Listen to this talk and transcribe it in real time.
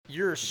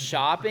You're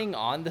shopping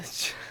on the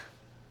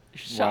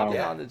shopping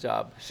on the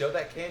job. Show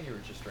that can you were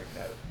just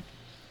drinking out of.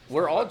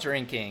 We're all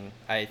drinking,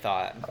 I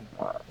thought.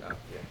 Oh,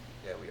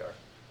 yeah, we are.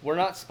 We're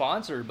not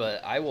sponsored,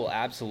 but I will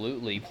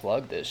absolutely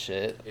plug this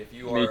shit. If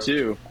you are, Me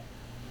too.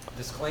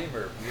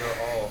 Disclaimer: we are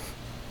all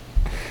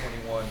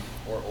 21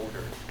 or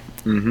older.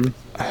 Mm-hmm. So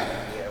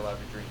we are allowed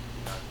to drink.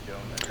 Don't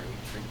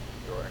underage drink.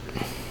 You're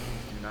underage.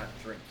 Do not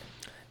drink.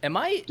 Am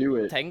I Do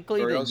it.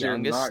 technically or the else you're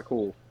youngest? not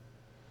cool.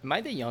 Am I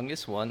the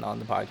youngest one on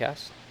the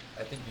podcast?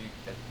 I think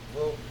you.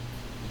 Well,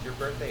 is your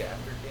birthday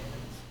after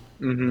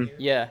Gannon's? Mm-hmm. year?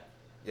 Yeah.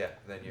 Yeah.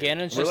 Then you're.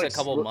 Gannon's We're just like- a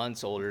couple we're-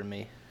 months older than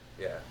me.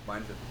 Yeah,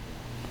 mine's at the beginning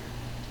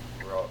of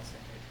the year. We're all at the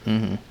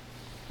same age. Mm-hmm.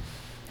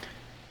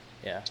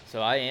 Yeah,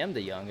 so I am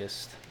the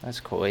youngest. That's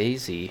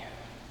crazy.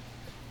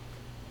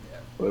 Yeah.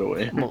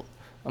 Literally.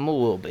 I'm a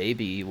little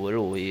baby. What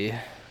are we?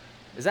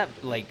 Is that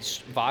like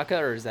vodka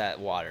or is that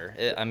water?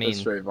 I mean, That's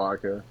straight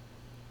vodka.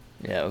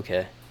 yeah,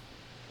 okay.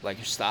 Like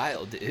your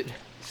style, dude.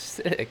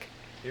 Sick.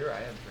 Here I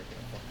am drinking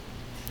a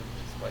fucking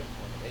Simply Spiked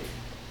lemonade.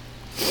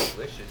 It's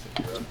delicious if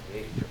you're of the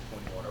age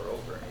of 21 or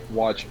over. And if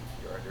Watch.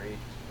 you're underage,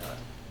 do not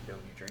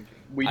condone you drinking.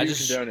 We I do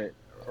just- condone it,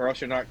 or else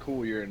you're not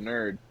cool. You're a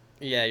nerd.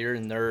 Yeah, you're a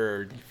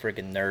nerd. You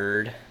freaking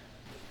nerd.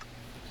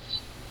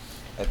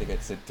 I think I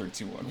said 3,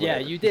 2, 1. Yeah,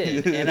 you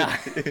did.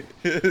 And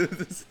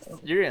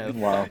you're gonna.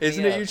 Wow. fuck me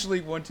Isn't it up.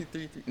 usually 1, 2,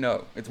 3, 3?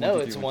 No, it's 1, No, 2,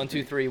 3, it's 1,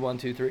 2, 3, 1,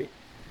 2, 3.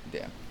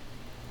 Damn.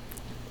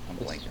 I'm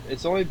blanking.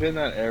 It's only been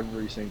that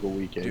every single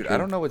weekend. Dude, I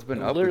don't know what's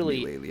been up with Literally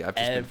me lately. I've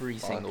just been every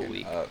single fucking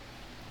week. up.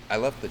 I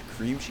left the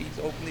cream cheese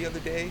open the other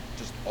day,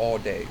 just all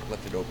day.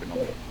 Left it open on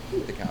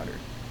the counter.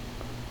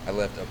 I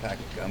left a pack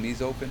of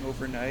gummies open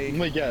overnight. Let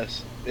me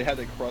guess. It had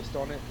the crust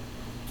on it.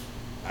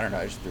 I don't know.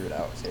 I just threw it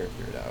out. Sarah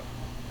threw it out.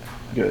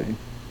 Good.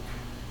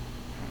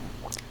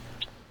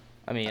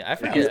 I mean, I I was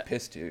forget.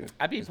 pissed too.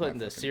 I'd be It's my putting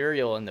the fucking-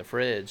 cereal in the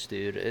fridge,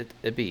 dude.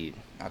 It'd be.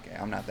 Okay,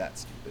 I'm not that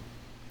stupid.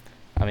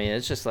 I mean,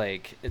 it's just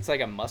like it's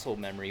like a muscle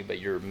memory, but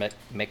you're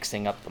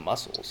mixing up the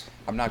muscles.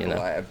 I'm not You gonna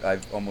know? lie.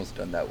 I've almost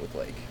done that with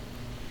like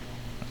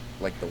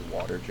the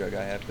water jug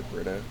I have, the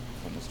Brita.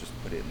 Almost just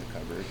put it in the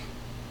cupboard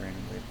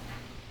randomly.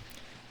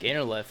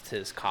 Gainer left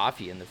his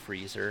coffee in the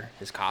freezer,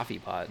 his coffee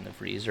pot in the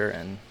freezer,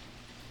 and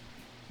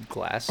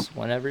glass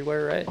went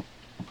everywhere, right?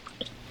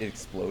 It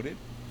exploded.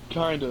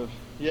 Kind of.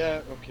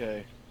 Yeah.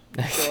 Okay.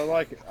 So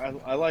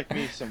I like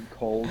me some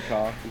cold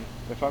coffee.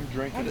 If I'm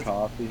drinking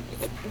coffee,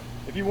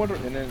 if you wonder,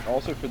 and then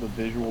also for the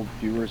visual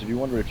viewers, if you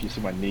wonder if you see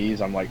my knees,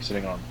 I'm like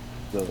sitting on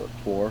the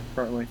floor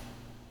currently.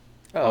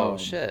 Oh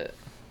shit!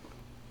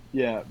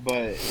 Yeah,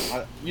 but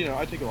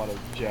I take a lot of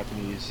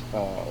Japanese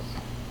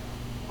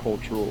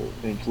cultural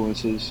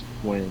influences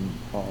when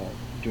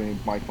doing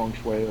my feng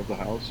shui of the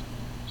house.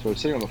 So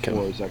sitting on the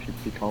floor is actually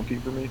pretty comfy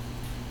for me.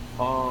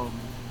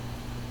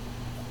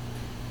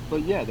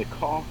 But yeah, the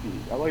coffee.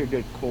 I like a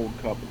good cold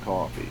cup of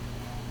coffee.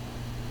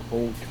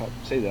 Cold cup.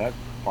 Say that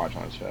 5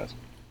 times fast.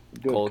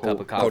 Good Cold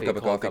cup of coffee. Cold cup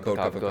of coffee. cold Cold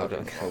cup cup of of coffee.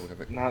 coffee. Cold cup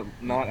of coffee.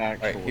 Not All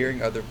actually. right,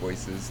 hearing other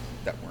voices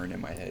that weren't in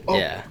my head. Oh,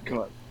 Yeah.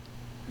 God.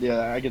 Yeah,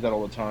 I get that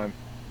all the time.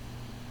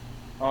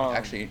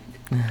 Actually,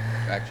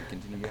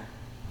 continue again.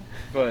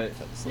 But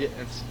Tell the yeah,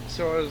 story.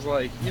 so I was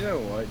like, you know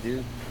what,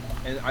 dude?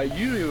 And I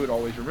usually would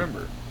always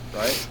remember,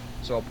 right?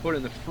 So I'll put it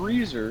in the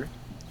freezer.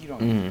 You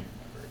don't Mhm. even remember.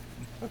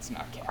 Let's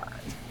not count.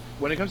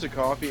 When it comes to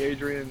coffee,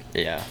 Adrian,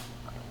 Yeah.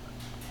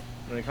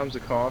 when it comes to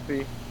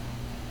coffee,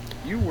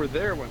 you were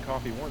there when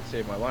coffee once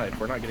saved my life.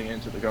 We're not getting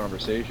into the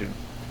conversation.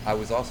 I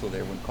was also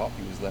there when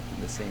coffee was left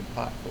in the same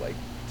pot for like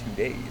 2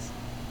 days.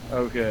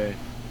 Okay.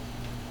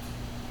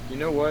 You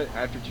know what?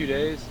 After 2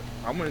 days,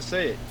 I'm gonna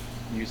say it.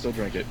 You can still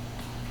drink it.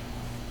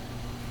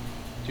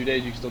 2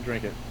 days, you can still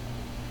drink it.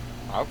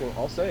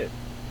 I'll say it.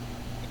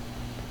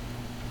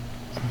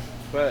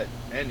 But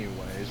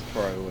anyways,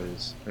 before I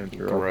was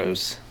interrupted.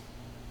 Gross.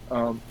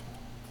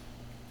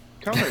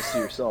 Comments to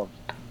yourself.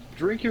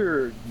 Drink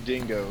your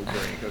dingo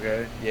drink,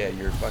 okay? Yeah,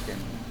 you're fucking.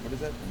 What is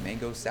that? The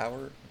mango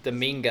sour?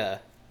 Dominga.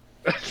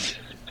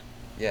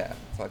 Yeah,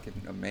 fucking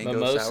a mango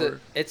Mimosa. sour.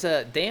 It's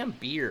a damn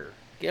beer.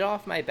 Get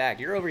off my back.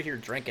 You're over here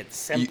drinking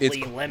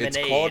Simply Lemonade.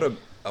 It's called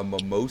a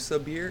mimosa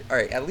beer. All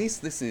right, at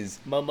least this is.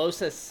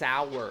 Mimosa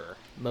sour.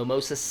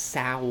 Mimosa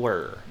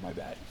sour. My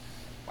bad.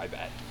 My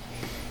bad.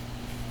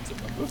 It's a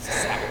mimosa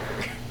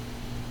sour.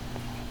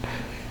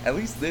 At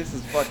least this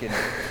is fucking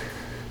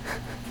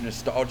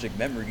nostalgic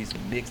memories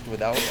mixed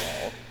with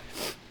alcohol.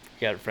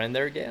 You got a friend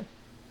there again?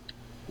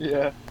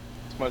 Yeah,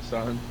 it's my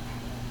son,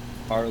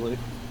 Harley.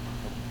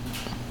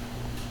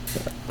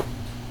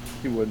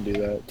 He wouldn't do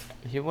that.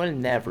 He would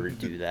never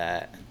do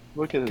that.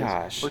 Look at this.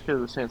 Gosh. Look at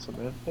this handsome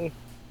man. Hey,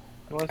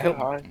 you want to I say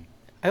hope, hi?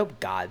 I hope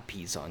God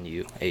pees on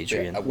you,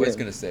 Adrian. I was Yeah,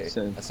 gonna say,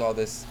 same. I saw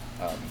this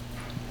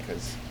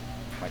because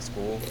my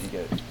school, you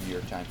get New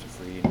York Times for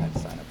free, and I had to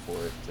sign up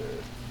for it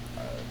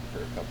for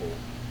a couple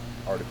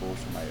articles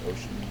for my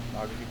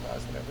oceanography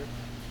class, whatever.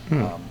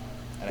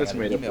 And That's I got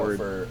made an up email word.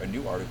 for a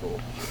new article.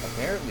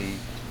 Apparently,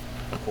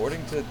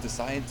 according to the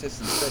scientists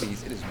and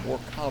studies, it is more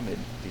common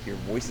to hear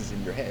voices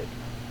in your head.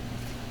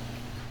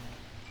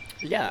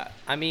 Yeah,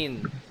 I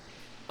mean,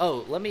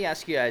 Oh, let me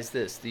ask you guys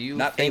this: Do you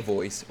Not think? a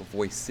voice,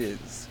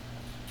 voices,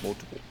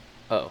 multiple.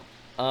 Oh,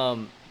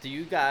 do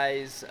you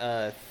guys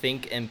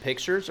think in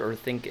pictures or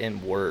think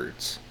in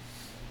words?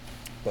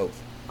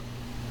 Both.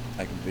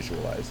 I can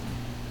visualize them.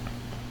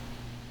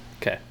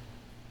 Okay.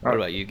 What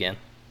about you, Gan?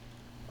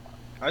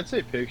 I'd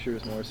say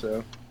pictures more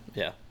so.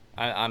 Yeah,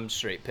 I'm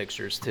straight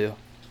pictures too.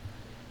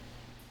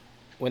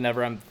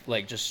 Whenever I'm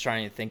like just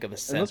trying to think of a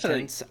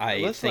sentence, I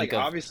Unless think like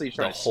of obviously you're the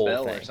trying to whole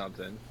spell or thing.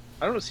 something.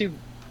 I don't see.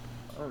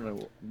 I don't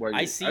know where I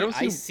you. I see don't I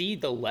see. see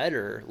the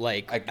letter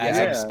like as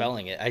Yeah, I'm Yeah.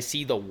 spelling it. I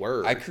see the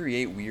word. I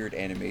create weird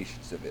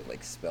animations of it,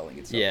 like spelling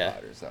itself Yeah.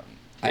 out or something.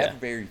 I Yeah. have a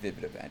very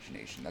vivid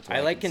imagination. That's why I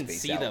I like can can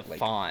space see the out like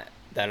font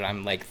that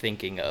I'm like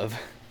thinking of.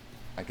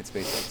 I could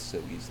space out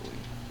so easily.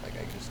 Like I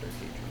could just start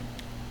daydreaming.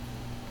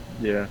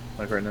 Yeah,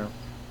 like right now.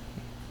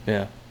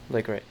 Yeah.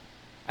 Like right.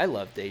 I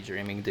love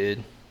daydreaming,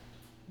 dude.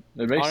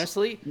 It makes.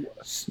 Honestly,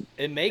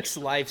 it makes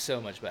life so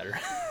much better.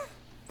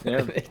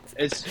 Yeah,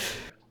 it's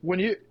when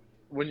you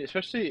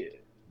especially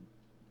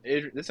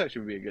this actually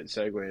would be a good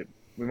segue.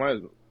 We might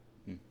as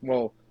Hmm.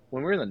 well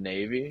when we're in the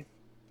Navy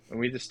and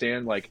we had to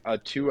stand like a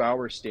 2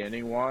 hour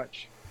standing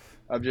watch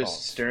of Oh,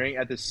 just staring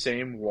at the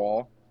same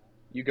wall.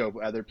 You go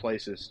other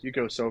places. You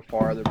go so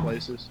far other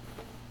places.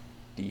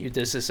 You deep,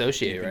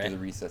 disassociate, deep into right? the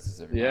recesses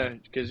of your Yeah,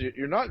 mind. because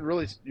you're not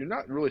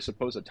really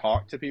supposed to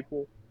talk to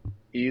people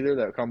either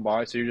that come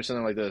by. So you're just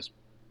sitting like this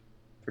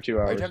for two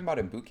Are you hours. talking about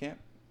in boot camp?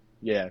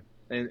 Yeah,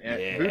 and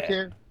Yeah.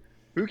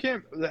 boot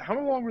camp. How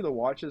long were the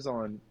watches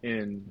on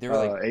in They were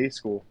like A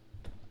school?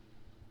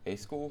 A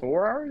school,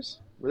 4 hours?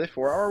 Were they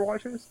 4 hour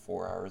watches?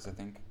 4 hours, I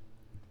think.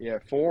 Yeah,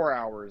 4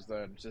 hours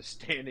then, just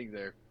standing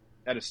there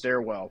at a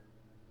stairwell.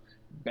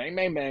 Bang,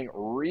 bang, bang,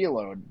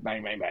 reload,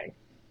 bang, bang, bang.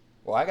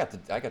 Well, I got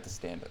to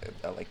stand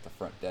at like the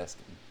front desk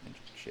and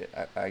shit.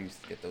 I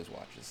used to get those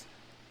watches.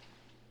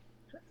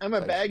 I'm a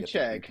So I used to bag get the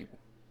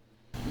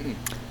free check.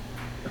 people.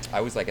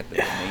 I was like at the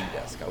main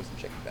desk. I wasn't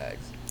checking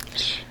bags.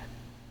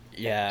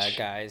 Yeah,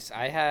 guys,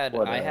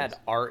 What I else? had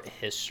art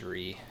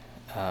history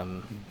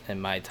in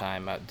my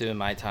time. Doing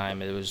my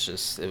time, it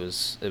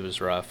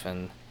was rough,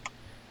 and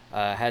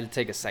I had to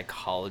take a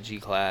psychology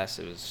class.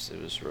 It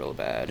was real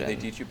bad. Did they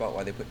And teach you about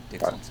why they put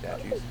dicks on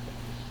statues?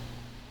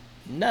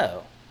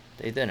 no,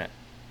 they didn't.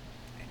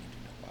 I need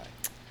to know why.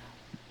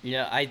 You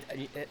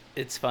know,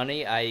 it's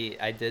funny.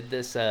 I did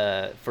this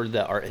for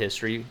the art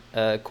history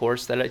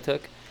course that I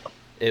took.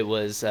 It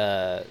was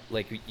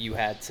like you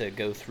had to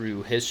go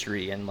through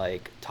history and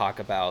like talk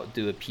about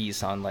do a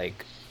piece on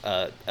like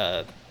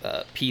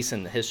piece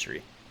in the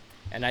history,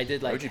 and I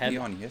did Why like would you be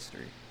on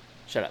history?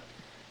 shut up.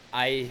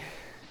 I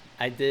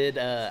I did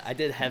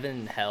heaven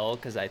and hell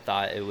because I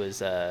thought it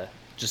was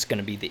just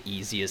gonna be the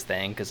easiest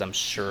thing because I'm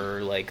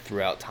sure like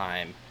throughout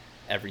time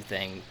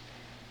everything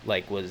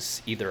like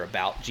was either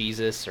about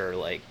Jesus or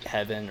like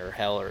heaven or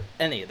hell or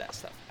any of that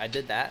stuff. I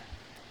did that.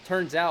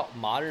 Turns out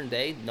modern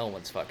day no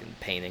one's fucking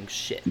painting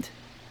shit.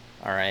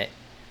 All right.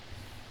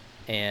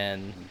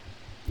 And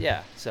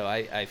yeah, so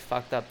I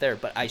fucked up there,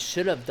 but I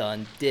should have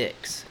done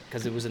dicks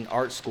because it was an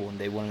art school and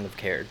they wouldn't have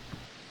cared.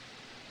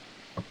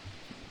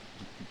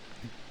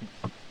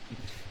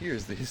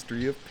 Here's the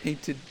history of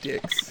painted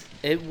dicks.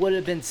 It would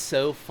have been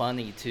so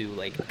funny too,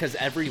 like because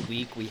every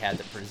week we had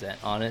to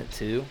present on it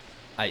too.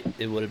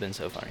 It would have been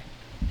so funny.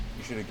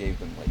 You should have gave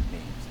them like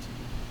names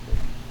too.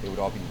 Like, they would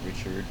all be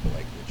Richard, but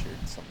like Richard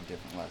something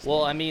different last Well,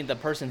 name. I mean, the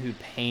person who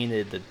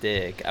painted the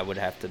dick, I would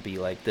have to be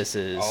like, this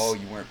is. Oh,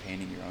 you weren't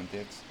painting your own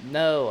dicks?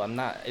 No, I'm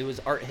not. It was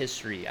art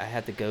history. I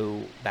had to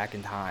go back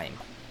in time.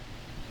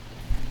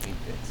 Paint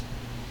dicks.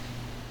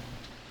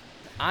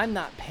 I'm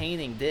not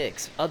painting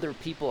dicks. Other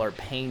people are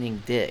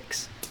painting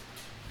dicks.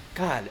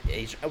 God,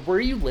 were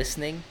you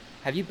listening?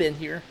 Have you been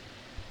here?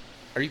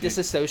 Are you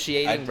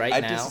disassociating right I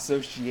now?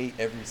 disassociate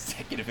every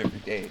second of every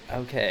day.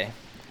 Okay.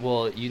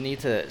 Well, you need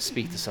to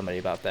speak to somebody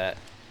about that.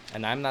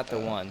 And I'm not the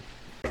one.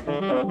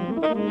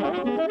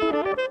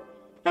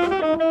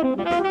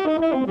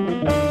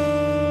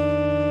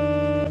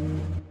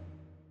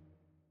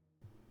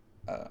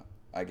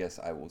 I guess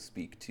I will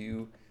speak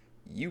to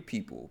you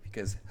people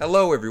because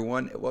hello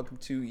everyone and welcome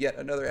to yet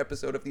another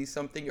episode of the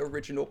Something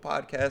Original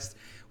podcast.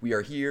 We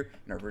are here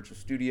in our virtual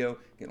studio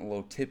getting a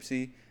little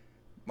tipsy.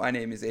 My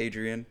name is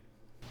Adrian.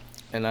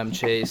 And I'm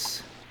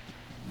Chase.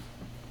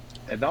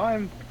 And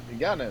I'm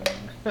Gannon.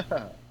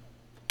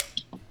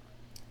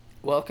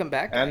 Welcome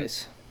back, And-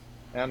 guys.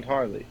 and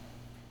Harley.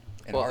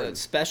 And Well, Harley,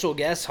 special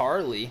guest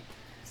Harley.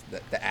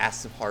 the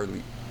ass of Harley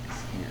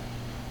is here.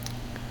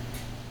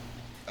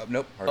 Oh,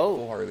 nope, Oh,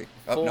 full Harley.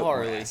 Oh, full nope, more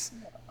Harley. ass.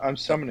 I'm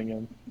summoning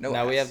him. No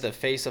Now we ass. have the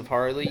face of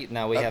Harley.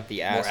 Now we have the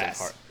more ass of ass.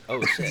 Harley.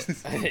 Oh shit!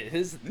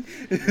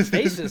 his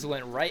face just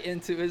went right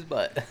into his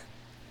butt.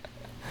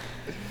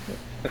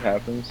 It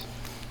happens.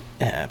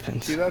 It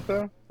happens. See that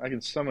though? I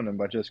can summon him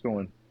by just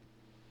going.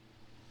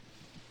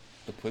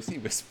 The pussy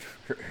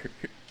whisperer.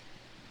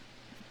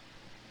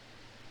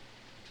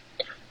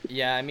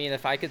 Yeah, I mean,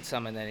 if I could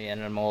summon any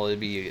animal, it'd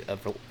be a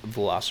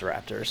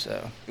velociraptor.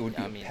 So It would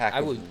be I a mean, pack I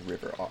of would.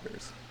 river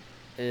otters.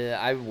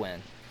 I would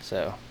win.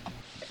 So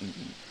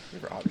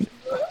River otters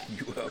are fucking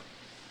you up.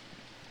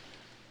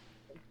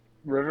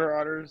 River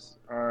otters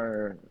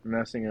are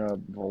messing up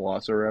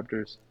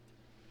velociraptors.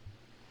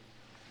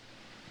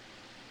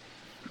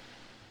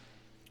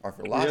 Our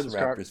We had this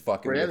con- velociraptors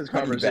fucking we had with this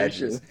honey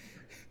conversation. badgers.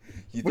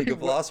 You think Wait, a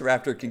what?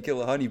 velociraptor can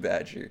kill a honey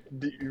badger?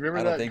 Do you remember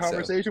I don't that think so.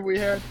 conversation we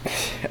had,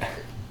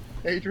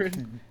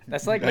 Adrian?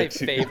 That's like my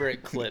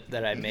favorite clip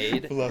that I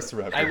made.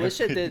 Velociraptor. I wish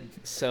it did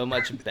so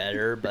much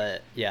better,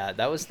 but yeah,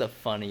 that was the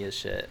funniest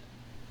shit.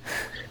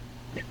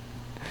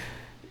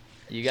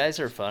 You guys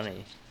are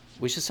funny.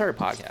 We should start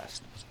a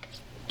podcast.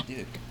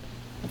 Dude,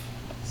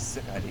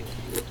 sick idea.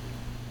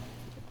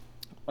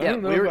 I Yeah,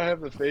 don't know if I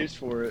have the face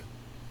for it.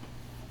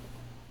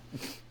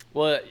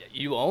 Well,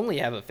 you only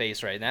have a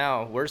face right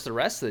now. Where's the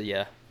rest of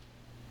you?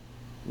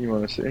 You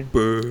want to see?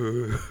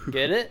 Boo.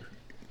 Get it?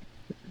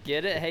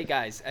 Get it? Hey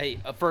guys, hey,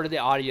 for the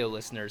audio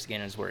listeners,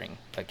 Gannon's wearing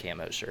a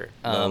camo shirt.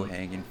 Low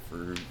hanging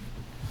fruit.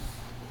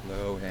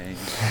 Low hanging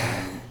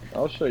fruit.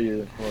 I'll show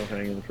you the low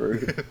hanging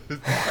fruit.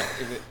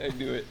 I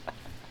knew it.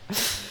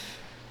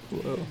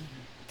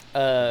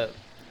 Whoa.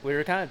 We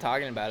were kind of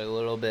talking about it a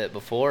little bit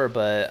before,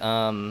 but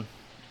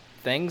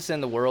things in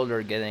the world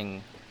are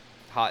getting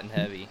hot and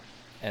heavy,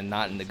 and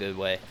not in the good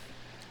way.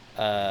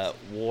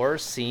 War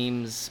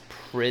seems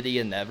pretty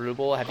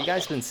inevitable. Have you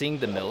guys been seeing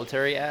the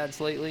military ads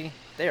lately?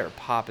 They are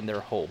popping their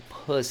whole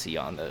pussy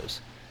on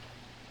those.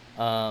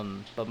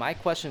 But my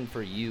question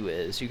for you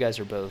is, you guys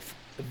are both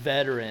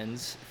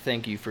veterans.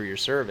 Thank you for your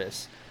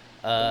service.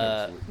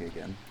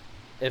 Again.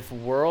 If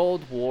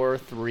World War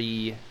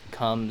III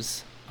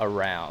comes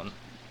around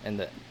in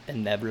the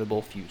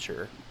inevitable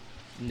future,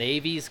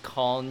 Navy's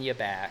calling you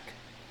back,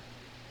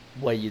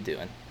 what are you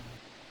doing?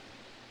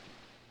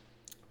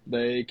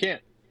 They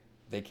can't.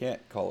 They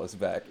can't call us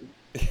back.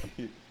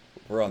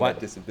 We're on What? that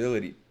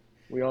disability.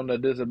 We on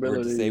that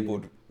disability.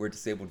 We're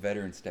disabled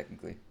veterans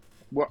technically.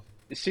 Well,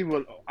 see,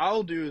 what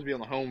I'll do is be on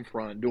the home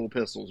front, dual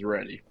pistols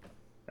ready.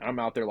 I'm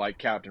out there like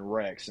Captain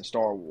Rex in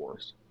Star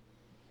Wars.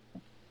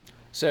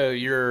 So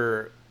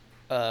you're,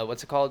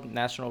 what's it called,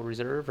 National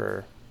Reserve,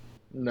 or?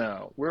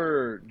 No,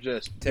 we're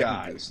just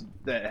Technically. guys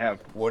that have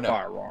Well, no.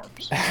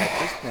 firearms. At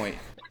this point,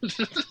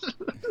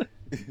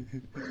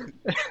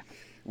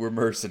 we're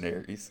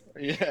mercenaries.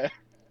 Yeah,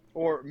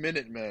 or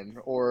Minutemen,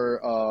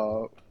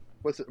 or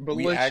what's it?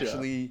 Militia.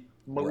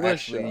 We're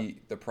actually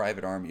the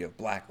private army of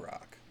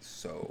BlackRock.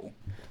 So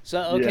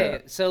Okay, Yeah.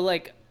 so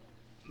like,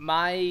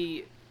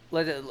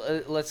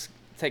 let's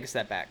take a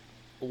step back.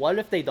 What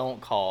if they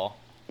don't call,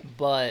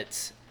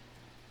 but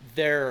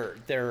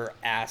they're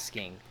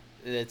asking?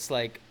 It's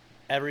like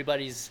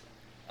everybody's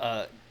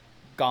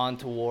gone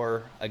to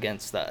war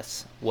against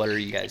us. What are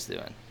you guys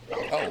doing?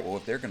 oh well,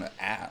 if they're gonna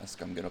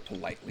ask, I'm gonna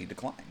politely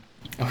decline.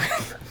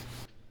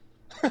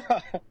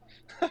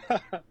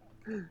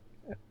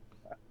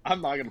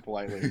 I'm not gonna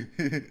politely.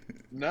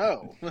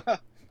 No.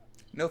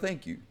 No,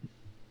 thank you.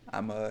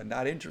 I'm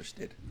not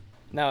interested.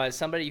 Now, as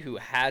somebody who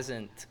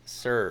hasn't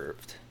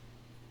served,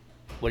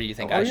 what do you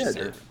think Oh, I I'd should be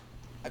do? serving.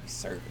 I'd be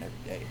serving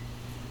every day.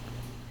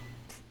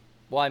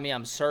 Well, I mean,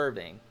 I'm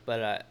serving,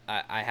 but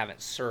I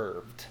haven't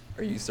served.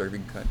 Are you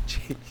serving cunt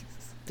cheese?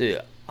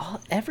 Dude,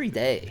 every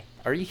day.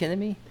 Are you kidding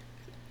me?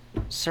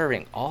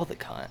 Serving all the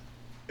cunt.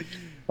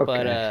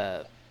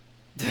 Okay.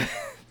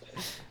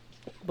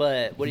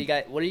 But what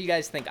do you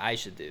guys think I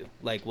should do?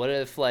 Like, what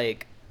if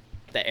like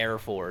the Air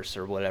Force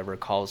or whatever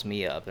calls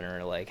me up and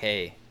are like,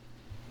 "Hey,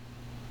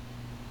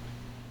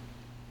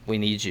 we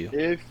need you."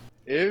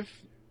 If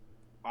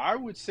I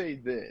would say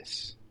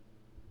this,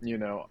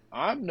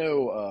 I'm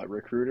no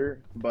recruiter,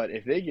 but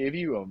if they give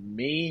you a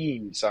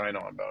mean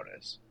sign-on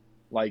bonus,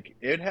 like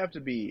it'd have to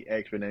be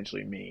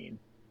exponentially mean,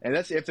 and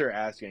that's if they're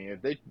asking.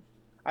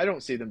 I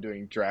don't see them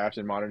doing drafts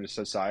in modern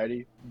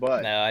society,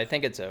 but No, I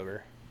think it's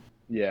over.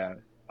 yeah,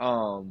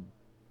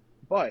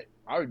 but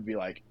I would be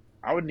like,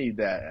 I would need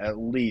that at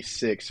least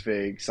 6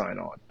 fig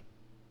sign-on,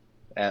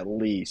 at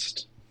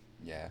least.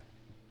 Yeah.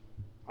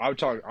 I'm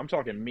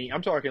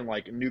talking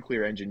like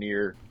nuclear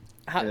engineer.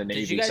 How, in the did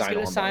Navy you guys get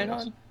a sign-on sign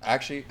bonus. on?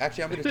 Actually, I'm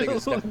gonna take it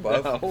a step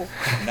above. No.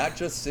 Not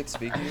just 6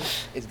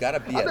 figures. It's gotta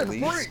be I'm at in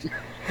least. free.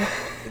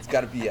 It's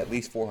gotta be at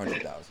least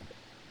 400,000.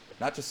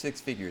 Not just 6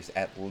 figures.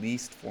 At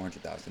least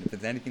 400,000. If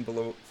it's anything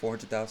below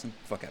 400,000,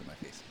 fuck out of my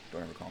face.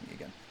 Don't ever call me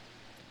again.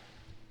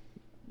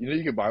 You know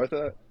you could buy with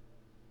that?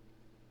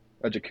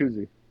 A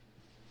jacuzzi.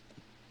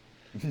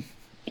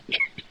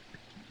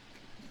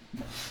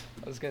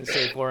 I was gonna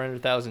say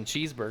 400,000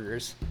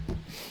 cheeseburgers,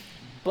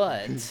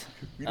 but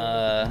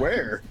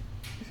Where?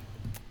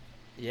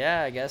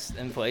 yeah, I guess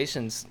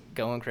inflation's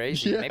going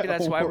crazy. Yeah, Maybe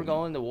that's why we're well-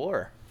 going to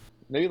war.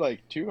 Maybe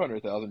like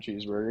 200,000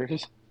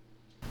 cheeseburgers.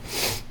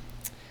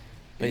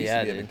 But It used yeah,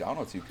 to be at dude.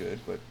 McDonald's you could,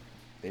 but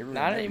they ruined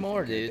Not everything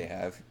anymore, good dude. They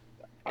have.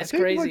 I It's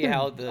think, crazy like,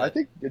 how I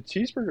think the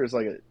cheeseburger is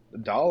like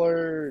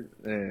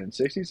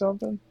 $1.60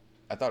 something.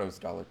 I thought it was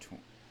 $1.20.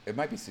 It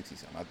might be 60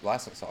 something.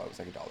 Last I saw it was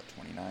like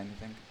 $1.29, I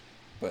think.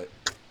 But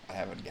I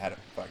haven't had a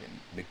fucking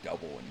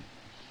McDouble in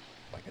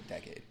like a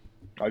decade.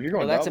 Oh, if you're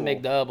going well, that's double, a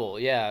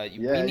McDouble. Yeah,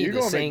 Yeah, we need you're the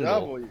going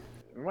single.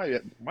 McDouble.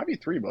 It might be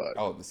 $3.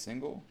 Oh, the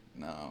single?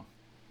 No.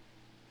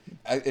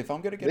 If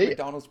I'm gonna get a They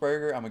McDonald's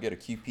burger, I'm gonna get a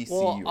QPC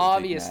Well, or a Big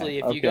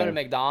obviously, Mac. if you go to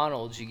Okay.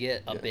 McDonald's, you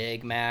get a Yeah,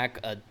 Big Mac,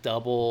 a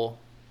double,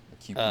 a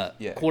QP.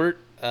 Yeah, quarter,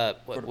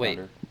 quarter wait,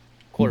 pounder.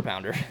 quarter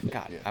pounder.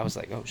 God, Yeah. I was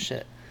like, oh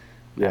shit,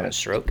 I'm having a yes,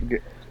 stroke.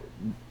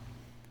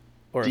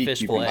 Or a fish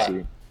fillet.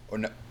 DQPC. Or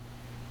no.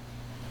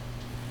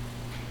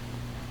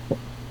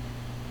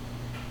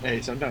 Hey,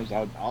 sometimes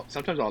I'll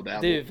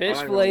dabble. Dude, fish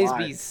I'm not even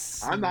gonna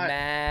fillets lie. be I'm not.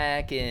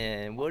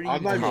 smacking. What are you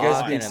I'm not Are even you gonna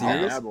guys lie. being talking I'll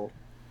serious? about? dabble.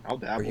 I'll Are you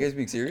dabble. guys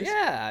being serious?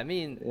 Yeah, I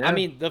Yeah.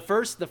 mean, the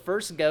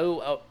first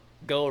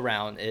go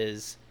around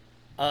is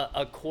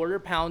a quarter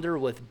pounder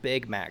with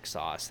Big Mac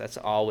sauce. That's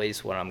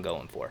always what I'm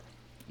going for.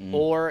 Mm.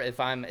 Or if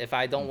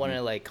I don't want Mhm.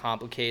 to like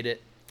complicate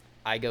it,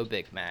 I go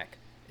Big Mac.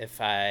 If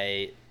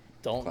I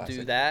don't do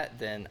Classic. that,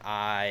 then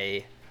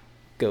I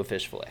go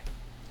fish fillet.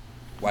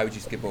 Why would you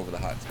skip over the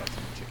hot and spicy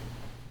chicken?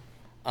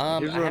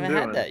 Here's I what I'm haven't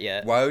had doing. that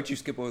yet. Why would you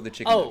skip over the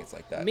chicken Oh, nuggets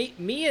like that?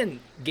 me and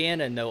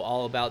Gannon know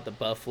all about the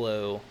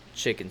buffalo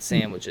chicken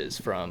sandwiches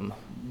from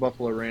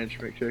Buffalo Ranch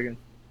McChicken.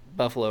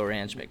 Buffalo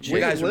Ranch You We McChicken.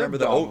 guys remember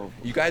lived off of-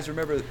 You guys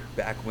remember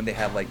back when they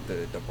had like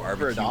the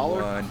barbecue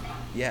 $1? one?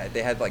 Yeah,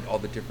 they had like all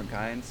the different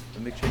kinds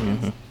of McChickens.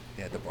 Mhm.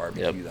 They had the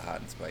barbecue, Yep. the hot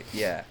and spicy.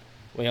 Yeah,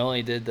 We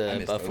only did I the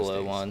miss those buffalo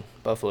days. one,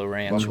 Buffalo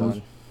Ranch Buffalo's,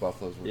 one.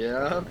 Buffalo's were Yeah,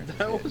 Buffalo Ranch that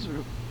good. was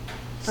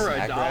for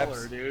Snack $1,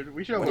 wraps? dude.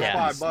 We should have What Yeah.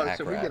 $5 snack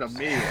so we get a wraps?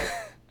 meal.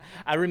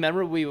 I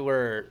remember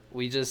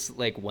we just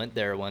like went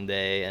there one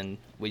day and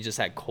we just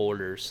had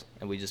quarters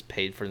and we just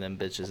paid for them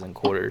bitches in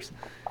quarters.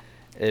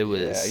 It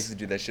was Yeah, I used to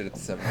do that shit at the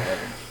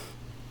 7-Eleven.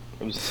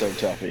 It was so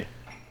toughy.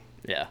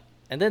 yeah.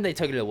 And then they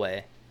took it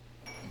away.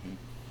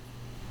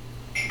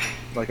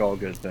 Like all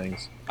good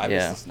things. I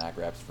Yeah. miss the snack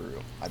wraps for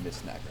real. I miss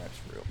snack wraps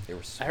for real. They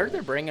were so I heard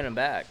they're bringing them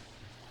back.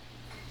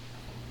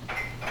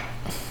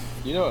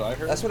 You know what I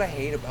heard? That's what I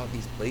hate about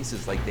these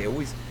places. Like they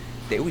always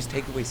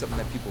take away something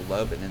that people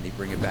love and then they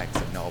bring it back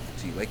as a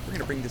novelty. Like we're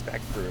gonna bring this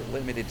back for a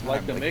limited time.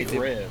 like the they did-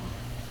 McRib.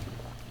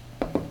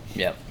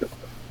 Yep.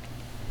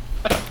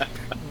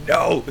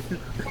 No.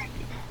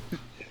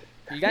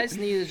 You guys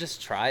need to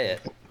just try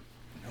it.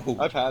 No.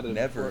 I've had it.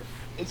 Never. before.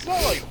 It's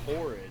not like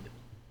horrid.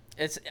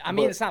 I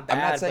mean, But it's not I'm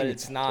not bad, saying but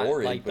it's it's not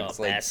horrid, like but the it's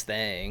like- best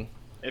thing.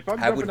 If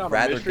I'm I would jumping on a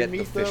rather mystery get the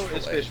meat fish though,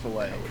 it's fillet. fish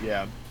fillet.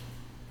 Yeah.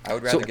 I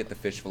would rather So- get the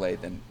fish fillet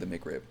than the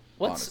McRib.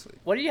 Honestly.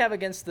 What do you have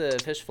against the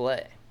fish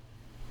fillet?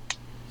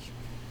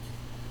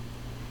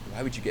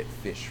 Why would you get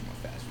fish from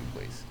a fast food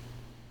place?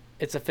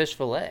 It's a fish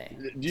fillet.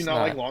 Do you It's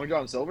not like Long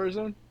John Silver's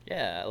then?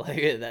 Yeah,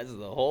 like that's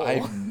the whole.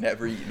 I've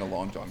never eaten a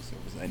Long John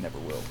Silver's. And I never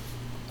will.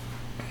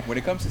 When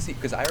it comes to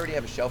because I already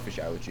have a shellfish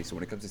allergy, so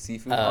when it comes to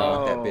seafood, I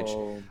want that bitch.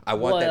 Oh. I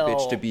want that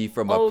bitch to Well, be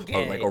from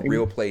okay. like a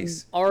real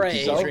place. All where right,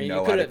 people Adrian, know you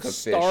how could to have cook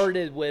fish.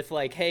 started with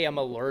like, "Hey, I'm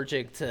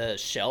allergic to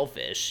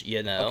shellfish,"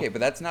 you know. Okay,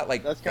 but that's not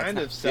like That's kind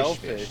not of fish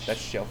selfish fish.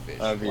 That's shellfish,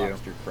 of you.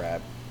 lobster,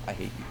 crab. I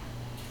hate you.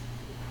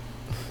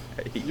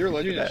 I hate You're you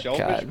allergic for to that.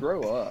 shellfish? God.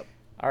 Grow up.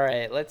 All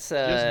right, let's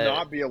Just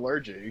not be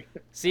allergic.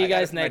 see you I got it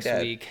guys from my next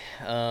dad. week.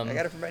 I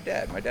got it from my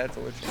dad. My dad's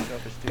allergic to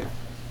shellfish too.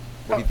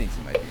 What he thinks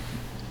he might be.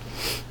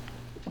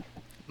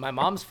 My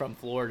mom's from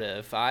Florida.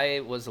 If I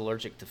was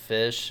allergic to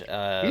fish,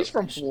 He's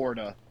from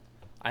Florida.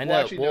 I know.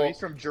 Well, actually, no, well, he's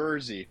from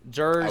Jersey.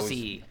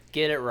 Jersey.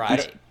 Get it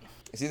right.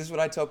 See, this is what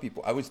I tell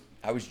people. I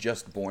was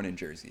just born in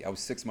Jersey. I was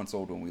 6 months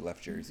old when we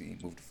left Jersey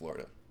and moved to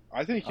Florida.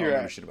 I think I don't you're.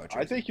 remember shit about I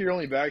Jersey. think you're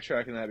only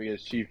backtracking that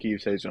because Chief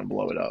Keef says he's gonna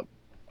blow it up.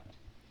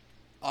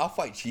 I'll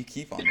fight Chief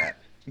Keef on that.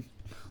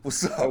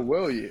 What's up? Oh,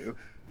 will you?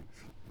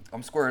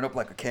 I'm squaring up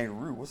like a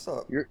kangaroo. What's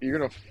up? You're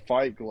gonna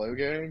fight Glow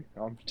Gang?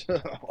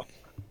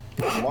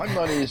 My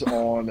money's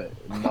on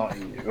not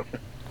you.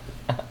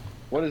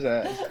 What is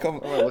that? Come,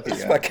 What am I looking this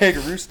is at? my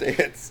kangaroo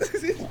stance.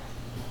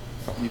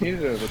 You need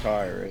to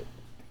retire it.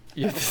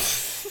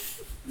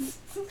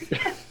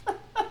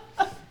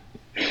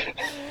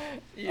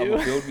 I'm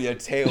gonna build me a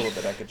tail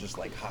that I could just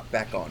like hop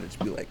back on and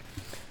just be like,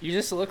 You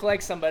just look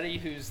like somebody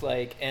who's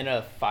like in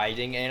a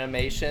fighting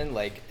animation.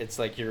 Like it's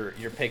like you're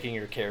picking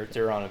your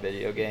character on a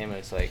video game, and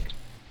it's like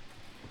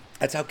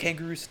that's how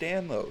kangaroos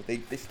stand though. They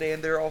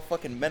stand there all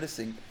fucking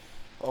menacing,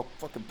 all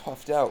fucking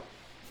puffed out,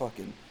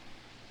 fucking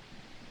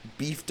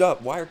beefed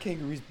up. Why are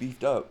kangaroos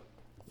beefed up?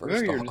 No,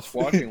 you're just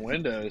watching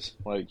Windows.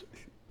 Like,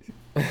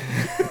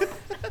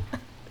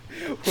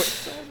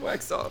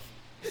 wax off.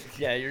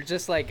 yeah, you're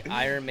just like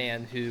Iron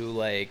Man, who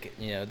like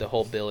the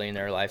whole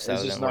billionaire lifestyle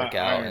It's just didn't work not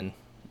out, Iron.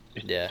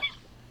 and yeah.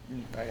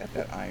 I got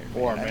that iron.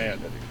 Poor I need man.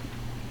 another-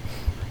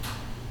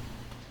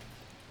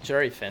 Did you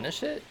already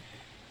finish it?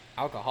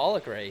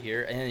 Alcoholic right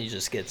here, and then he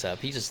just gets up.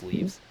 He just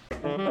leaves.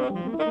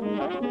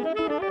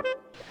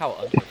 How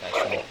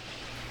unprofessional.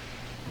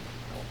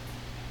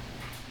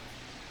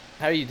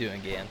 How are you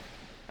doing, Gan?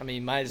 I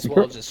mean, might as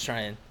well just try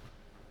and.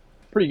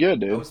 pretty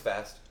good, I dude. was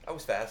fast.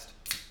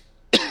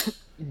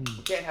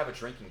 We can't have a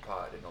drinking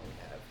pod and only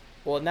have.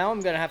 Well, now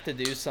I'm gonna have to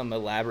do some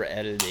elaborate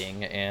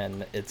editing,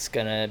 and it's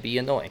gonna be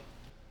annoying.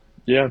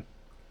 Yeah.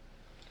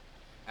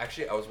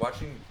 Actually, I was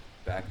watching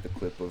back the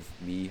clip of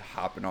me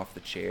hopping off the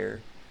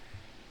chair.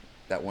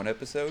 That one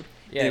episode.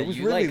 Yeah, and it was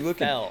you really like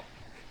looking. fell.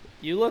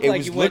 You look It like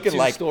was you went looking two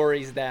like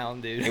stories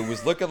down, dude. it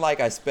was looking like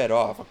I sped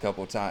off a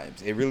couple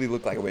times. It really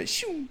looked like I went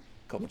shoo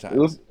a couple It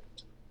was, times.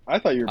 I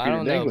thought you were I Peter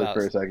don't know Dinklage for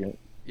about. a second.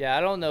 Yeah,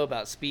 I don't know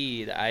about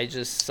speed. I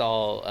just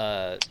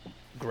saw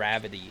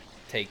gravity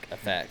take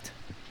effect.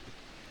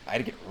 I had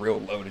to get real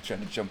low to try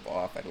to jump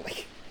off. I'd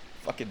like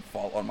fucking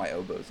fall on my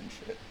elbows and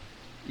shit.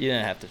 You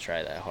didn't have to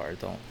try that hard,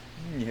 don't.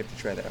 You have to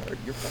try that hard.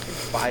 You're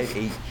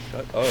fucking 5'8".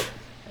 Shut up.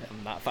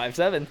 I'm not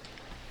 5'7".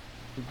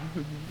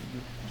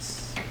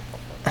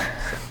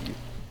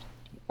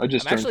 I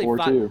just turned 4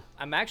 too.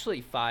 I'm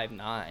actually 5'9".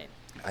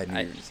 I knew you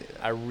were gonna say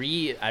that.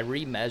 I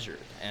re-measured,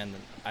 and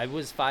I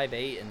was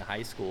 5'8" in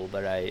high school,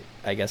 but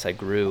I guess I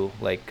grew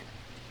like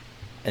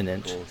an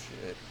inch.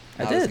 Bullshit.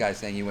 I Now did. this guy's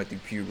saying you went through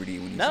puberty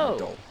when you was an No,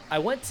 adult. I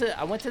went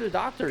to the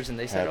doctors and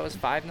they said I was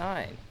 5'9".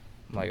 I'm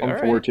like, I'm all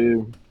 4 right.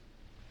 too.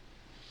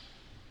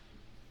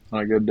 On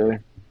a good day.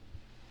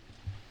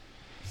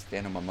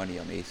 Stand on my money,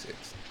 I'm A6.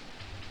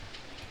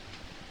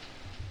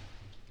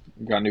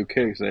 Got new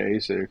kicks at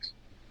A6.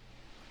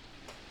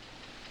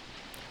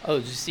 Oh,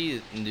 did you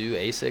see the new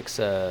Asics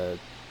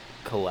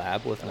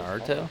collab with That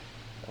was Naruto? That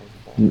was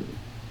a ball.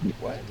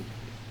 What?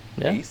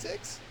 Yeah.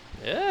 A6?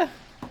 Yeah.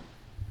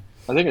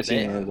 I think I've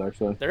seen They- those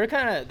actually. They're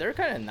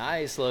kind of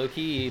nice, low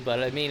key,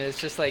 but I mean, it's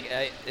just like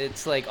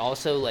it's like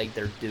also like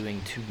they're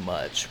doing too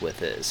much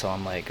with it. So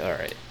I'm like, all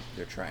right,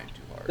 They're trying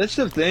too hard. That's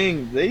the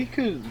thing. They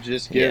could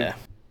just give yeah,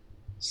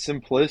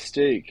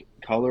 simplistic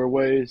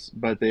colorways,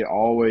 but they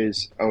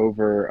always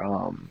over.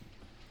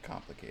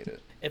 Complicated.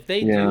 if they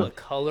Yeah. do a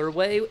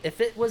colorway, if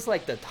it was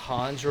like the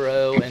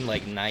Tanjiro and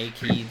like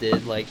Nike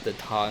did like the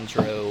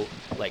Tanjiro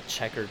like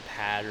checkered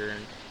pattern,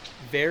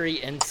 very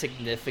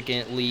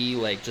insignificantly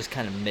like just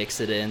kind of mix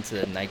it into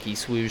the Nike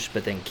swoosh,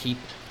 but then keep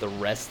the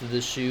rest of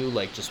the shoe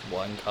like just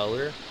one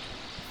color,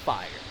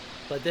 fire.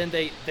 But then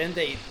they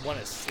want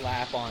to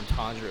slap on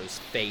Tanjiro's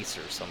face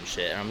or some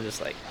shit, and I'm just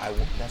like,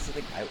 That's the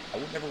thing. I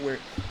would never wear.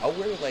 I'll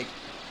wear like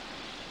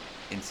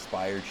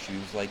inspired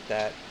shoes like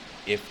that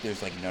if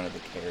there's like none of the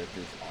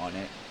characters on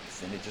it, 'cause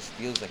then it just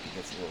feels like it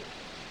gets a little.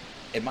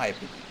 In my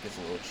opinion, it gets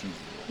a little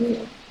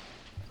cheesy.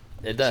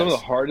 it does. Some of the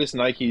hardest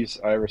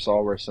Nikes I ever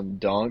saw were some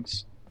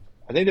Dunks.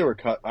 I think they were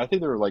I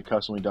think they were like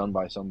customly done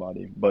by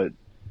somebody, but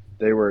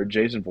they were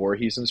Jason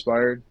Voorhees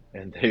inspired,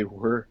 and they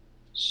were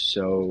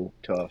so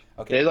tough.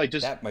 Okay, They had like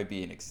just that might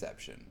be an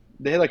exception.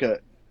 they had like a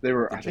they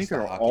were I think Just they a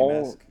were hockey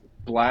all mask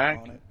black.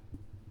 on it.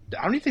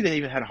 I don't even think they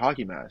even had a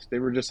hockey mask. They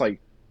were just like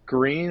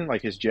green,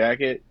 like his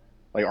jacket,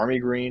 like army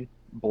green,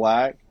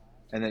 black,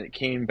 and then it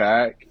came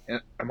back.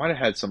 And I might have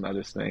had some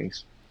other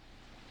things.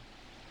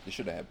 They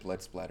should have had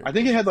blood splatter. I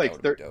think it had That like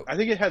would've been dope. I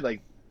think it had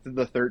like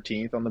the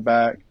 13th on the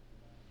back,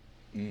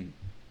 and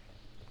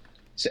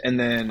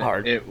then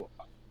Hard.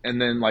 and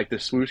then like the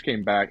swoosh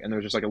came back, and there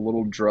was just like a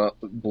little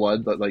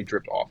blood that like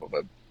dripped off of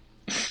it.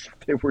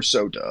 They were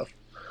so tough.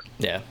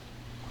 Yeah.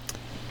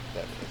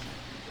 That is.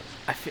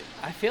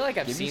 I feel like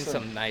I've Give me seen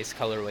some- some nice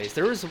colorways.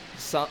 There was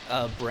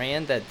a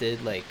brand that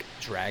did like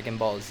Dragon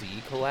Ball Z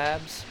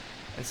collabs,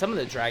 and some of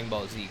the Dragon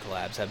Ball Z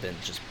collabs have been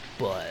just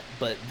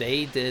but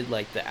they did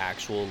like the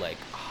actual like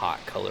hot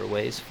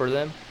colorways for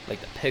them, like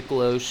the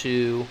Piccolo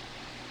shoe.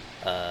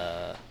 Did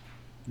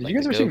Like you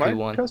guys the ever see my Goku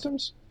one.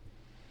 customs?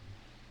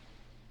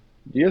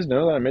 Do you guys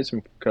know that I made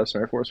some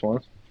custom Air Force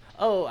Ones?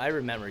 Oh, I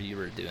remember you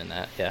were doing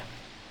that. Yeah,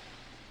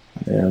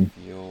 Yeah. I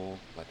feel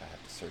like I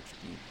have to search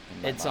deep.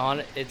 In my it's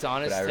mind. on his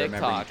But I remember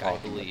you TikTok, I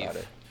talking believe. about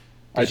it.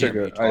 I Did you, took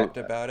you it. talked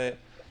about it.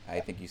 I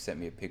think you sent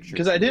me a picture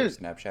 'Cause I to your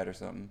didn't- Snapchat or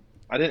something.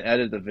 I didn't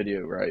edit the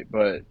video right,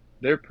 but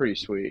they're pretty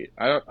sweet.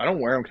 I don't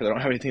wear them because I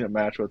don't have anything to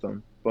match with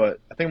them. But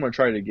I think I'm gonna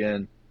try it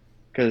again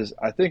because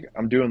I think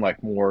I'm doing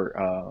like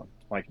more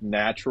like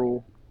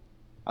natural.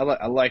 I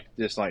like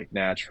this like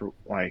natural,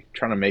 like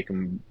trying to make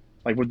them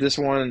like with this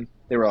one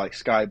they were like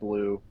sky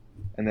blue,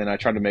 and then I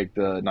tried to make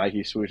the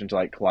Nike swoosh into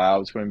like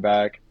clouds coming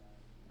back,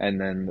 and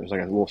then there's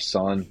like a little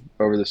sun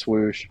over the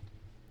swoosh,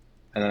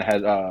 and then I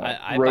had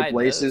I rope buy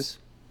laces. those.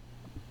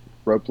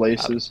 Rope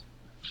laces.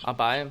 I'll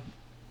buy them.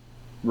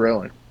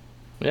 Really,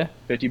 Yeah,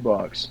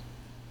 $50.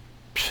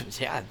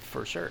 yeah,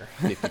 for sure.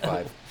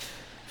 55.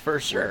 For We're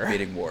sure. a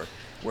bidding war.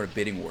 We're a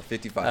bidding war.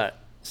 55.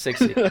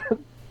 60.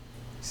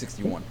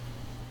 61.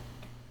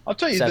 I'll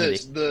tell you 70.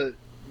 this: the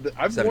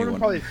I've worn 71. them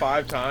probably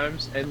 5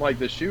 times, and like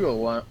the shoe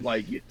alone,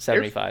 like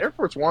 75. Air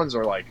Force Ones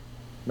are like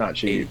not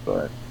cheap, 80.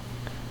 but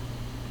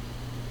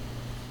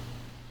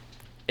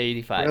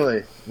 85.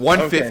 really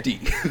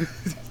 150.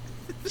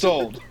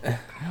 sold.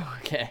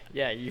 Okay.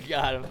 Yeah, you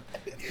got him.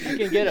 You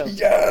can get them.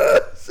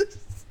 Yes.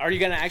 Are you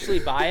gonna actually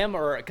buy them,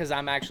 or because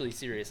I'm actually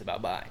serious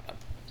about buying them?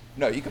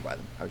 No, you can buy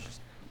them. I was just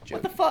What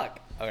joking. the fuck?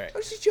 All right. I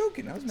was just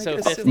joking. I was making So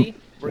it 50. silly.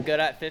 We're good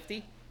at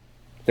 50.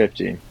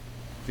 50.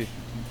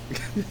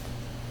 50.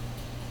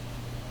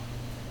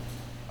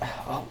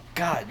 Oh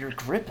God, your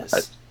grip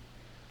is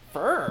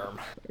firm.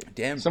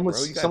 Damn, Some would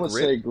bro, you got some would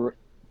grip. say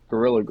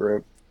gorilla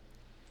grip.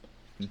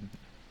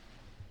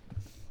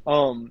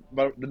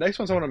 But the next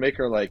ones I want to make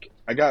are like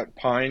I got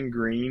pine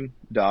green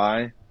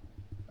dye.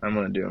 I'm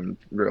gonna do them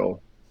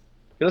real.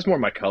 That's more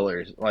my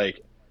colors.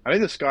 Like I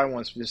made the sky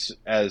ones just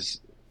as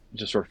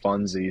just for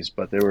funsies,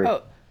 but they were.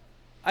 Oh,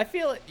 I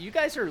feel like you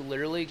guys are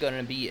literally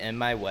gonna be in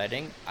my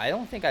wedding. I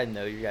don't think I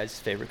know your guys'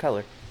 favorite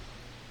color.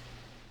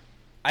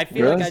 I We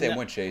feel have like the Really? I same know.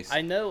 one, Chase.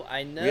 I know.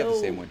 I We have the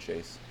same know. one,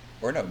 Chase.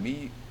 Or no, me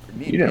You and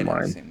didn't Gan have the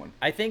mind. same one.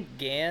 I think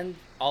Gan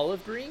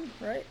olive green,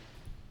 right? It's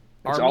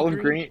Army olive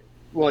green. green.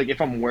 Well, like if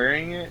I'm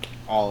wearing it,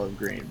 olive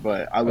green,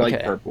 but I like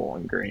Okay. purple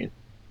and green.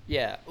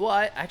 Yeah. Well,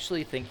 I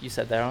actually think you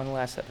said that on the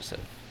last episode.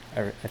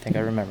 I think I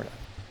remember that.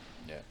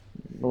 Yeah.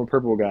 I'm a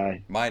purple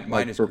guy. I Mine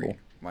like is purple. green.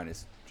 Mine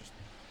is just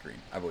green.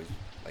 I've always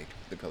liked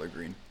the color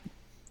green.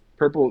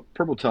 Purple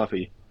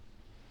toughy.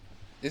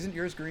 Isn't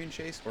yours green,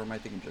 Chase? Or am I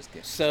thinking just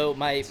So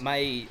Gans?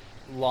 my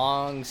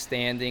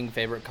long-standing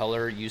favorite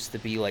color used to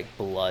be like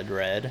blood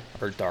red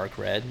or dark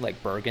red,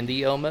 like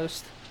burgundy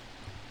almost.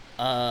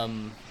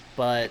 Um,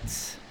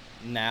 but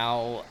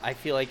now I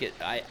feel like it.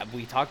 I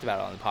we talked about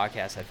it on the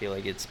podcast. I feel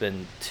like it's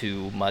been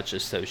too much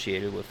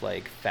associated with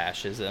like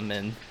fascism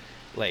and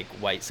like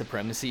white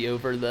supremacy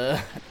over the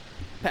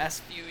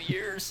past few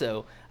years.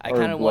 So I Or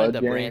kind of wanted blood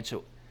to gang. branch.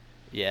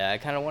 Yeah, I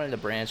kind of wanted to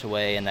branch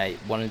away, and I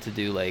wanted to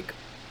do like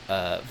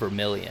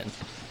vermilion,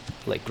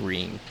 like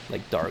green,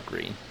 like dark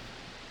green.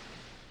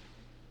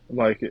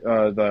 Like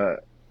the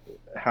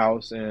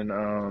house in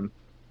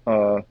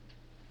uh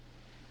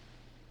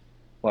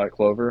Black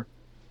Clover.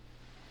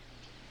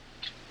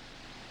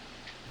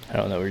 I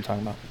don't know what you're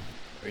talking about.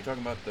 Are you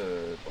talking about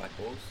the Black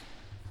Bulls?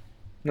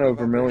 No, What about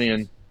those, Vermilion.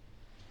 Chase?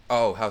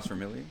 Oh, House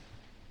Vermilion?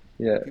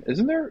 Yeah, People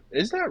isn't there?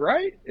 Is that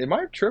right? Am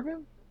I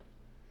tripping?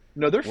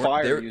 No, they're weren't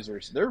fire there.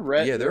 users. They're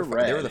red. Yeah, They're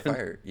they were the red.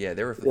 fire. Yeah,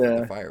 they were the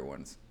Yeah. fire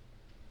ones.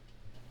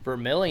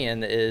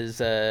 Vermilion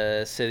is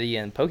a city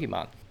in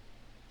Pokemon.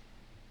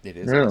 It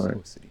is also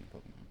Really? a city in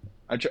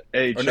Pokemon.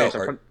 Hey Or no, Chase,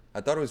 or,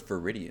 I thought it was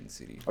Viridian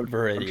City. I'm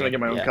trying to Viridian. get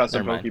my own Yeah,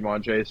 custom never mind.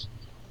 Pokemon. Chase,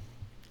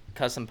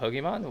 Custom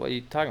Pokemon? What are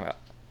you talking about?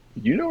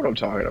 you know what I'm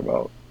talking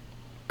about.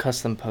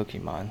 Custom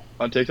Pokemon.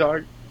 On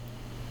TikTok,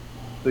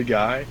 the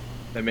guy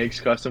that makes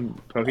custom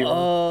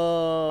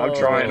Pokemon. I'm He's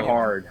trying making. Oh.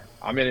 hard.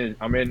 I'm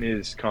in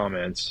his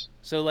comments.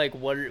 So like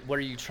what are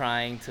you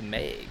trying to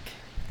make?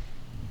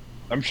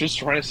 I'm just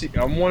trying to see.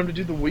 I want him to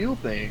do the wheel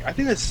thing. I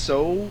think that's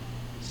so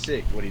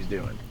sick what he's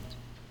doing.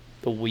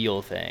 The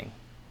wheel thing.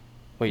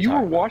 What are you You were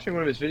talking about? watching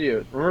one of his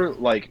videos. Remember,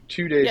 like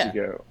 2 days Yeah.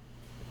 ago,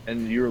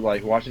 and you were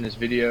like watching this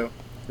video.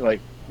 You're like,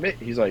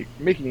 he's like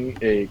making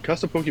a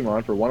custom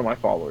Pokemon for one of my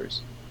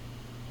followers.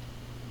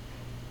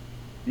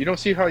 You don't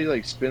see how he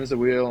like spins the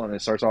wheel and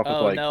it starts off with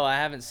Oh like, no, I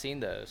haven't seen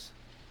those.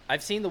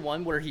 I've seen the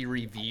one where he I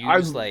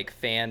reviews like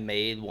fan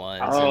made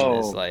ones and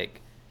is oh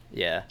like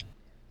yeah.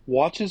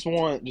 watch his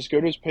one. Just go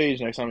to his page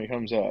next time he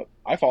comes up.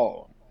 I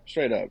follow him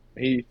straight up.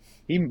 He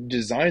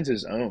designs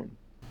his own,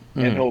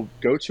 and Mm. he'll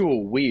go to a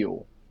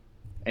wheel,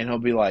 and he'll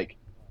be like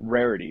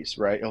rarities.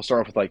 Right? He'll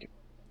start off with like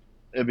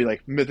it'll be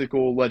like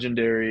mythical,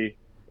 legendary,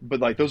 but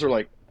like those are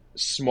like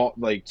small,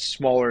 like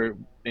smaller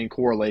in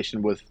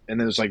correlation with, and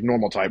then there's like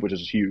normal type, which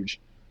is huge,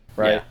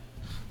 Yeah. right?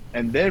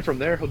 And then from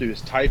there he'll do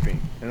his typing,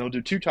 and he'll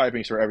do two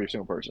typings for every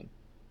single person.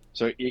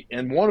 So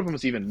and one of them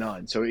is even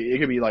none. So it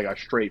could be like a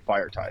straight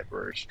fire type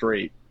or a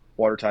straight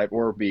water type,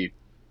 or be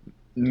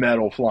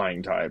metal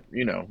flying type,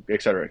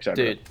 et cetera, et cetera.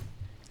 Dude,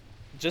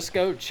 just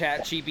go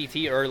chat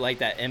GPT or like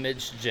that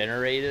image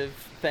generative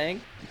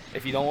thing.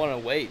 If you don't want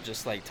to wait,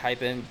 just like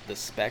type in the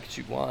specs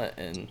you want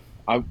and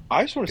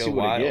I just want to go see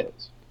what it wild.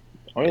 gets.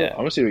 I'm Yeah.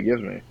 gonna see what it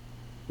gives me,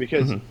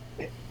 because Mhm.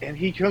 and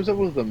he comes up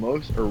with the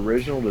most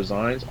original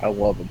designs. I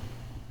love him.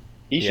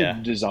 He Yeah.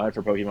 should design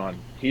for Pokemon.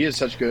 He has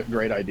such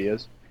great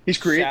ideas. He's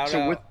creating Shout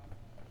so with out.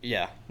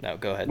 Yeah. No,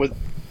 go ahead. with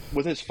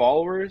with his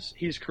followers.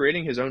 He's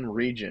creating his own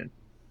region.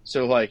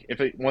 So like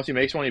once he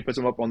makes one, he puts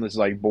them up on this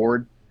like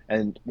board,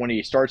 and when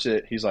he starts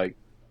it, he's like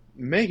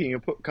making a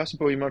custom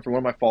Pokemon for one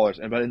of my followers.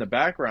 And but in the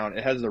background,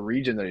 it has the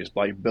region that he's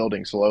like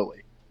building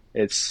slowly.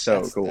 It's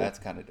so cool. That's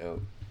kind of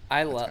dope.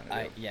 I That's love kind of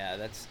I dope. yeah,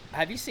 that's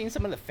have you seen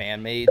some of the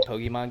fan made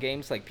Pokemon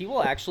games? Like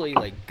people actually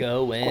like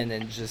go in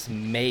and just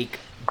make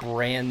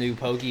brand new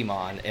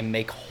Pokemon and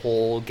make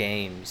whole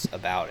games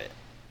about it.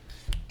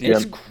 Yeah.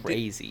 It's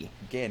crazy.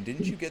 Gan,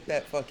 didn't you get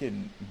that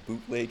fucking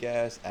bootleg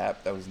ass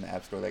app that was in the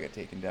app store that got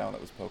taken down?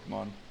 That was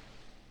Pokemon, I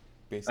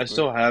basically.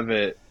 still have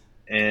it,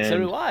 So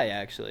and do I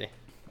actually.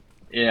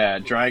 yeah,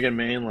 Dragon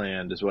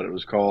Mainland is what it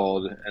was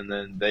called. And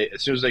then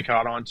as soon as they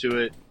caught on to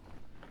it,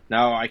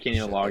 now I can't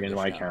even Shut log that into bitch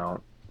my down.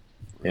 account.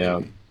 Yeah,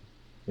 Really?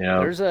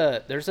 yeah.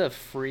 There's a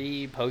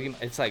free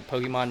Pokemon. It's like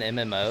Pokemon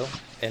MMO,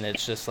 and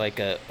it's just like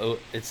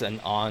it's an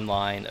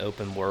online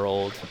open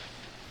world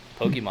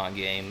Pokemon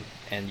game,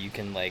 and you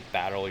can like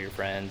battle your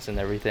friends and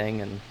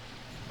everything, and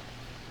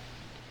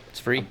it's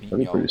free. I'm beating That'd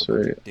be y'all pretty with a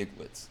bunch sweet. of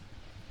Diglets.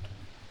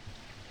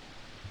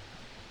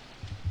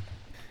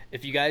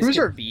 If you guys Who's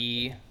could our?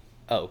 be,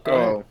 oh, go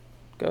ahead, Oh,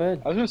 go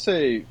ahead. I was gonna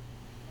say,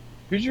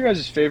 who's your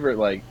guys' favorite?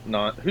 Like,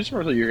 not who's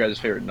really your guys'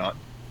 favorite? Not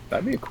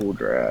that'd be a cool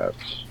draft.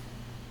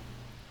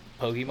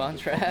 Pokemon Pokemon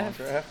draft.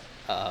 draft?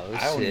 Oh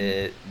I don't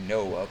shit! even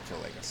know up to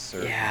like a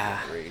certain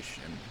Yeah.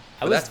 generation.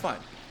 I But was that's fine.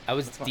 I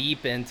was That's fine.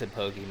 deep into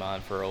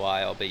Pokemon for a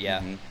while, but yeah.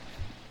 Mhm.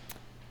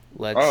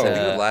 Let's Oh. I think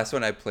the last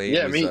one I played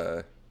Yeah,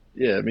 was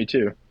Yeah, me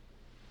too.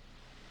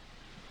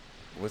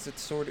 was it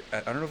Sword? I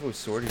don't know if it was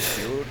Sword and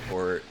Shield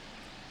or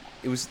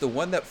it was the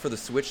one that for the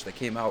Switch that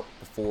came out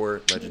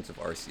before Legends of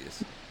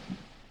Arceus.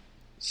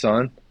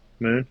 Sun,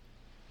 Moon.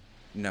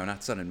 No,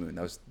 not Sun and Moon.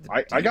 That was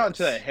the I got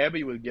into that DS.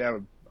 heavy with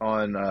Gab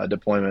on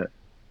deployment.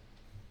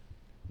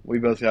 We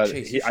both had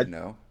Chase, you should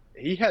know.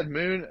 he had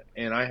Moon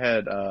and I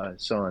had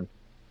Sun.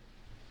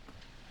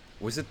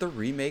 Was it the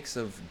remakes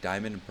of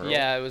Diamond and Pearl?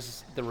 Yeah, it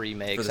was the For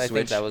remakes. the I think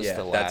Switch? that was Yeah,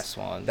 the last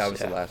one. that was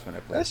the last one I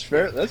played. That's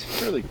fair. That's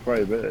fairly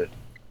quite a bit.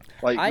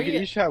 Like we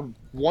could each have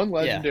one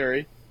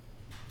legendary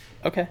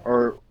Okay.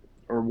 or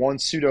one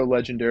pseudo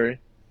legendary,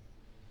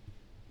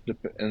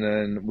 and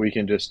then we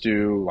can just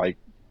do like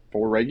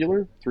 4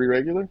 regular, 3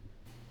 regular.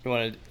 You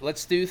want to?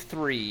 Let's do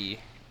 3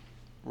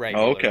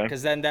 regular. Oh, okay.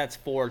 Because then that's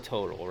 4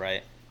 total,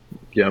 right?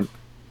 Yep.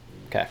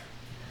 Okay.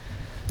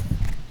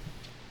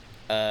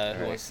 Who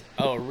Alright. wants?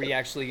 Oh, are we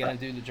actually gonna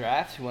do the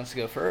draft? Who wants to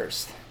go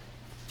first?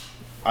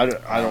 I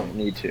don't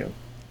need to.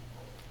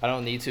 I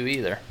don't need to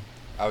either.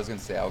 I was gonna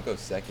say I'll go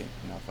second,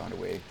 and I'll find a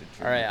way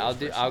to. All right,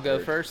 I'll go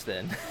third. first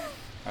then.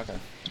 Okay.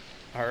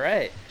 All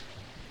right.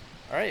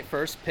 All right,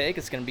 first pick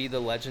is gonna be the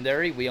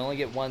legendary. We only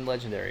get 1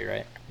 legendary,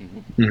 right?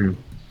 Mm-hmm.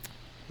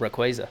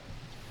 Rayquaza.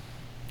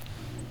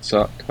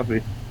 So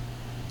copy.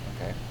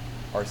 Okay.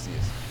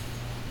 Arceus.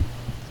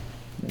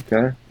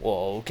 Okay.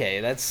 Well, okay,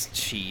 that's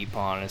cheap,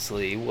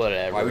 honestly.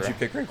 Whatever. Why would you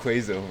pick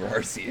Rayquaza over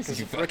Arceus? Because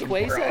You fucking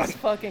Rayquaza moron. is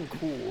fucking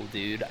cool,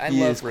 dude. I He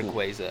love is cool.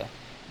 Rayquaza.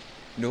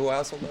 You know who I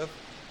also love?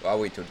 Well, I'll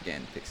wait till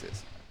Dan picks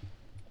his.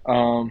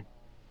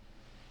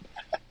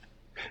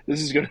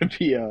 This is gonna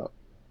be a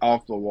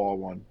off the wall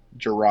one.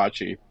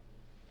 Jirachi.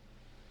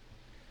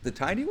 The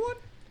tiny one?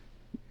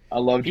 I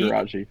love He-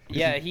 Jirachi.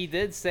 Yeah, he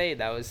did say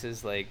that was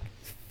his like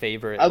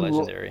favorite I lo-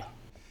 legendary.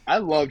 I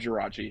love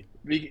Jirachi.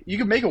 You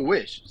can make a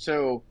wish.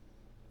 So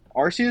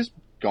Arceus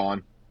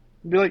gone.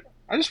 Be like,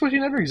 I just wish he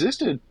never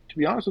existed. To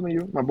be honest with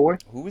you, my boy.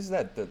 Who is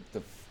that? The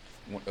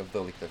one of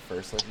the like the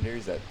first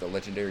legendaries? That the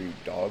legendary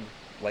dog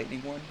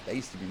lightning one? That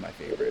used to be my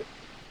favorite.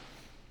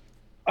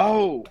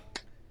 Oh,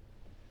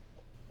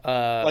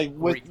 like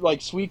with Re- like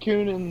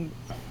Suicune and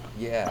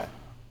Yeah.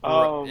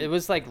 it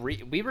was like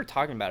we were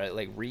talking about it,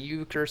 like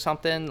Ryuk or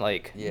something.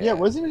 Like Yeah.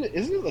 wasn't it?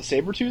 Isn't it the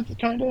Sabretooth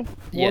kind of?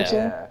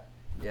 Yeah.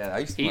 Yeah, that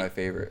used to be my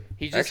favorite.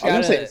 he just I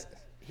was got gonna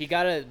a he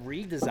got a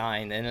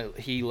redesign and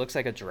he looks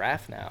like a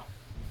giraffe now.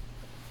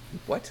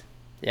 What?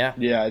 Yeah,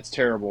 Yeah, it's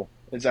terrible.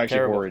 It's actually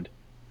Terrible. horrid.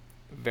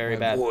 very My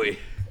bad. boy.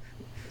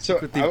 So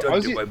What they done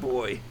was, to my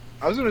boy?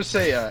 I was gonna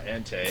say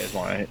Entei is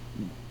mine,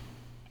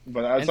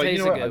 but I was like, Entei's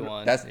you know a good what?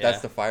 one.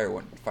 That's the fire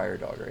one, fire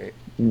dog, right?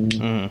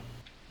 Mhm.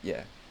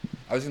 Yeah.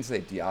 I was gonna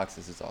say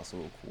Deoxys is also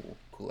a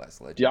cool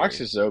ass legendary.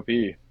 Deoxys is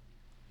OP.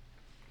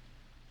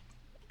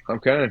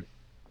 Okay.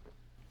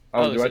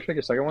 Oh, do so- I pick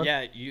a second one?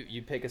 Yeah,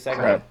 you pick a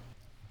second Crap.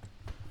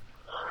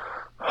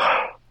 one.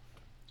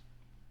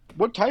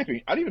 What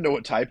typing? I don't even know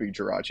what typing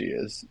Jirachi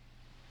is.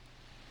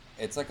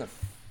 It's like a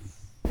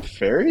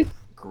Fairy?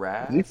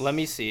 grass. Let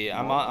me see.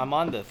 I'm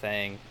on the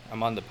thing.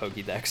 I'm on the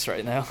Pokédex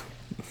right now.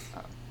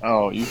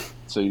 Oh, you.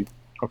 So you.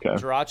 Okay.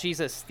 Jirachi's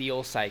a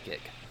steel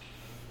psychic.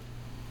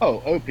 Oh,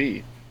 OP.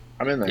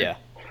 I'm in there. Yeah.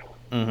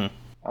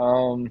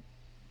 Mm-hmm.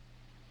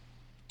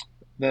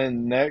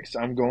 Then next,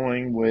 I'm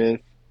going with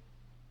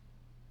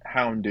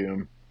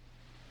Houndoom.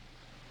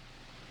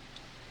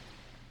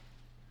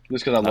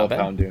 Just because I love bad.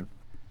 Houndoom.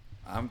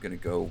 I'm gonna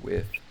go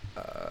with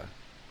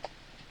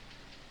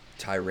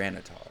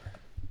Tyranitar.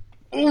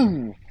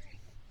 Ooh.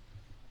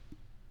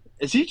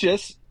 Is he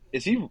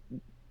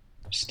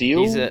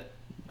steel? He's a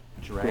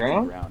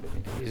Dragon ground. I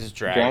think it he's is. a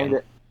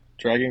dragon.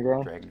 Dragon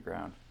ground? Dragon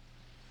ground.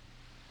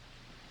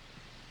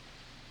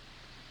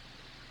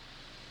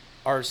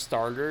 Are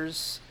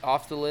starters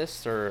off the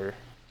list or?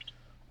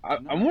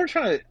 I'm more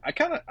trying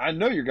to. I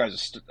know your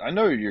guys. I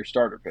know your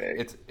starter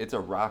pick. It's a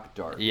rock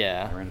dart.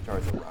 Yeah. Tyranitar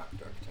is a rock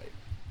dart type.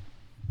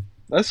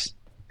 That's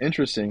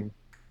interesting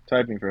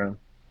typing for him.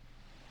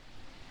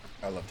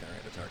 I love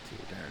Tyranitar too.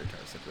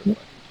 Tyranitar is such a fucking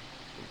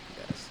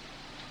OP-ass.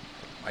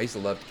 I used to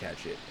love to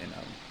catch it in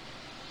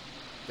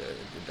the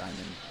Diamond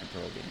and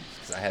Pearl games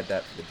because I had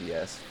that for the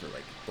DS for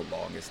like the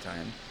longest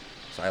time.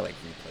 So I like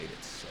replayed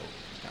it so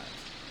many times.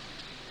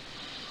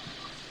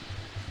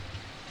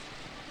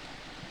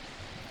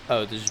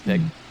 Oh, did you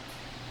pick?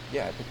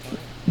 Yeah, I picked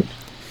Tyranitar.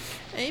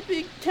 A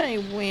big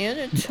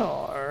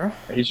Tyranitar.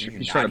 He's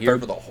You're trying not to here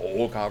poke. for the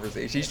whole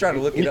conversation. He's trying to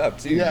look it up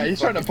too. Yeah, You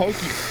he's trying to fucking-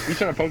 poke. He's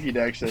trying to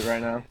Pokédex it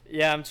right now.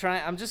 Yeah, I'm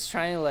just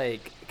trying to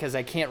like, because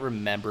I can't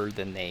remember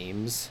the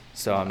names,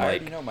 so I'm I like,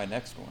 already know my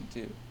next one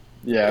too.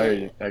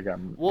 Yeah, I got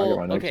well,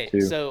 my next okay.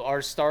 two. So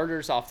our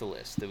starters off the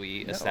list. Did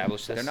we No,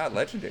 establish this? They're not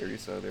legendary,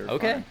 so they're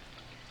Okay. fine.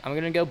 I'm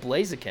gonna go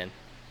Blaziken.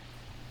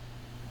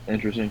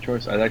 Interesting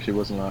choice. I actually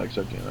was not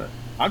expecting that.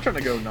 I'm trying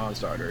to go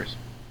non-starters.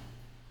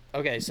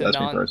 Okay, so That's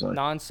me personally.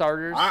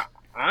 non-starters.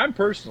 I'm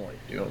personally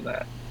doing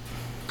that.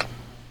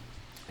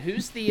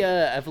 Who's the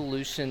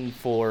evolution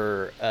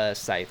for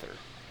Scyther?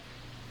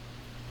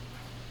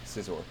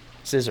 Scizor.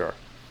 Scizor.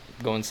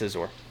 Going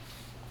Scizor.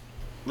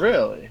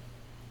 Really?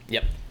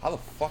 How the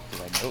fuck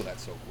did I know that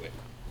so quick?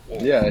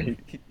 Yeah. Whoa.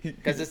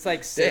 Because it's like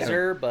Damn.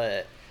 scissor,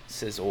 but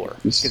scissor.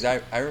 Because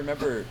I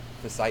remember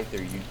the Scyther,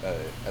 you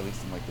at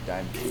least in like the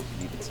Diamond Group,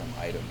 you needed some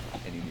item,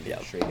 and you needed Yep.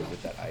 to trade it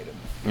with that item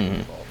to Mhm.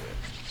 evolve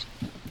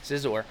it.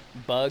 Scissor.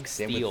 Bug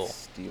Same with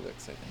steel.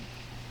 Steelix, I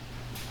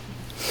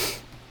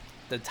think.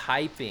 The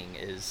typing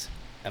is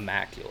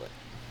immaculate.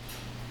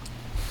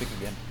 Pick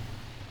again.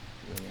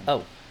 Do it again.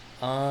 Oh.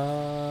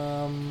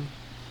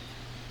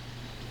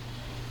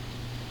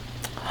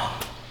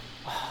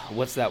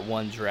 What's that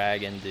one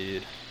dragon,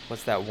 dude?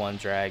 What's that one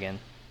dragon?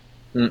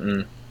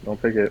 Mm-mm. Don't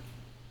pick it.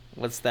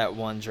 What's that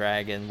one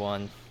dragon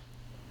one?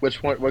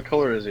 Which one? What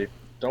color is he?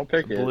 Don't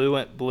pick it.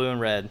 Blue and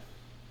red.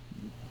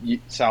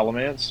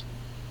 Salamence.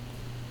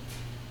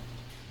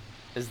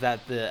 Is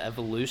that the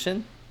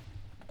evolution?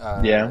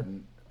 Uh, Yeah.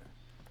 n-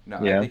 no,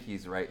 I Yeah. think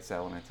he's right.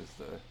 Salamence is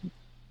the.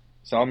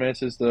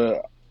 Salamence is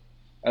the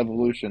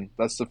evolution.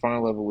 That's the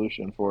final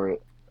evolution for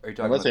it. Are you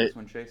talking Unless about it. this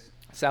one, Chase?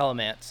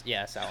 Salamence.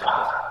 Yeah,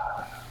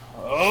 Salamence.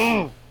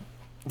 Oh.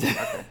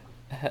 Okay.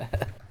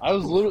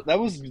 That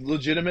was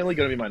legitimately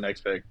going to be my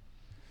next pick.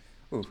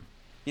 Ooh,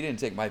 he didn't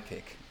take my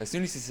pick. As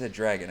soon as he said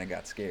dragon, I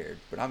got scared.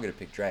 But I'm gonna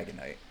pick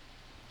Dragonite.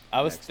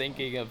 I was Next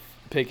thinking of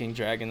picking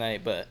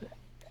Dragonite, but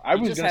I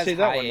he was just going to has say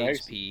that high one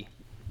next. HP.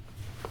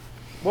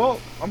 Well,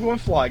 I'm going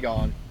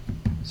Flygon.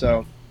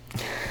 So,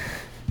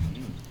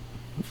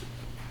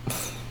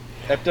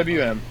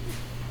 FWM.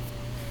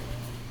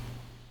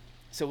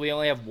 So we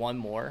only have one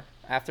more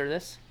after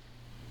this.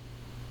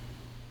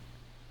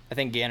 I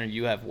think Ganner,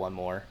 you have one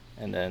more,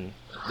 and then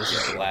this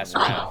is the last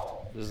round.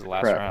 This is the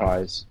last Crap round.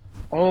 pies.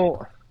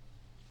 Oh.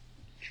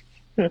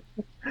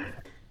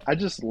 I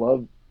just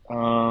love.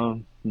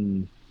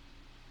 Hmm.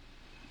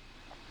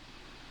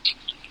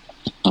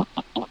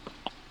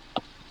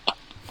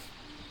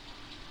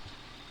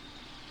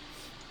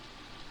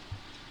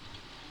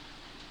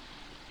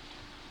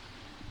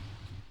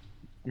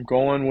 I'm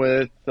going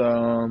with.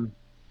 I'm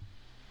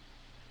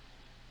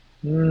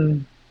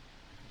trying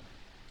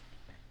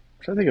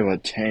to think of a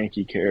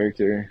tanky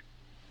character.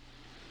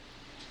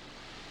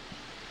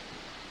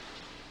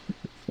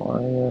 You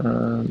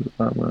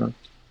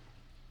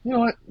know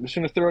what? I'm just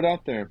gonna throw it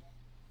out there.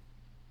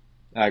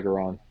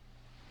 Aggron.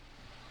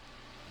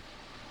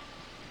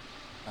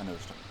 I know. What you're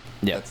talking-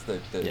 Yep.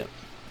 That's Yep.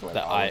 the like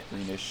The olive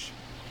greenish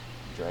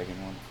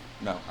dragon one.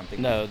 No, I'm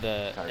thinking. No,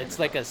 it's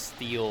like a Tyranitar.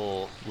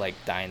 steel like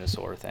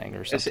dinosaur thing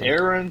or It's something.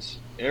 Aaron's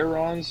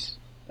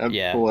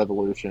Yeah. full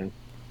evolution.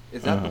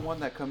 Is that the Mhm. one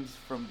that comes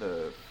from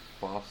the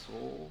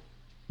fossil?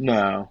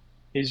 No,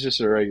 he's just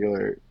a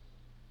regular.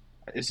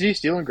 Is he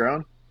stealing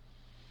ground?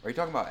 Are you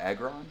talking about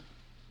Aggron?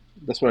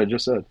 That's what I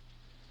just said.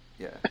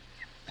 Yeah.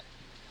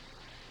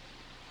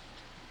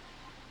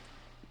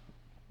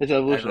 It's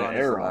evolution of Aggron is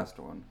the Aaron. last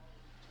one.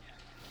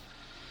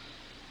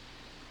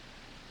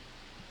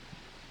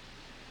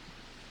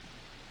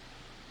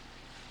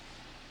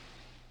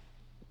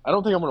 I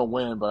don't think I'm gonna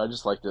win, but I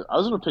just like to. I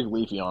was gonna pick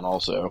Leafeon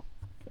also.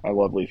 I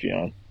love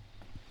Leafeon.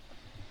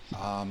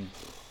 Um,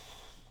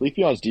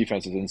 Leafeon's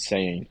defense is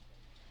insane.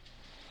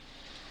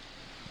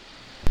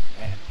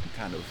 man, I'm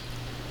kind of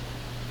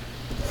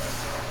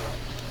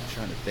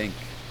trying to think.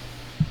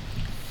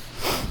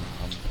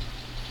 Um,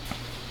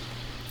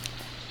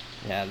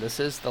 Yeah, this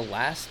is the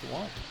last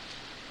one.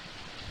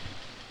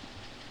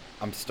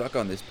 I'm stuck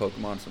on this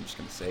Pokemon, so I'm just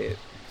gonna say it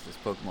because this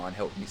Pokemon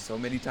helped me so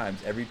many times.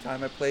 Every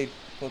time I played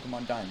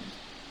Pokemon Diamond,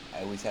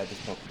 I always had this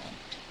Pokemon,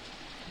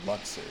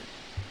 Luxor,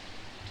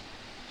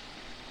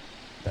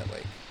 that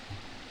like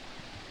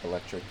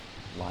electric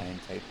lion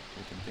type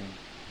looking thing.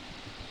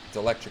 It's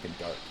electric and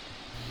dark.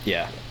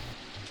 Yeah.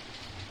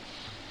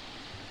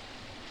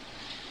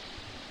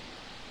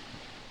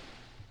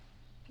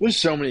 There's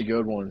so many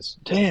good ones.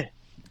 Damn.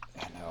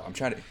 I know. I'm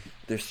trying to.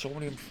 There's so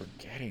many I'm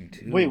forgetting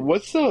Wait, too.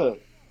 what's the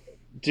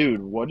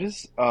dude? What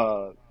is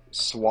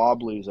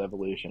Swablu's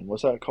evolution?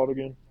 What's that called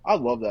again? I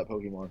love that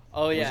Pokemon.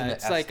 Oh yeah, Wasn't it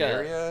it's like a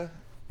Asteria?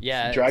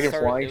 yeah. Dragon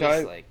flying It was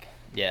type like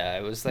yeah,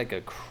 it was like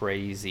a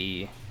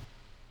crazy.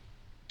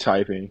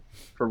 typing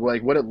for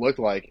like what it looked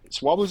like.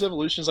 Swablu's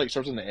evolution is like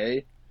starts with an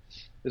A.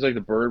 It's like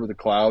the bird with the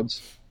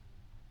clouds.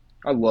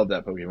 I love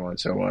that Pokemon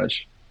so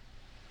much.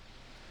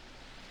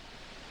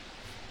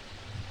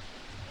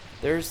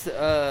 There's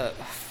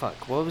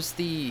fuck. What was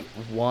the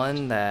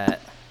one that?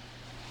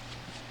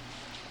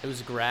 It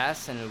was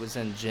grass and it was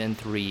in Gen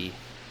 3,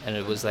 and it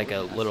Or no, was it like a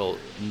wasn't little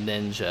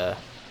Asteria. ninja.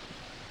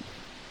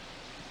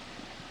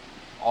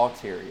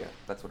 Altaria.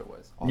 That's what it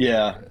was.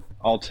 Yeah, Altaria.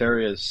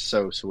 Altaria is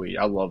so sweet.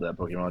 I love that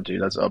Pokemon too.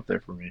 That's up there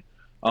for me.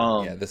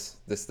 Yeah, this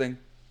thing.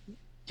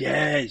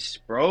 Yes,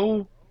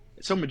 bro.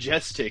 It's so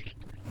majestic.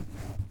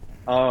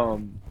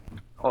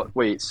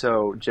 Wait,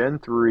 so Gen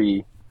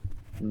 3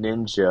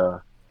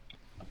 Ninja.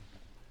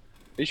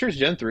 Are you sure it's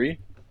Gen 3?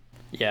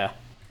 Yeah,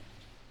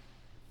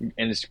 And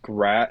it's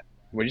grass.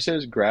 What did you say?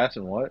 It's grass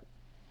and what?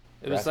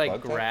 it was Grass like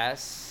bug type?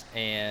 grass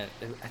and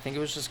I think it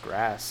was just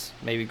grass,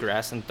 maybe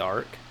grass and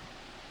dark.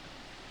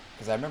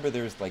 Because I remember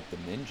there was like the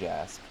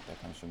Ninjask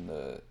that comes from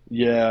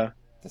Yeah,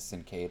 the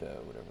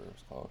Cincada, whatever it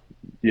was called.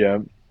 yeah.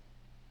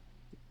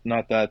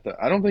 not that.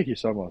 I don't think he's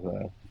something like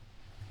that.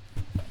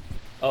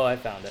 Oh, I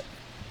found it.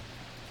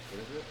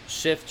 What is it?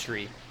 Shift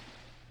tree.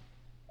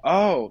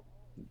 Oh,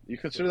 you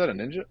consider that a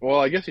ninja? Well,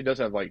 I guess he does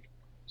have like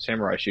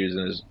samurai shoes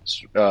in his He's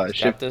ship.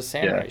 got the Yeah,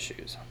 samurai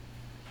shoes.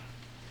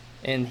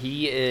 And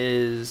he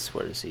is.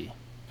 Where is he? he's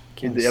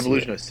Can't the see it.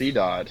 evolution of Sea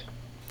Dot.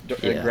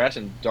 Yeah. Grass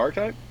and dark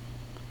type.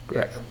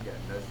 Yeah, Correct. yeah,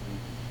 Nestle.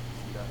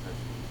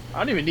 I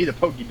don't even need a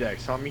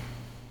Pokédex, homie.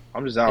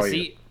 I'm just out Is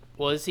here. he?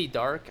 Well, is he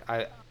dark?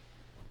 I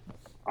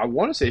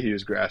want to say he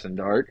was grass and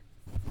dark.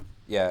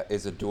 Yeah,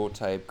 is a dual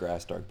type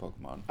grass dark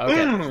Pokemon.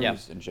 Okay. Yep.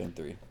 Used in Gen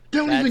 3.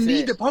 Don't That's even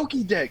need it. the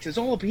Pokédex. It's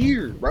all up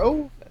here,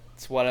 bro.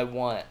 That's what I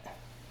want.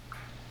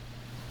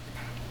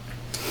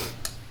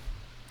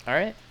 All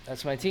right.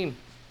 That's my team.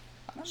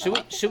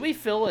 Should we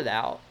fill it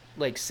out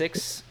like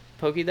 6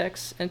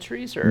 Pokédex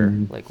entries or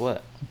like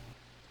what?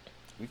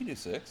 We can do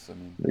 6. I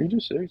mean, You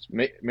just six.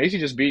 Macy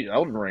just beat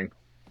Elden Ring.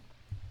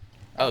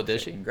 Oh,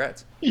 did she?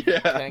 congrats. Yeah,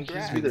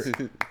 Congrats. she just beat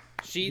her.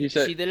 She He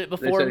said- she did it They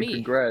before said me.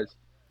 congrats.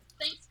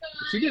 Thanks, guys.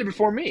 She did it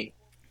before me.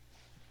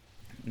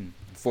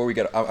 Before we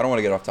get, I don't want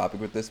to get off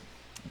topic with this,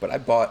 but I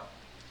bought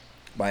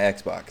my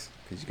Xbox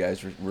because you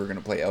guys were going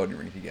to play Elden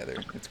Ring together.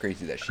 It's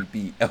crazy that she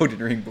beat Elden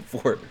Ring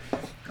before.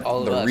 All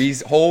of The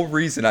us. whole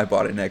reason I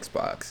bought an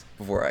Xbox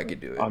before I could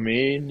do it. I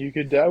mean, you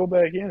could dabble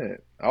back in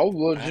it. I'll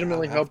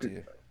legitimately I'll help have you.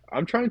 to.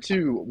 I'm trying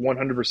to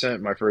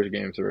 100% my first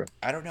game through.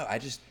 I don't know.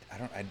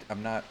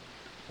 I'm not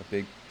a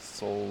big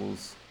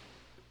Souls.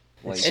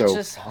 Like, It's so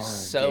just hard.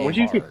 so Would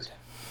you hard.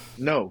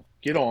 No,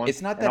 get on.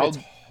 it's not and that I'll it's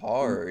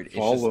hard. It's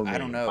follow just, me. I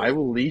don't know. I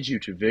will lead you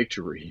to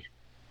victory.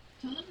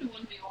 Tell them to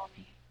 1v1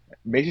 me.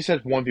 Macy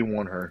said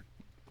 1v1 her.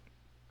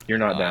 You're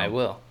not down. I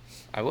will.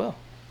 I will.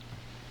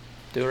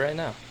 Do it right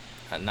now.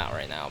 Not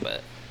right now,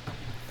 but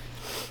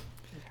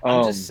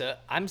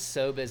I'm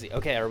so busy.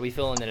 Okay, are we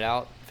filling it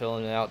out?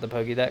 Filling it out the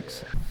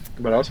Pokédex?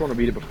 But I also want to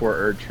beat it before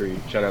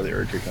Erdtree. Shout out the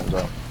Erdtree comes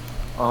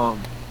out.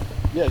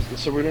 Yeah.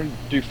 So we're gonna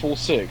do full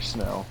 6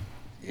 now.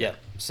 Yep.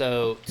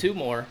 So 2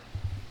 more.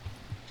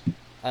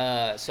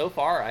 So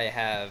far I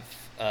have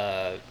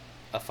a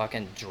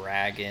fucking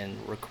dragon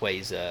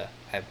Rayquaza.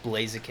 I have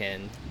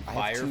Blaziken. I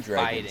have 2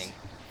 dragons.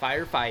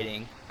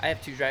 Firefighting. I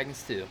have 2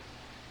 dragons too.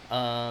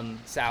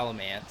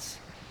 Salamence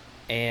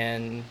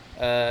and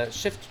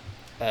Shift.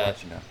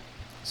 Let you know.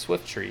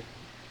 Swift Tree.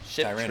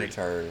 Shift Tree.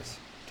 Tyranitar is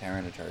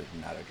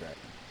not a dragon.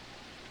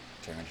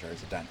 Tyranitar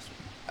is a dinosaur.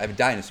 I have a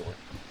dinosaur.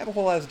 I have a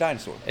whole ass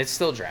dinosaur. It's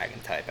still dragon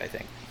type, I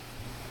think.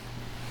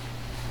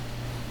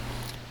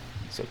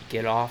 So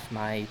get off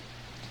my.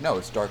 No,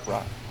 it's dark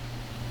rock.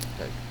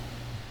 Okay.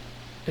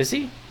 Is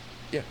he?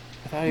 Yeah.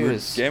 I thought he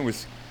was. Gan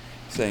was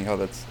saying how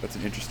that's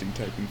an interesting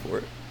typing for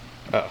it.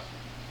 Oh.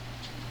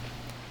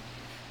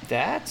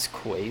 That's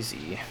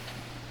crazy.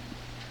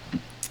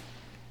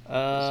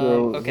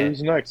 So Okay.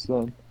 who's next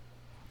then?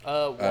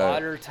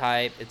 Water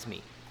type. It's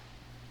me.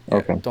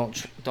 Okay.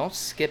 Don't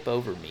skip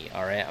over me.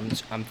 All right.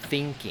 I'm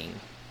thinking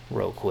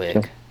real quick.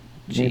 Okay.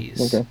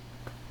 Jeez. Okay.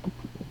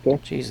 Okay.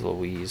 Jeez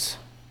Louise.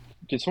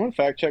 Can someone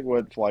fact check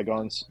what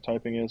Flygon's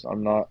typing is?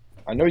 I'm not.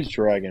 I know he's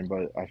dragon,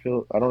 but I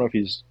don't know if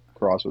he's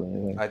crossed with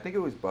anything. I think it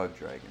was bug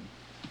dragon.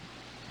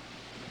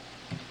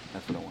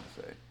 That's what I want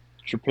to say.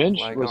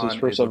 Trapinch was his Flygon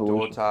first is a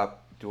evolution.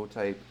 dual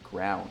type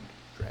ground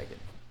dragon.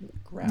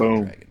 Ground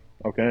Boom. dragon.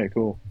 Okay,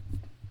 cool.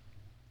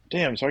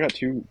 Damn, so I got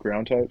 2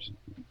 ground types.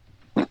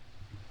 I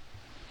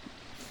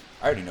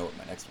already know what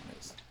my next one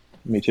is.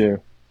 Me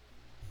too.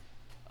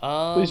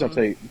 Um, Please don't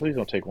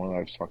take one that I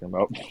was talking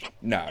about.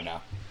 No.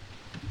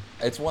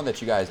 It's one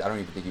that you guys, I don't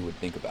even think you would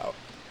think about.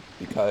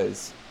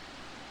 Because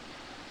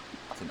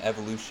it's an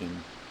evolution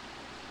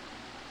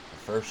of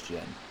first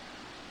gen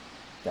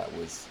that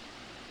was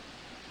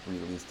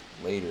released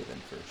later than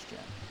first gen.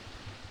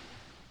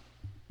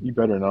 You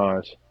better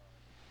not.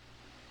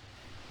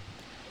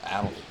 I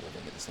don't think we're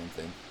thinking the same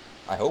thing.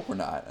 I hope we're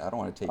not. I don't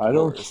want to take I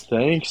don't yours.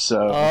 think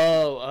so.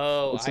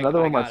 Oh. It's another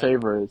one of my got it.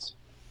 favorites.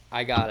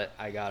 I got it.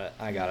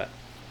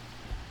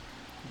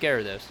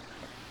 Gyarados.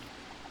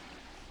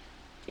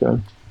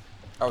 Okay.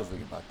 I was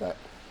thinking about that.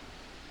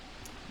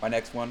 My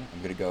next one,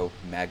 I'm going to go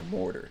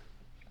Magmortar.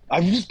 I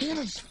was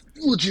gonna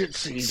legit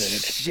say that.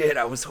 Shit,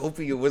 I was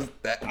hoping it was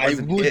that. I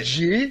wasn't it.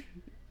 legit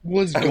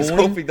was I was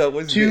going hoping that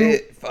wasn't to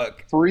it.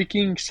 Fuck.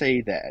 freaking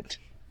say that.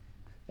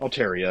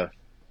 Altaria.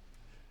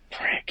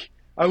 Frick.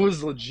 I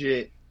was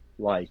legit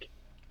like,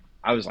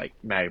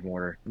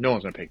 Magmortar. No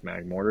one's gonna pick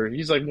Magmortar.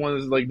 He's like one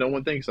of like no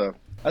one thinks of.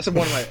 That's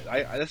one of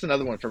my. That's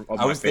another one from.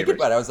 I was thinking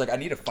about it. I was like, I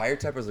need a fire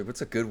type. I was like,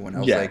 what's a good one? I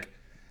was Yeah. like,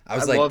 I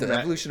the love that.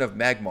 evolution of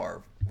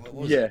Magmar. What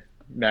was Yeah, it?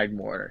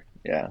 Magmortar.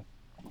 Yeah,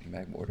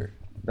 Magmortar.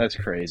 that's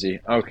crazy.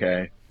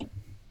 Okay,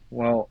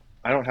 well,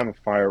 I don't have a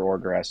fire or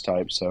grass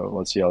type, so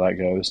let's see how that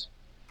goes.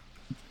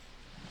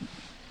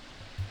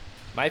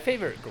 My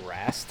favorite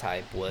grass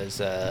type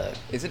was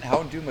Isn't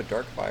Houndoom a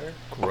dark fire?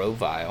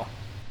 Grovyle.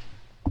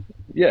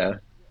 Yeah,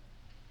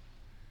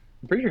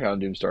 I'm pretty sure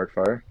Houndoom's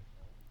Darkfire.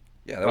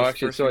 Yeah, that Oh, was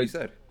actually, the first so one I- you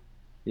said.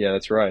 Yeah,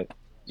 that's right.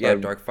 Yeah, I-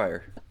 dark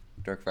fire.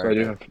 Dark So fire. I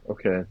do type. have.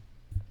 Okay,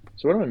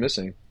 so what am I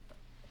missing?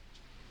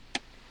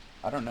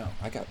 I don't know.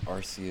 I got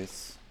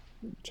Arceus.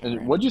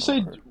 And what'd you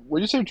say? Tyranitar.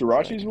 What'd you say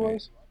Jiraiya's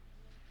Dragonite.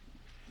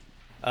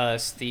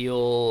 was?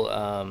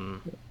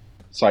 Steel.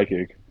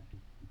 Psychic.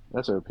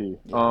 That's OP.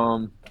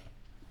 Yeah.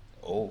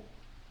 Oh.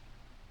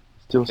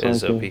 Steel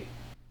Is Psychic. OP.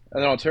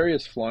 And then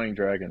Alteria's Flying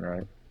Dragon,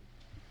 right?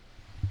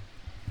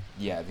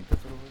 Yeah, I think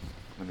that's what it was.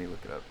 Let me look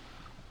it up.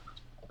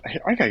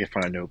 I gotta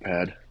find a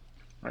notepad.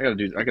 I gotta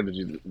do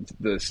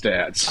the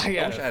stats. I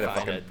I wish I had gotta a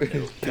find a fucking-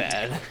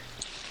 notepad.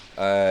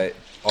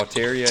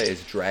 Alteria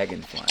is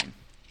dragon flying.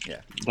 Yeah.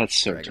 That's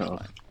so Dragon tough.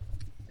 flying.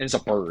 And it's a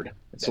bird.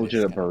 It's That legit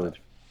is a kinda bird.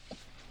 tough.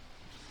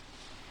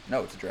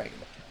 No, it's a dragon.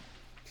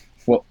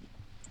 Well,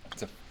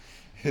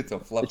 It's a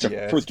fluffy it's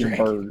a ass freaking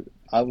dragon. bird.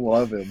 I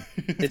love him.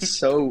 It's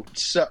so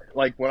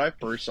like when I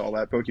first saw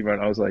that Pokemon,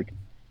 I was like,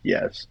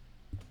 yes,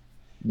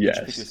 Did you pick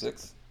your yes.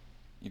 sixth?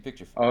 You picked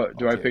your.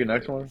 Do I pick a Alteria,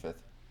 next right, one? your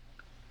fifth.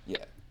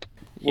 Yeah.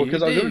 Well,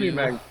 because I was gonna do do.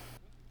 Mag.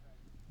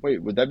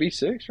 Wait, would that be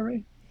 6 for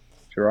me?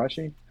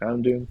 Jirachi,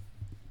 Houndoom,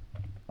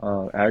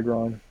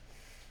 Aggron,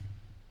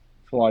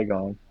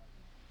 Flygon,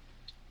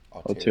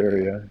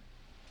 Altaria.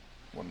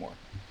 One more.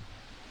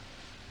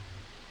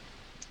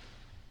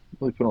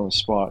 Really put on the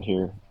spot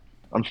here.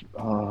 I'm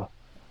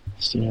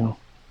Steel,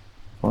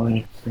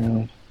 Flying,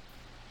 Ground.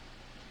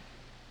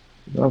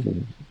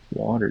 Nothing.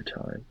 Water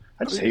type.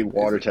 I just hate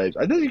water types.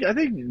 I think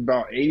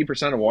about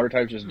 80% of water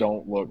types just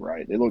don't look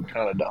right. They look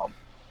kind of dumb.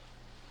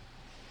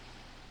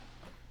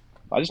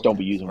 I just don't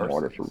be using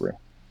water for real.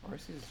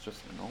 Arceus is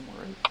just a normal,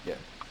 right? Yeah.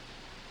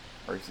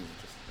 Arceus is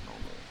just a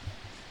normal.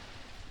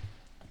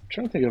 I'm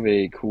trying to think of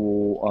a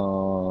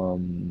cool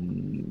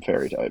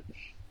fairy type.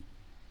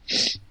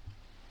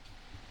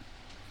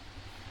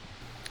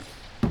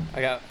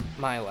 I got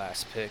my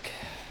last pick.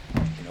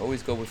 You can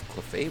always go with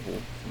Clefable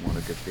if you want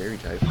a good fairy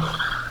type.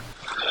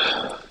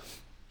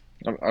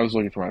 I was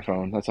looking for my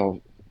phone. That's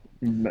all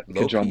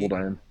jumbled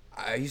I am.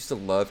 I used to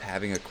love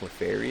having a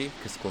Clefairy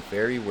because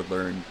Clefairy would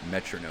learn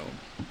Metronome,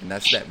 and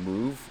that's that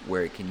move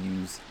where it can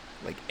use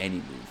like any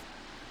move.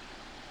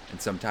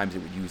 And sometimes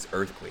it would use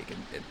Earthquake,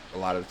 and a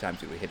lot of the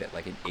times it would hit at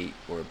like an 8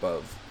 or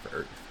above for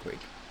Earthquake.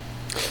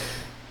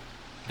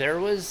 There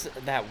was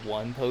that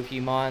one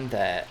Pokemon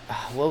that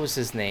what was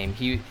his name?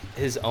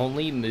 His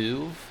only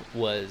move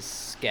was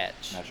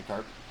Sketch.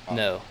 Magikarp? Oh.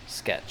 No,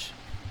 Sketch.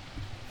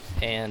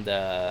 And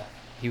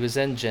he was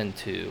in Gen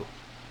 2.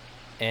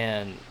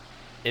 And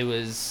he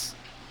was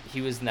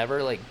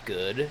never like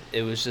good.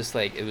 It was just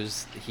like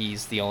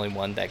he's the only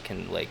one that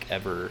can like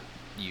ever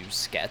use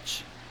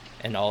Sketch.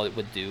 And all it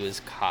would do is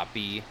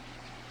copy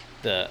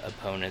the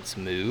opponent's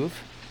move.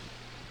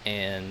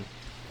 And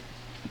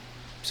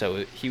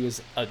so he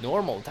was a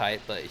normal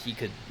type, but he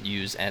could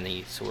use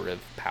any sort of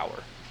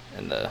power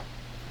in the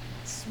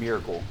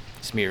Smeargle.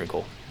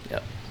 Smeargle.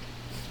 Yep.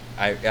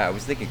 I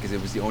was thinking because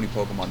it was the only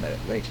Pokemon that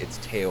like its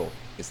tail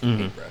is the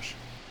paintbrush.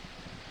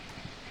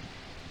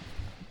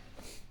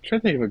 I'm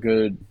trying to think of a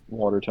good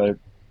water type.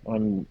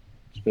 I'm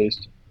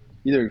spaced.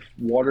 Either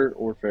water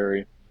or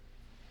fairy.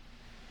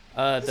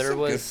 There's There some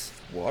was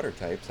good water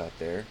types out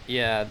there.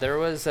 there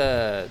was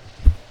a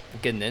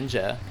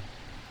Greninja.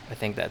 I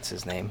think that's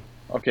his name.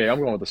 Okay, I'm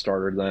going with the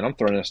starter then. I'm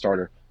throwing in a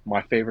starter.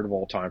 My favorite of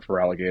all time for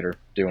Alligator.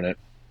 Doing it.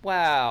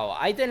 Wow,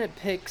 I didn't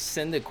pick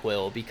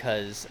Cyndaquil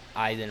because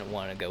I didn't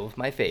want to go with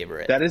my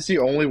favorite. That is the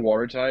only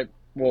water type.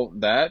 Well,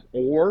 that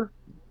or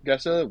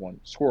guess the other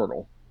one,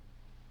 Squirtle.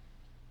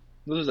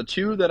 Those are the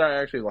two that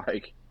I actually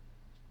like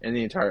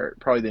in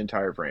probably the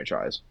entire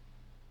franchise.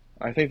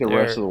 I think the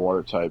rest of the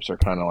water types are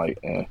kind of like,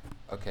 eh.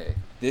 Okay,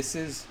 this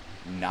is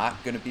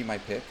not gonna be my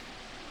pick,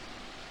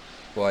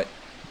 but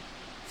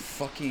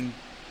fucking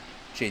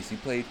Chase, you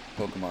played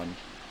Pokemon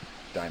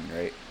Diamond,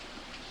 right?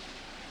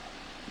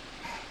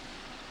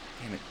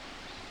 Damn it.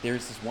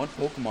 There's this one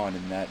Pokemon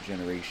in that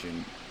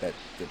generation that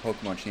the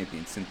Pokemon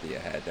champion Cynthia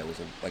had that was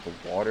like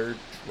a water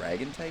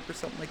dragon type or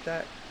something like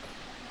that.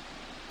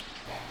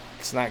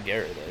 It's not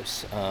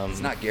Gyarados.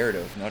 It's not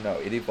Gyarados. No.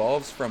 It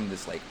evolves from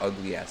this like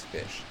ugly ass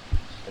fish.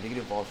 I think it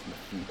evolves from a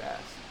sea bass.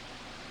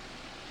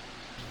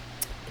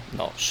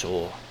 Not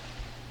sure.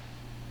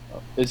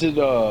 Is it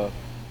Oh,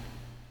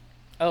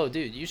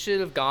 dude, you should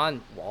have gone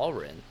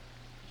Walrein.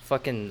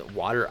 Fucking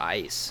water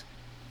ice.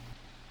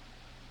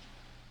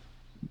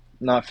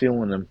 not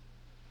feeling him?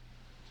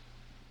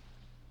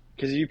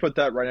 Because if you put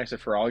that right next to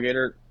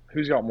Feraligatr,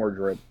 who's got more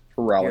drip?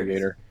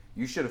 Feraligatr.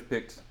 You should have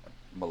picked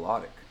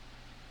Melodic.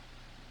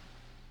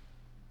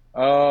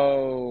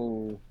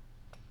 Oh,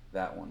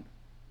 That one.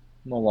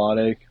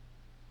 melodic.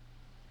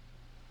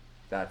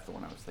 That's the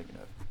one I was thinking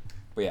of.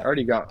 But yeah, I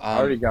already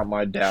got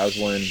my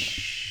dazzling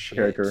shit.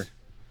 character.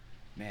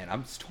 Man,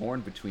 I'm torn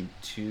between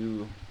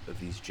two of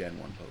these Gen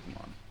 1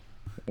 Pokemon.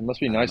 It must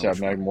be I don't nice to know have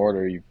which one.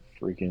 Magmortar, you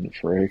freaking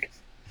freak.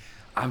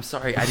 I'm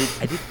sorry, I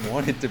didn't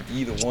want it to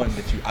be the one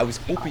that I was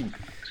hoping,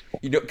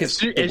 because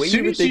the way As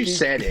soon were as you thinking-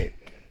 said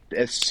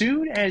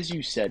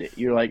it,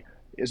 you're like,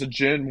 it's a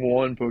Gen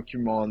 1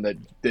 Pokemon that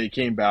they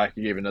came back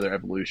and gave another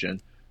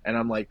evolution. And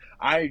I'm like,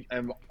 I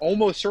am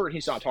almost certain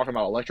he's not talking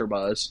about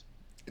Electabuzz.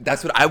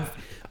 That's what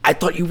I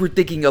thought you were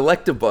thinking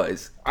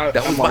Electabuzz. That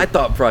was I'm my like-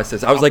 thought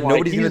process. I was like, I'm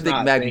nobody's he's gonna think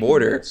not thinking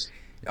Magmortar. this.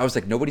 I was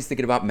like, nobody's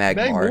thinking about Magmar.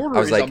 I Magmortar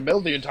was is like, a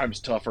million times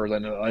tougher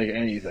than like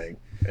anything.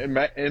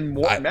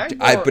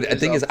 Magmar but the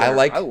thing is, I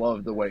like I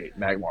love the way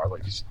Magmar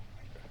looks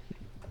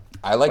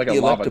the like a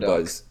lava duck.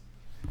 Electabuzz.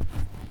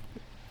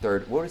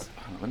 Third, what is?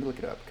 Hold on, let me look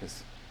it up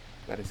because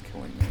that is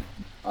killing me.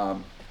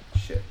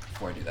 Shit.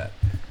 Before I do that,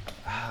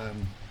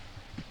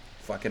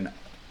 fucking.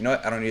 You know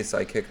what? I don't need a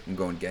sidekick. I'm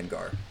going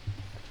Gengar.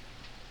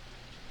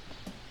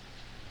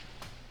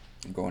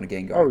 I'm going to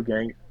Gengar. Oh,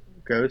 gang,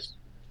 ghost.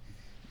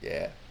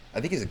 Yeah,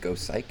 I think he's a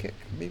ghost sidekick,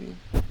 maybe.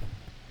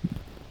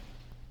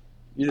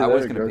 Either I that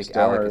was or gonna Ghost pick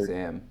Star.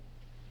 Alakazam.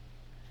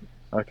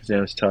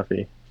 Alakazam's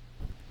toughy.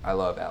 I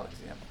love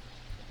Alakazam.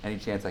 Any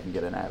chance I can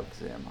get an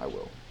Alakazam, I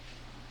will.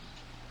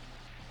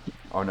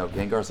 Oh no,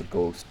 Gengar's a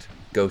ghost.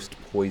 Ghost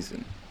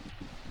poison.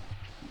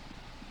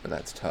 But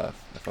that's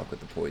tough. I fuck with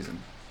the poison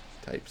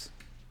types.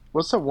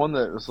 What's that one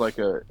that was like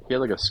he had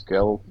like a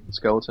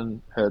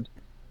skeleton head?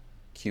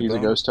 He's a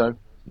Cubone? ghost type.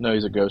 No,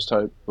 he's a ghost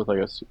type with like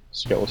a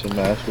skeleton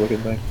mask looking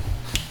thing.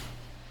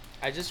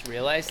 I just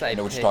realized I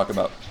know what you're talking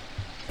about.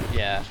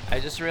 Yeah, I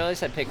just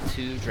realized I picked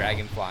 2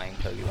 dragon flying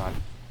Pokemon.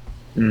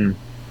 Hmm.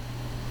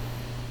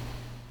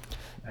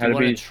 Do you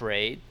want to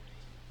trade?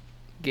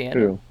 Ganon?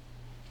 Who?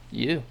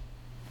 You.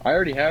 I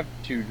already have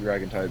 2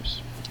 dragon types.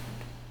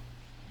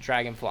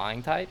 Dragon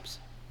flying types?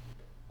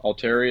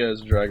 Altaria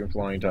is a dragon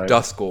flying type.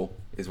 Duskull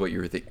is what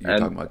you're talking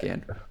about,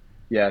 Gan.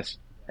 Yes,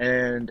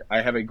 and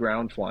I have a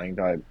ground flying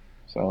type.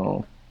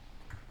 So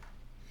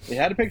you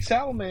had to pick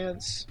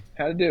Salamence.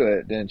 Had to do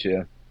it, didn't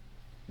you?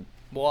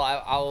 Well,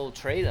 I'll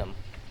trade them.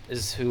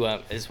 Is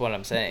what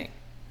I'm saying.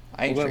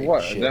 I ain't Well, then trading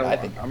what? shit. Then I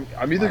think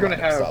I'm either going to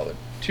have solid.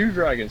 2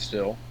 dragons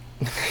still,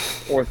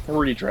 or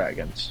 3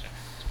 dragons.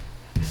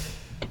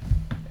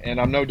 And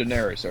I'm no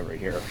Daenerys over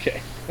here,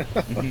 okay?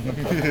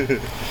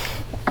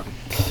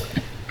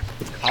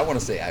 I want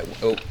to say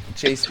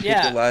Chase picked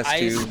Yeah, the last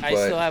 2, I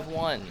but still have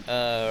one.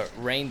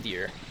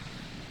 Reindeer.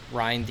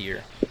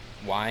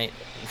 Why?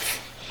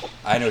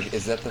 I know.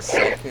 Is that the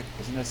psychic?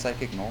 Isn't it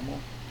psychic normal?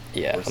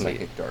 Yeah. Or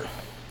psychic dark?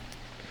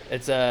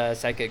 It's a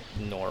psychic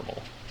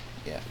normal.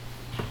 Yeah.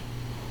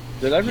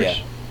 Did I ever?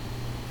 Yeah.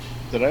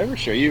 Did I ever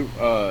show you,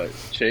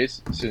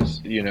 Chase?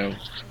 Since you know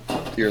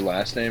your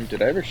last name,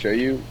 did I ever show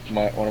you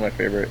one of my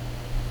favorite?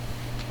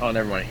 Oh,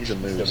 never mind. He's a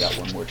moose. Still got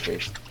one more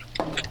Chase.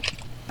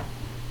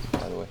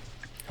 By the way.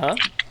 Huh?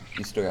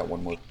 You still got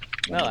one more.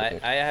 No, I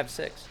have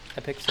 6. I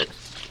picked 6.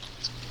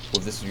 Well,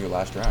 if this is your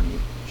last round, you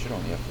should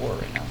only have 4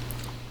 right now.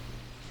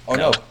 Oh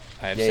no!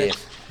 I have Yeah,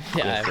 6.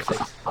 Yeah, I have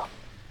 6.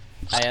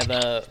 I have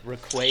a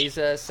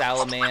Rayquaza,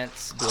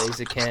 Salamence,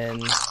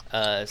 Blaziken,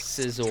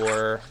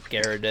 Scizor,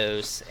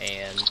 Gyarados,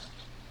 and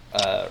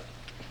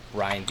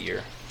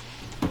Reindeer.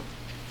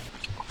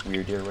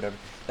 Weird deer or whatever.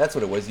 That's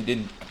what it was. You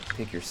didn't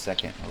pick your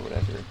second or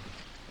whatever.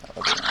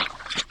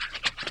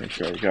 Make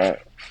sure I got.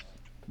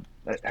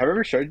 Have I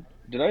ever showed?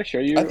 Did I show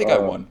you? I think I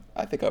won.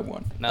 I think I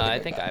won. No, I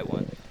think I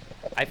won.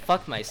 I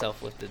fucked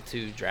myself with the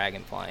 2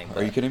 dragon flying.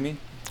 Are you kidding me?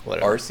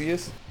 Whatever.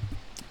 Arceus,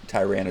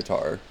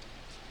 Tyranitar,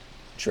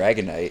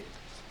 Dragonite,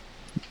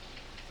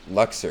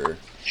 Luxor,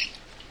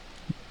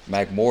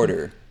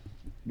 Magmortar,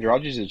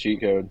 Jirachi's a cheat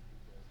code.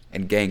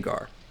 and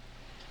Gengar.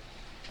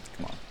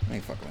 Come on, I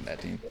ain't fucking with that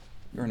team.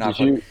 You're not.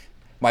 Did you-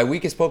 My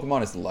weakest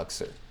Pokemon is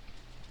Luxor,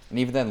 and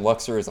even then,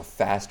 Luxor is a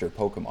faster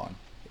Pokemon.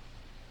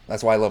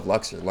 That's why I love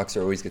Luxor.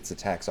 Luxor always gets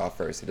attacks off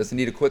first. It doesn't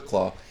need a Quick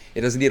Claw.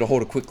 It doesn't need to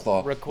hold a Quick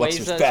Claw.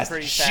 Luxor's Rayquaza's fast.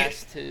 pretty Shit.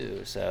 fast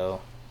too,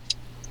 so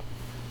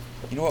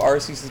You know what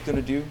Arceus is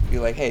gonna do? Be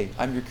like, hey,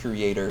 I'm your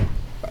creator.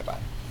 Bye bye.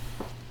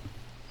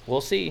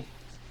 we'll see.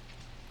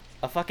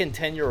 A fucking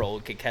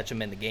 10-year-old could catch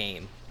him in the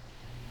game.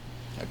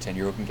 A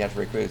 10-year-old can catch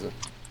Rayquaza.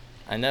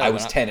 I know. I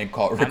was 10 and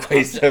caught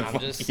Rayquaza. I'm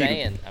just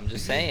saying. I'm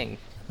just saying.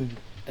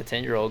 A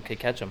 10-year-old could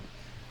catch him.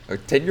 A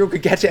 10-year-old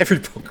could catch every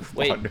Pokemon.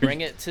 Wait,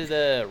 bring it to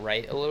the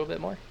right a little bit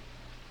more.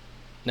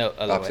 No,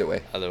 other Opposite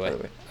way. Other way. Other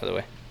way. Other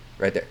way.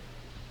 Right there.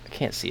 I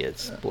can't see it.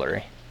 It's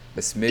blurry. A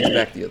smidge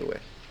back the other way.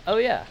 Oh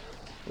yeah.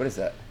 What is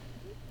that?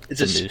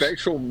 It's a a moose.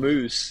 spectral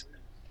moose.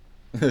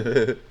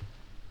 It's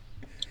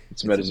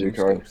It's a Metazoo moose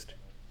card. ghost.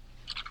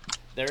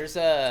 There's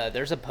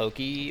a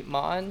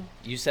Pokemon.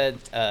 You said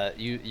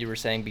you were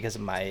saying because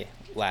of my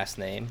last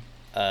name.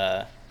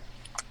 My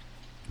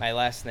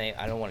last name,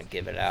 I don't want to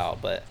give it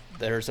out, but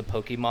there's a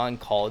Pokemon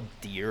called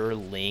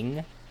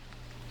Deerling.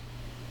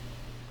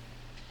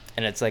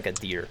 And it's like a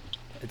deer.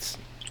 It's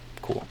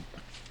cool.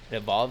 It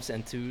evolves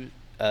into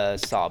a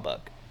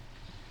Sawbuck.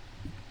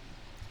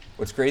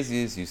 What's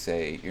crazy is you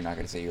say you're not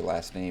going to say your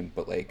last name,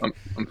 but like I'm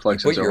you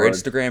flexing put so your hard.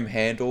 Instagram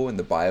handle in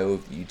the bio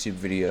of the YouTube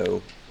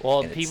video.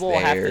 Well, and it's people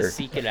have to there.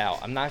 seek it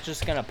out. I'm not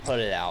just going to put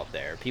it out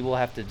there. People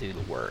have to do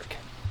the work.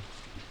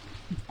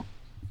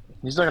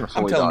 He's not gonna I'm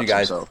fully telling you dox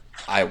guys, himself.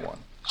 I won.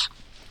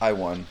 I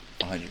won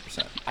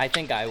 100%. I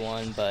think I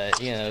won,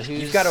 but, you know,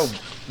 who's...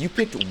 You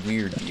picked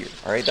Weird Deer,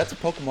 all right? That's a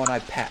Pokemon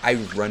I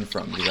run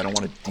from because I don't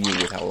want to deal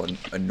with how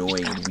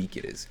annoying and weak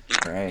it is,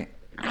 all right?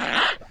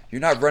 You're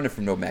not running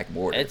from no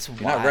Magmortar. It's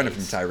You're not running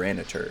from wise.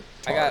 Tyranitar.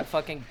 I got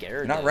fucking Gyarados.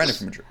 You're not running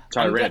from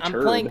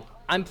Tyranitar.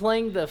 I'm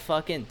playing the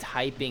fucking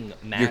typing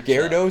matchup.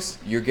 Your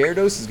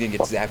Gyarados is gonna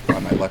get zapped by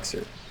my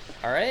Luxor.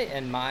 All right,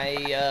 and my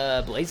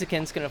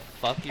Blaziken's gonna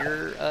fuck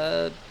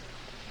your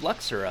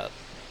Luxor up.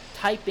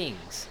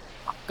 Typings,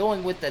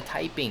 going with the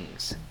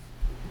typings. I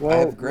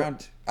have Well,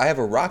 ground. I have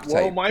a rock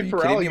well, type. my Are you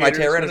kidding me? My Feraligator's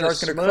gonna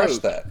Tyranitar's gonna crush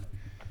smoke. that.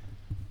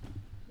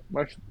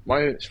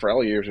 my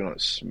Feraligator's gonna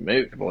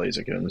smoke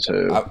Blaziken.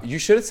 So You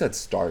should have said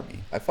Starmie.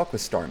 I fuck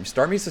with Starmie.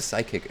 Starmie's a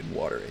psychic in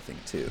water, I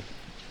think, too.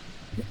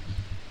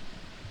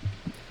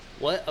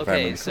 What? If I Okay,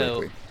 remember so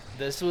correctly.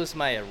 this was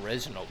my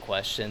original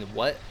question.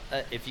 What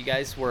if you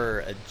guys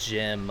were a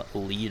gym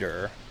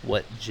leader?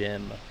 What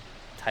gym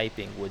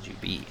typing would you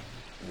be?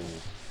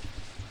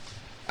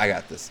 I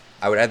got this.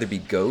 I would either be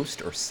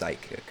Ghost or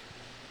Psychic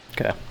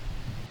Okay.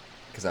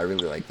 because I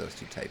really like those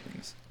two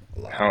typings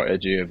a lot. how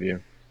edgy of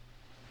you?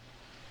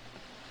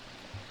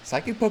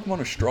 Psychic Pokemon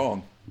are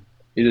strong.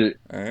 Either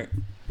All right.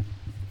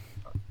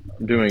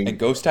 I'm doing. And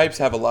Ghost types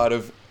have a lot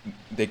of.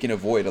 They can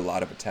avoid a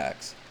lot of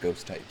attacks.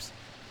 Ghost types,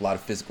 a lot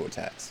of physical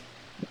attacks.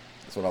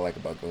 That's what I like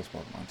about Ghost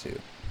Pokemon too.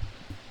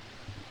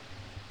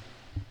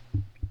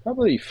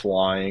 Probably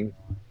flying.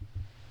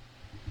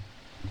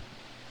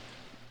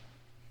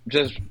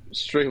 Just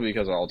strictly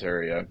because of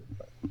Altaria.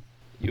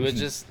 You would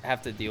just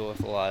have to deal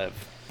with a lot of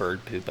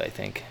bird poop, I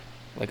think.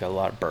 Like a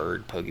lot of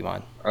bird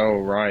Pokemon. Oh,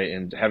 right.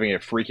 And having a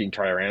freaking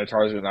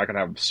Tyranitar is not going to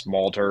have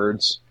small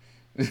turds.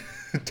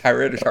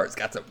 Tyranitar's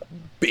got some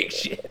big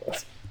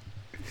shit.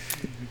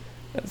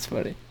 That's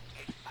funny.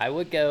 I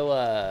would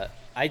go,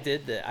 I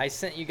did that. I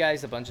sent you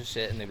guys a bunch of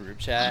shit in the group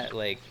chat.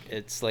 Like,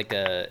 it's like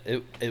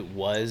it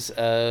was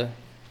what's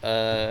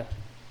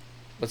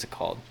it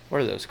called?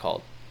 What are those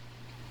called?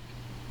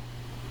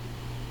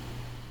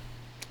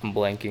 I'm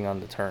blanking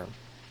on the term.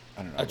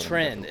 I don't know. A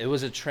trend. It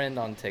was a trend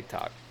on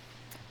TikTok.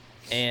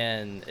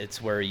 And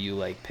it's where you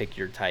like pick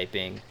your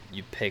typing,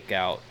 you pick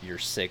out your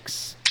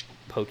 6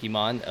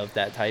 Pokemon of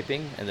that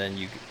typing, and then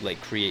you like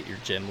create your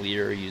gym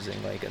leader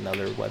using like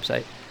another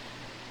website.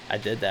 I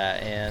did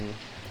that, and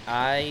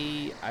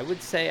I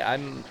would say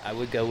I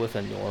would go with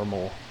a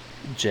normal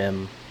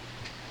gym.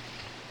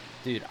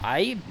 Dude,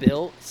 I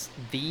built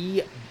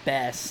the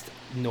best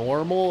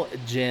normal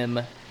gym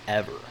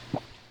ever.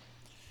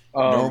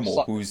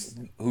 Normal, who's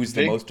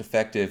the Big- most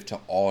effective to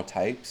all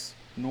types?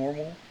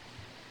 Normal.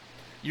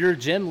 You're a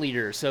gym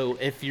leader, so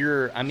if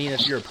your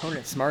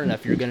opponent's smart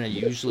enough, you're gonna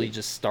usually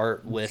just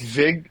start with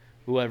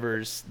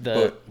whoever's the.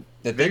 But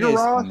the thing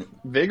is,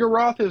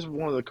 Vigoroth is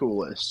one of the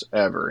coolest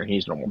ever, and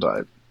he's normal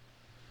type.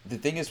 the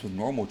thing is with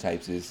normal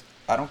types is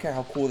I don't care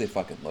how cool they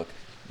fucking look.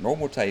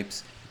 Normal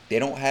types, they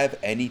don't have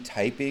any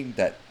typing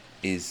that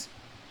is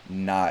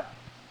not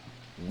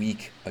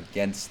weak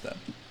against them.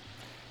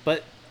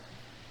 But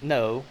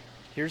no,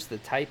 here's the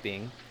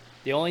typing.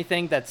 The only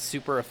thing that's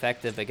super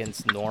effective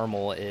against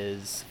normal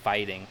is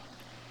fighting,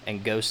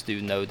 and ghosts do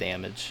no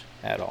damage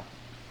at all.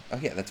 Oh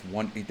yeah, that's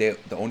one. The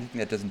only thing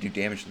that doesn't do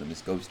damage to them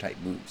is ghost type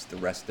moves. The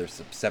rest they're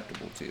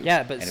susceptible to.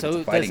 Yeah, but And if so it's a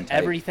does fighting type-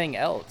 everything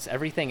else.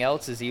 Everything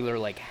else is either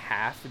like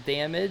half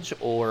damage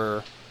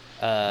or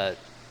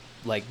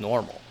like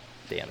normal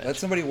damage. Let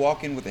somebody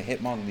walk in with a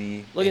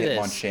Hitmonlee, Look a at this.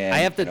 Hitmonchan, I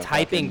have the and a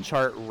typing fucking-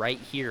 chart right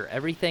here.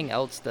 Everything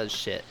else does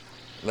shit.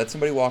 Let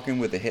somebody walk in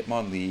with a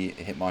Hitmonlee,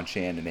 a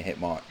Hitmonchan, and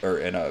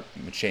a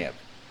Machamp,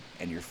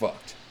 and you're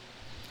fucked.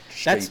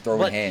 Straight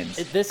throwing hands.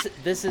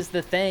 This is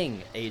the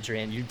thing,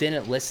 Adrian. You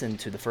didn't listen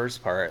to the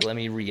first part. Let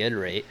me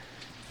reiterate.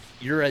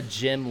 You're a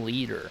gym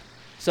leader.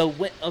 So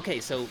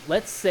so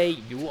let's say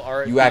you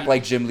are. You act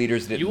like gym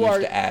leaders didn't you lose are.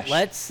 to Ash.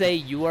 Let's say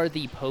you are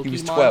the Pokemon. He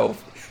was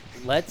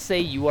 12. Let's say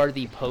you are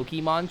the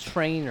Pokemon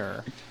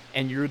trainer,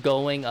 and you're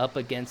going up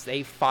against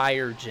a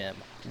fire gym.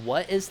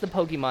 What is the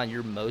Pokemon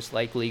you're most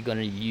likely going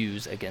to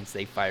use against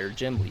a fire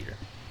gym leader?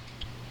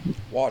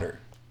 Water.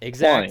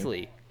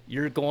 Exactly.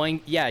 You're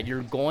going to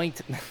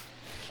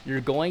you're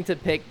going to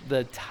pick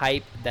the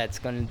type that's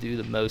going to do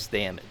the most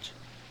damage.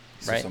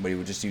 So right? somebody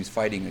would just use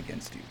fighting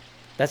against you.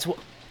 That's what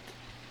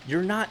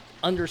you're not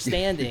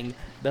understanding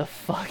the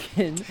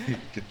fucking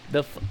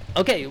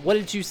Okay, what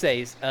did you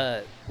say?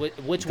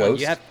 Which one?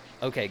 Ghost? You have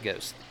Okay,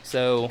 Ghost.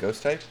 So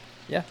Ghost type?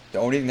 yeah. The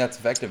only thing that's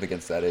effective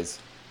against that is,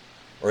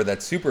 or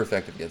that's super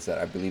effective against that,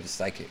 I believe, is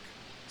Psychic.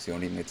 It's the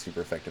only thing that's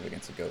super effective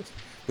against a Ghost.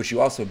 But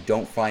you also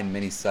don't find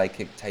many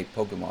Psychic type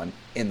Pokemon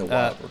in the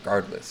wild,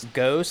 regardless.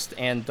 Ghost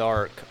and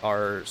Dark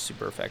are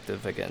super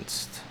effective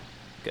against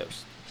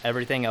Ghost.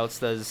 Everything else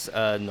does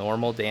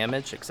normal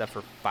damage except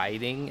for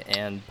fighting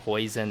and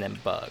poison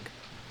and bug.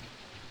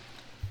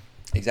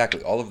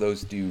 Exactly. All of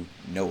those do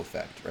no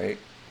effect, right?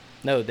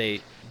 No,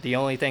 the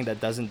only thing that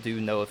doesn't do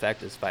no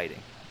effect is fighting.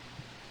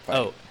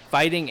 Fighting. Oh,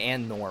 fighting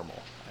and normal.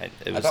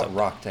 I thought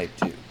Rock type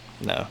too.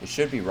 No. It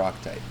should be Rock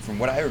type. From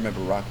what I remember,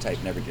 Rock type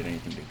never did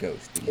anything to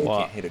Ghost. You Well,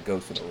 can't hit a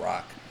Ghost with a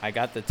rock. I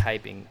got the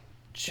typing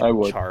I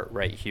would. chart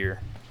right here.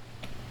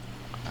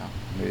 Oh,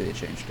 maybe they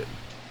changed it.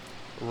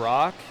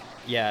 Rock,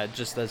 yeah, it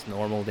just does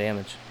normal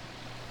damage.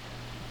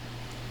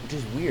 Which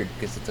is weird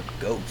because it's a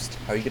Ghost.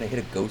 How are you gonna hit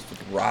a Ghost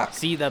with rock?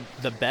 See, the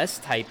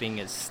best typing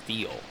is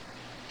Steel,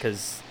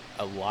 because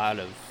a lot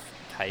of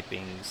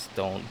typings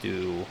don't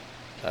do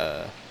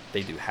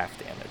they do half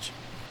damage.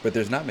 But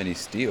there's not many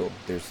steel.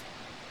 There's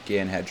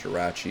Gan had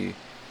Jirachi.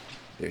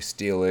 There's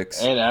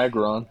Steelix. And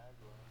Aggron.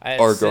 I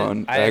had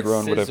Argon, I had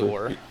Aggron, whatever.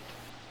 Scizor.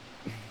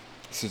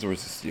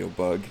 Scissor's a steel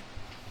bug.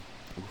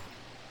 Oof,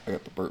 I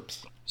got the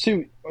burps.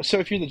 So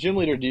if you're the gym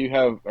leader,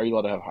 are you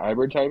allowed to have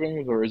hybrid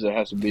typings, or is it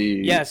has to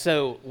be? Yeah,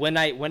 so when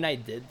I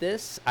did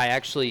this, I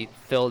actually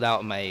filled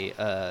out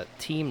my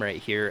team right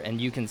here, and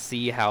you can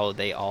see how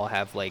they all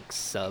have like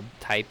sub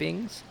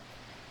typings.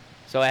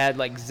 So I had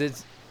like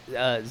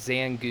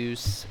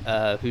Zangoose,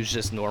 who's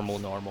just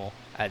normal.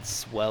 I had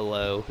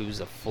Swellow, who's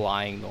a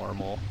flying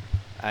normal.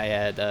 I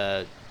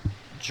had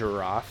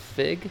Giraffe.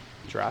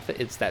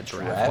 It's that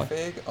giraffe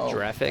one. Oh,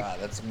 Giraffic. God,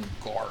 that's some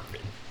garbage.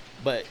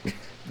 But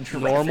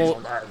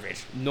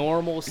Garbage.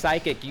 normal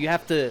psychic, you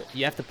have to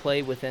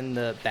play within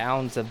the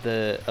bounds of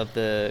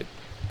the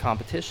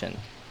competition.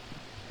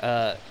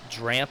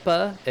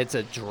 Drampa, it's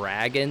a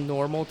dragon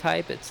normal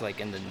type. It's like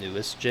in the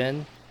newest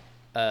gen.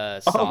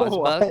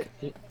 Sawsbuck.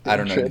 I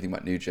don't know anything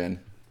about new gen.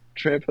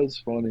 Trampa's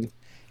funny.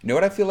 You know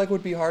what I feel like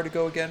would be hard to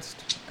go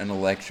against? An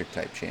electric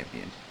type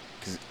champion.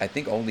 Because I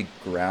think only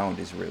ground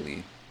is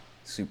really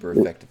super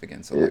effective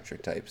against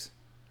electric types.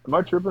 Am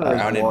I tripping? Or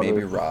Ground and water?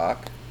 maybe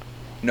rock.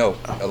 No,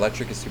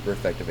 electric is super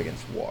effective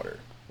against water.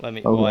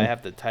 Well, I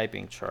have the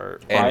typing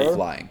chart. And Fire?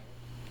 flying.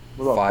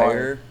 What about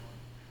Fire,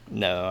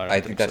 No, I don't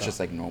I think that's so. just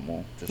like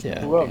normal. Just Yeah.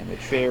 normal What about damage.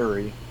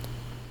 fairy?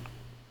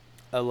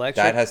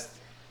 Electric. That has,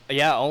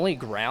 Yeah, only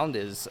ground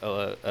is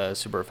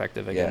super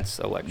effective against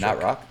electric.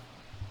 not rock?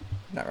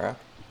 Not rock?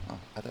 Oh,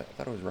 I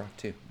thought it was rock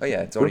too. Oh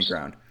yeah, it's only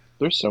ground.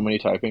 There's so many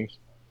typings.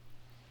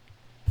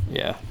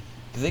 Yeah.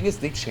 The thing is,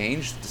 they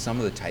changed some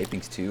of the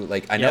typings too.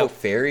 Like, I know Yep.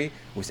 Fairy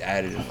was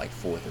added in like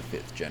 4th or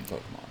 5th gen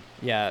Pokemon.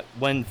 Yeah,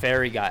 when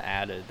Fairy got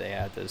added, they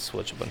had to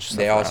switch a bunch of stuff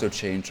They also around.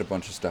 changed a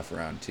bunch of stuff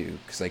around too.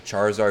 Because like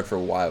Charizard for a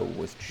while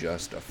was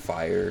just a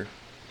fire,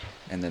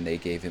 and then they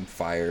gave him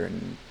fire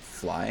and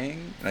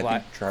flying. And I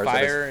think Charizard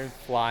fire and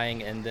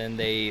flying, and then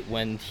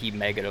when he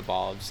mega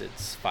evolves,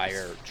 it's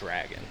fire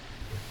dragon.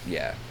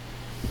 yeah.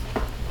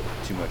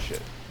 Too much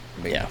shit.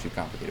 Making Yeah. it too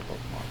complicated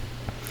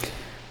Pokemon.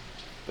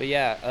 But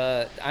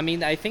yeah, I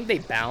mean, I think they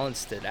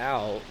balanced it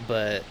out,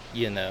 but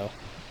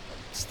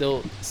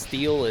still,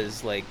 Steel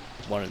is like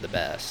one of the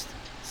best.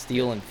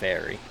 Steel and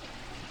Fairy.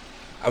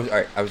 I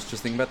was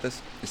just thinking about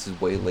this. This is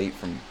way late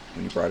from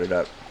when you brought it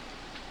up.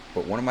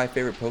 But one of my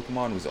favorite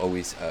Pokemon was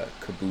always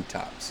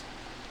Kabutops.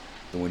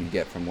 The one you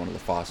get from one of the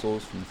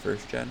fossils from the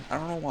 1st gen. I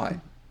don't know why.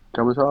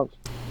 Kabutops.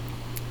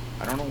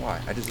 I don't know why.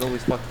 I just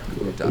always fucked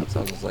with Kabutops.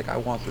 I was just like, I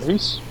want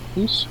this.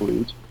 He's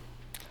sweet.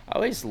 I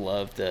always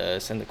loved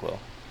Cyndaquil.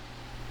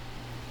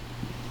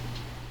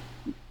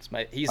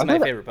 He's I my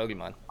think favorite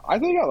Pokemon. I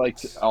think I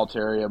liked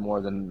Altaria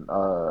more than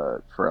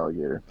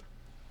Feraligatr.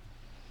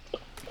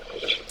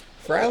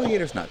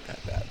 Feraligator's not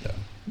that bad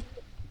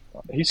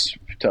though. He's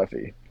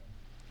toughy.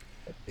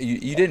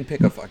 You didn't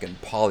pick a fucking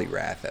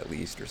Poliwrath at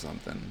least or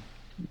something.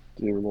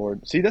 Dear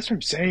Lord. See, that's what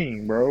I'm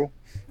saying, bro.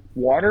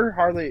 Water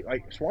hardly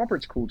like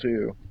Swampert's cool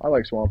too. I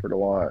like Swampert a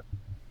lot.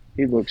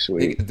 He looks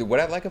sweet.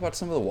 What I like about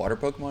some of the water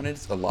Pokemon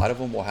is a lot of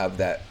them will have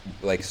that,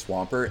 like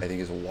Swampert, I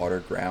think is a water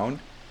ground,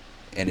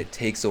 and it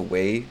takes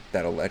away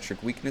that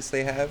electric weakness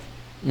they have.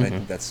 And I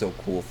think that's so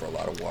cool for a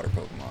lot of water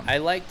Pokemon. I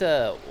like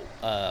the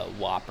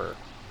Whopper.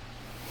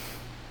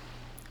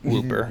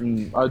 Whooper.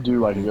 I do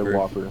like a good Whooper.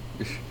 Whopper.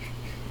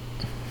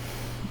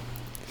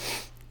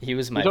 He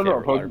was my We talked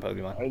favorite about water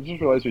Pokemon. I just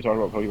realized we talked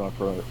about Pokemon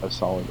for a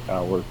solid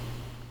hour.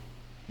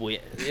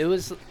 It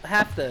was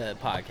half the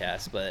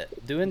podcast,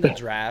 but doing the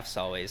drafts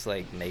always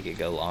like make it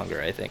go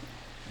longer, I think.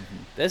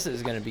 This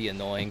is going to be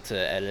annoying to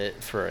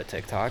edit for a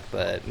TikTok,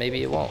 but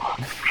maybe it won't.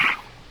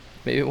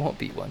 Maybe it won't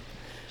be one.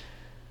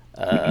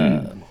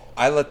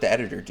 I let the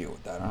editor deal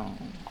with that. I don't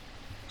know.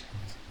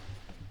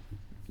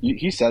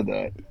 He said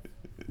that.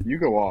 You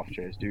go off,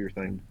 Chase. Do your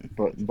thing.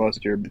 But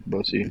bust your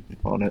bussy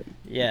on it.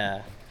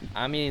 Yeah.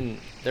 I mean,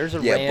 there's a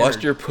Yeah, rant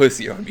bust your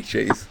pussy on me,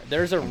 Chase.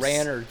 there's a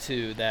rant or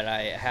two that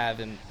I have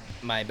in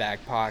my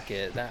back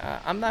pocket.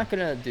 I'm not going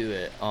to do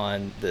it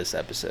on this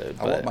episode.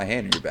 I want my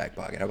hand in your back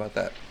pocket. How about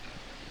that?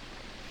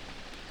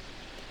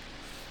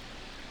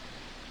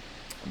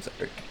 I'm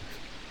sorry.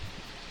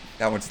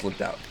 That one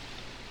slipped out.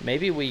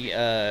 Maybe we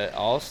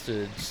all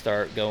should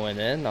start going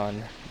in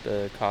on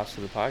the cost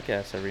of the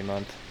podcast every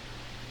month.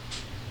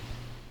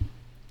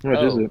 How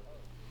much is Oh. it?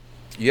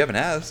 You haven't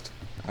asked.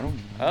 I don't.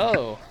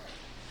 Oh.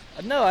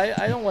 No,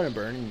 I don't want to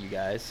burden you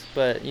guys,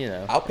 but,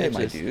 I'll pay it's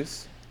my just-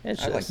 dues.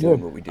 It's I like just,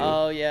 doing what we do.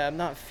 oh, yeah, I'm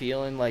not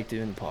feeling like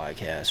doing the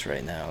podcast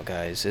right now,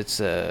 guys.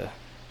 It's like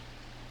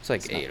It's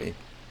not 8. me.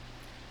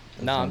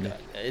 No, I'm not not.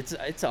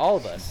 It's all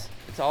of us.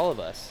 It's all of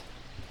us.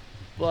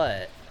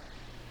 But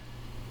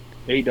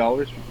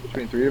 $8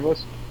 between 3 of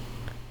us?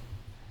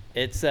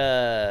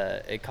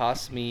 it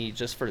costs me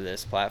just for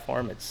this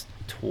platform. It's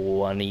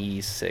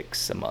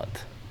 $26 a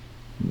month.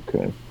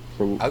 Okay.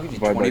 So I'll give you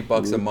divide by $20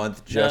 a 3.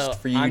 month just No,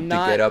 for you I'm to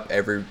not- get up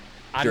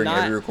I'm during not-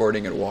 every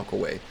recording and walk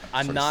away.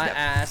 I'm Sort of not step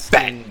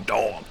asking. Fat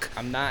dog.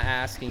 I'm not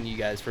asking you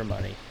guys for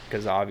money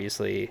because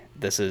obviously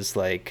this is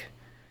like,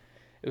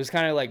 it was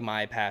kind of like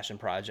my passion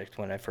project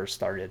when I first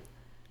started.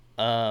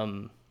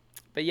 But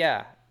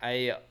yeah,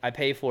 I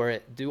pay for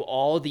it, do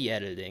all the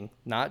editing,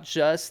 not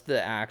just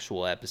the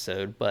actual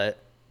episode, but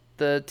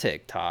the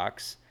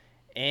TikToks,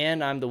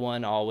 and I'm the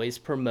one always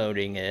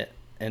promoting it.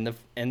 And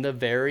the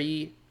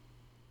very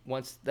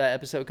once the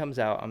episode comes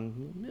out,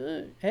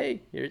 I'm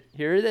hey,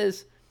 here it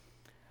is.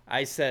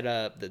 I set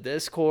up the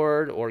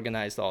Discord,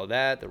 organized all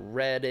that, the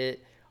Reddit,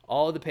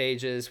 all the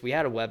pages. We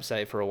had a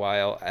website for a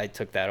while. I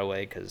took that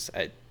away because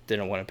I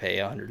didn't want to pay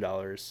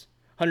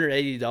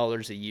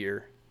 $180 a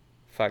year.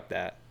 Fuck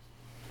that.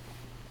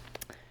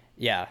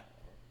 Yeah,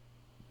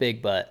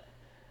 big butt.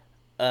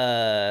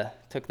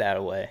 Took that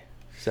away.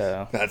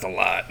 So That's a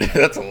lot.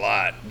 That's a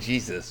lot.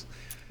 Jesus.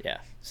 yeah.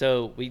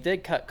 So we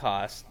did cut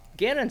costs.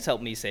 Gannon's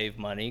helped me save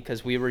money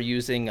because we were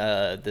using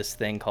this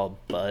thing called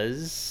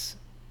Buzzsprout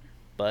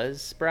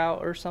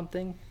or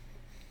something,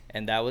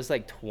 and that was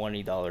like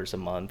 $20 a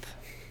month.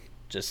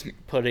 Just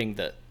putting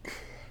the.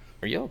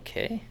 Are you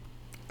okay?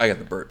 I got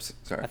the burps.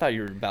 Sorry. I thought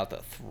you were about to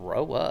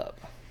throw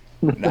up.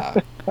 Nah.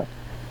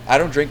 I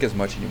don't drink as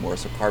much anymore,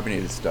 so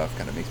carbonated stuff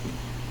kind of makes me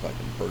fucking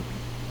burpy.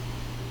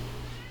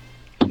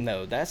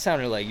 No, that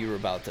sounded like you were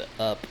about to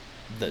up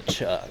the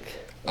chuck.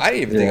 I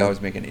didn't even think I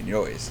was making any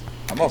noise.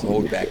 I'm also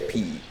holding back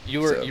pee.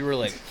 You were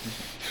like.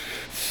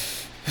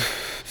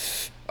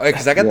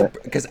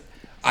 Because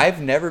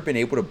I've never been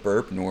able to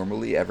burp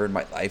normally ever in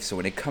my life, so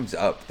when it comes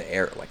up, the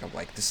air, like, I'm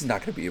like, this is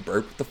not going to be a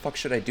burp. What the fuck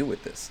should I do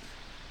with this?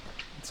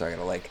 So I got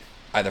to, like,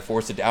 either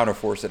force it down or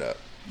force it up.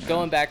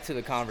 Going back to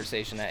the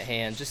conversation at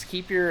hand, just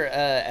keep your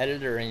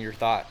editor in your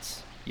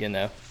thoughts, you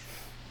know.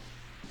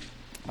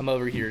 I'm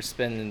over here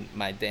spending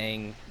my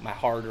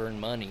hard-earned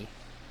money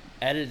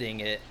editing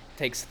it.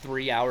 Takes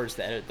 3 hours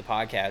to edit the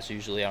podcast,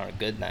 usually on a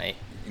good night.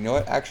 You know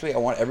what? Actually, I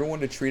want everyone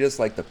to treat us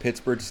like the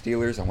Pittsburgh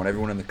Steelers. I want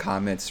everyone in the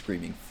comments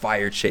screaming,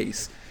 "Fire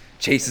Chase!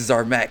 Chase is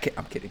our Matt."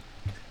 I'm kidding.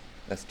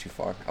 That's too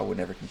far. I would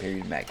never compare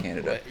you to Matt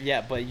Canada.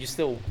 But you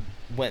still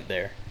went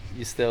there.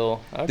 You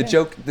still okay. The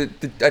joke.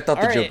 I thought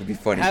All the joke right. would be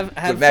funny. Have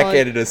but Matt fun,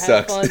 Canada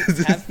sucks.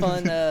 Have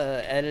fun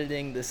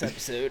editing this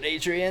episode,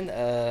 Adrian.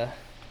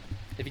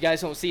 If you guys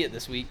don't see it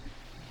this week,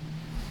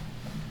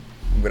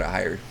 I'm gonna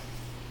hire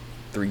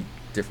 3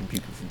 different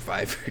people from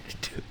Fiverr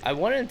to do it. I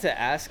wanted to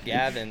ask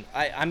Gavin.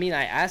 I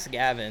asked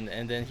Gavin,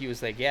 and then he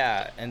was like,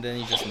 "Yeah," and then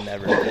he just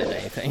never did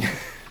anything.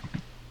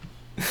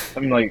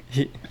 I'm like,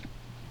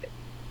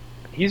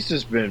 he's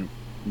just been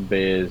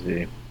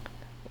busy.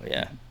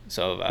 Yeah.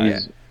 So Yeah.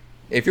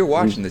 If you're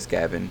watching this,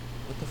 Gavin,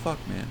 what the fuck,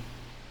 man?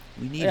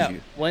 We need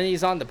you. When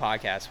he's on the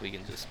podcast, we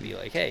can just be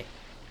like, "Hey,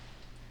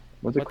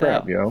 What the What the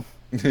crap, hell? yo?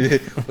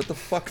 What the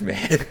fuck,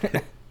 man?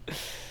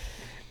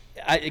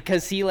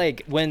 because he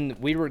like when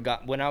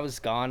I was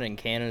gone in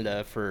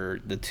Canada for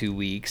the 2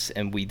 weeks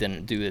and we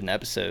didn't do an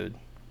episode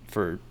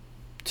for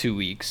 2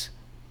 weeks.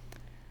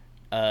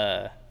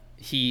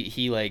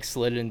 He like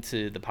slid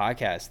into the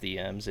podcast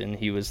DMs and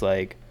he was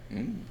like,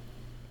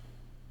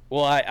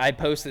 Well, I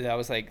posted. I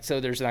was like, so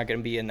there's not going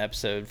to be an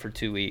episode for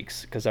 2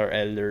 weeks because our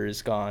editor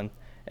is gone,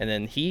 and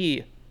then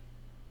he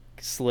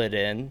slid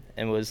in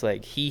and was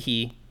like,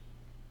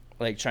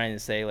 like trying to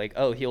say like,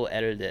 oh, he'll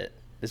edit it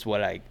is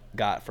what I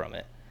got from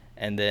it.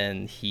 And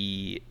then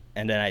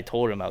I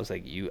told him, I was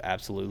like, you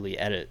absolutely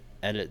edit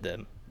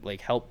them,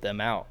 like help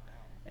them out.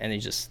 And he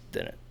just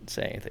didn't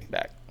say anything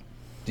back.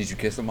 Did you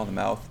kiss him on the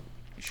mouth?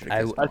 You should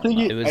have kissed him I on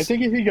the mouth. I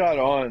think if he got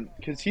on,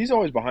 because he's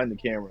always behind the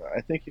camera.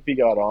 I think if he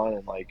got on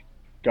and like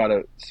got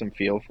some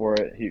feel for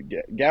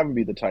it, Gavin would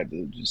be the type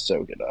to just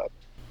soak it up.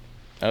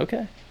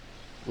 Okay.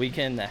 We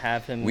can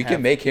have him. We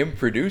can make him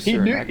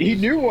producer. He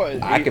knew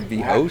what I could be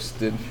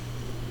hosted.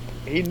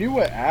 He knew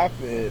what app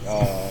it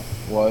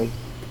was,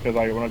 because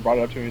like when I brought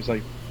it up to him, he's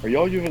like, "Are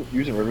y'all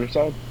using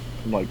Riverside?"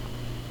 I'm like,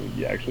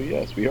 "Yeah, actually,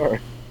 yes, we are."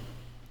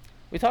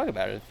 We talk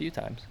about it a few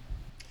times.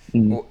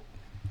 Well,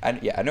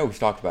 I know we've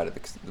talked about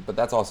it, but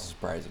that's also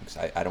surprising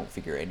because I don't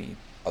figure any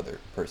other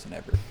person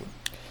ever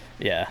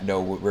would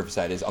know what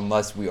Riverside is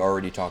unless we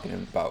already talking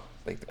about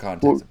like the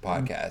contents of the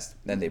podcast.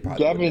 Then they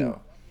probably would know.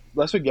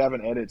 That's what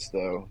Gavin edits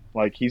though.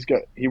 Like he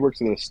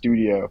works at a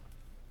studio,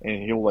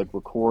 and he'll like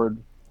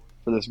record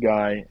for this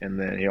guy, and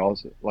then he'll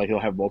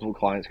have multiple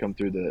clients come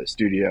through the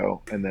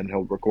studio, and then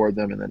he'll record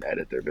them and then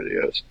edit their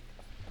videos.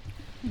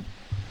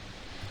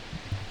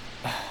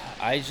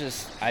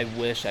 I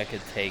wish I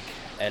could take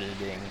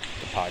editing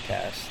the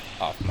podcast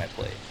off my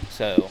plate.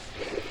 So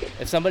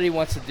if somebody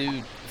wants to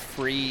do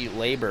free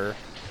labor,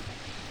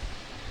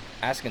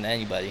 asking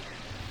anybody.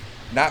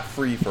 Not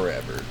free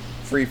forever.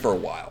 Free for a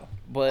while.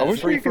 But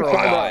free for a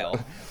while.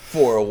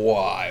 For a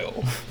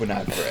while, but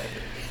not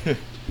forever.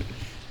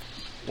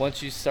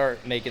 Once you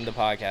start making the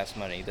podcast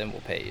money, then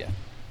we'll pay you.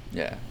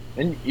 Yeah.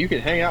 And you can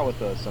hang out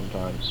with us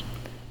sometimes.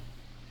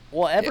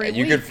 Well, every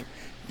week.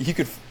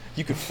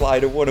 You could fly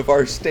to one of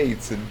our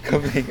states and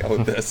come hang out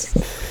with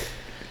us.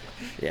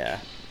 Yeah.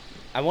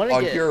 I want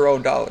to get your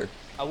own dollar.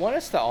 I want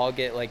us to all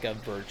get like a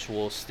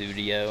virtual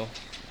studio,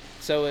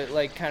 so it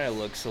like kind of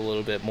looks a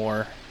little bit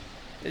more.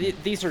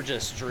 These are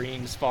just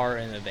dreams far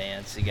in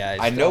advance, you guys.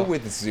 I know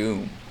with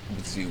Zoom,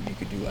 with Zoom, you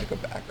could do like a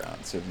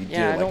background. So if you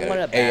Yeah, I do like don't want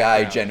an a AI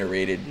background.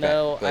 generated,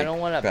 No, I like don't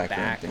want a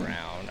background thing.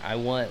 background. I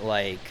want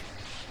like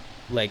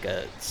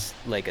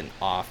an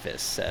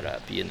office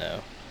setup, you know,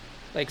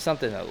 like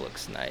something that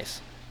looks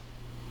nice.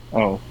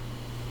 Oh,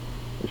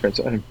 which I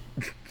said.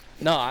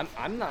 No,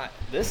 I'm not.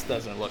 This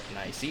doesn't look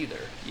nice either.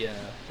 You know,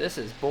 this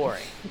is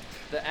boring.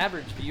 The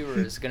average viewer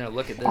is gonna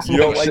look at this You and be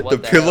don't like, like the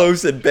 "What the hell?"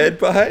 pillows and bed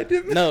behind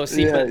him? No,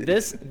 see, Yeah. but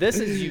this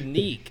is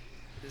unique.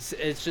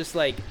 It's just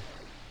like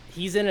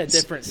he's in a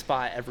different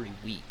spot every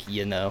week.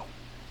 You know.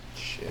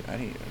 Shit, I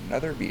need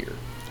another beer.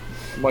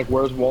 I'm like,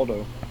 where's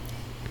Waldo?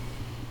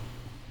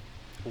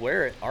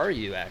 Where are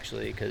you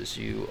actually? Because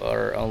you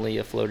are only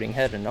a floating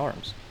head and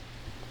arms.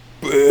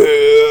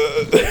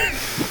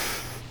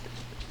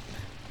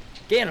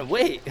 Gannon,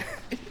 wait.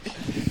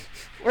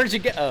 Where'd you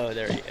go? Oh,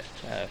 there you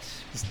go.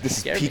 This is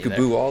Scared me there.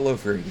 peekaboo all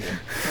over again.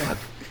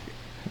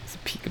 It's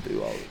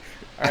peekaboo all over. All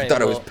I right,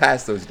 thought I was well-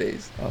 past those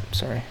days. Oh,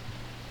 sorry.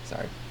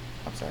 Sorry.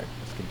 I'm sorry.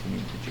 Let's continue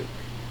the joke.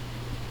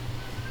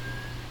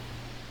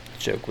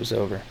 Joke was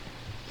over.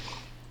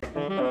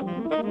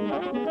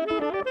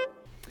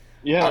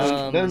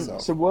 Yeah. Then so-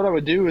 so what I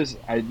would do is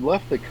I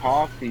left the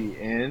coffee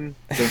in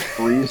the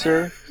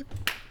freezer.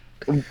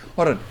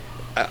 Hold on.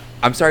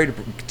 I'm sorry to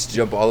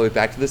jump all the way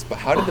back to this, but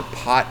how did the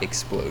pot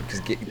explode?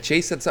 Because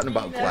Chase said something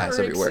about glass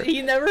everywhere.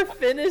 He never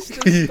finished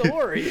the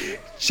story.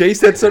 Chase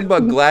said something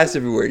about glass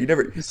everywhere. You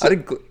never.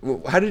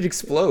 How did it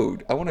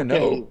explode? I want to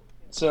Okay, know.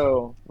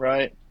 so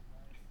right,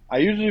 I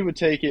usually would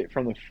take it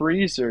from the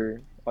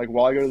freezer, like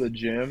while I go to the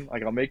gym.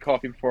 Like I'll make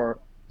coffee before.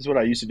 This is what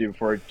I used to do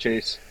before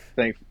Chase.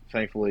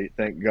 Thankfully,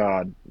 thank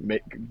God,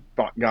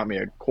 got me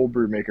a cold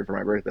brew maker for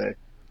my birthday.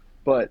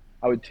 But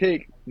I would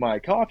take my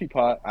coffee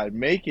pot, I'd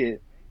make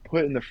it,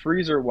 put it in the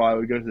freezer while I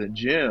would go to the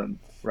gym,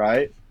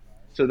 right?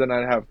 So then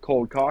I'd have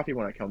cold coffee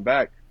when I come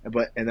back, and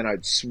then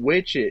I'd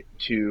switch it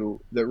to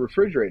the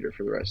refrigerator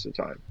for the rest of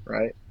the time,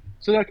 right?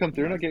 So then I come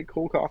through and I get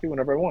cold coffee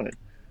whenever I wanted,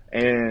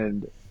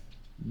 and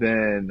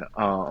then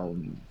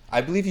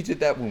I believe you did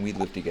that when we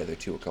lived together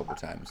too a couple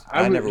times.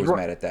 I I never was was ru-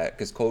 mad at that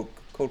because cold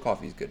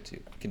coffee is good too.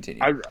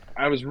 Continue.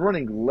 I was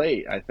running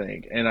late, I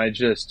think, and I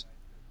just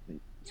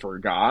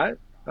forgot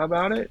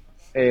about it,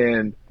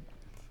 and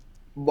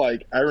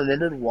like I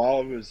remembered while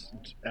I was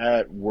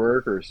at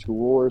work or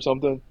school or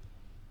something,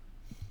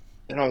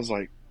 and I was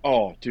like,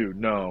 "Oh, dude,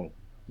 no,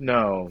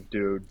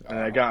 dude." And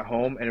I got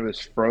home and it was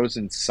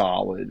frozen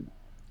solid.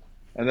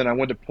 And then I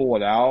went to pull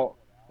it out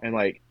and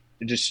like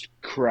it just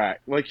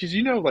cracked. Like, cause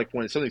you know, like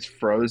when something's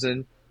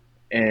frozen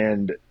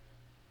and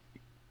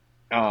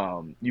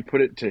you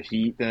put it to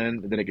heat,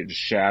 then it could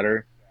just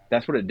shatter.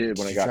 That's what it did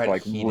when Did I you got try to to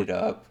like heat it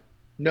up?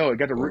 no, it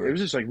got to Or it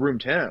was just like room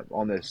temp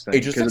on this thing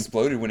it just 'cause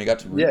exploded when it got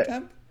to room yeah.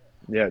 temp?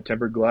 yeah,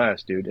 tempered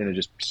glass, dude, and it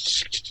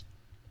just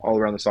all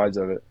around the sides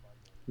of it.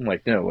 I'm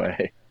like, no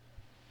way.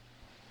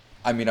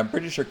 I mean, I'm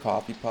pretty sure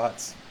coffee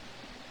pots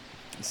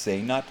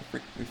say not to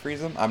refreeze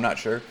them. I'm not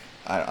sure.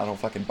 I don't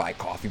fucking buy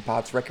coffee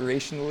pots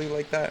recreationally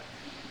like that.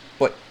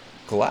 But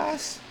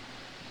glass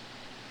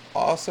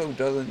also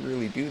doesn't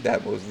really do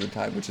that most of the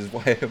time, which is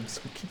why I'm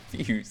so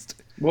confused.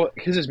 Well,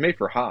 because it's made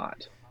for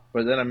hot,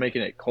 but then I'm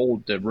making it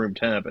cold to room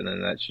temp, and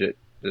then that shit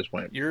just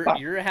went. Pop.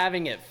 You're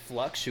having it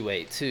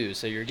fluctuate too,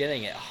 so you're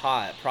getting it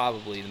hot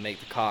probably to make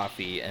the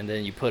coffee, and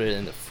then you put it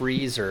in the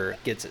freezer,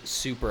 gets it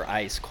super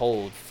ice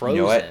cold, frozen.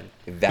 You know what?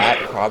 That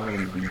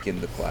probably weakened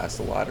the glass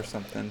a lot or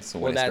something. So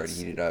when Well, it started that's-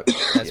 heating up,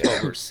 That's yeah.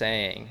 what we're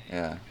saying.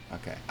 Yeah.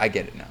 Okay. I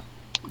get it now.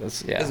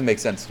 That's, It yeah. doesn't make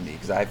sense to me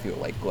because I feel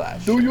like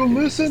glass. Do you is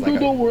listen like to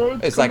the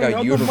words It's like coming a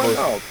out of my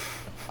universal.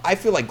 mouth? I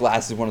feel like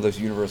glass is one of those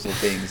universal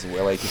things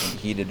where, like, if you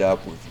heat it up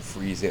or if you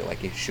freeze it,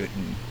 like, it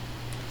shouldn't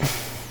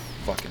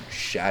fucking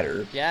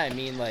shatter. Yeah, I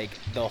mean, like,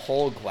 the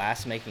whole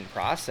glass making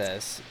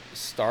process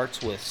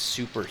starts with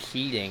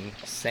superheating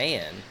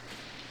sand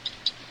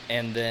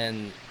and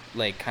then,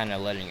 like, kind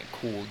of letting it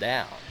cool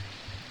down.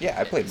 Yeah,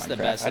 I played It's the Minecraft.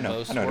 best I of know.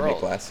 both I know how to make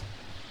worlds. glass.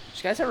 Did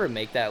you guys ever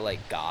make that,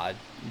 like, God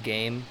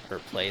game or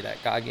play that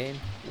God game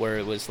where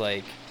it was,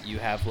 like, you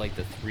have, like,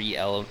 the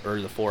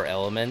the four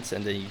elements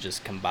and then you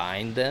just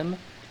combine them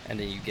and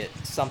then you get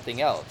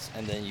something else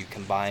and then you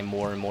combine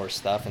more and more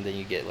stuff and then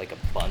you get, like, a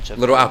bunch of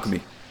Little things?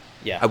 Alchemy.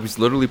 Yeah. I was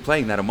literally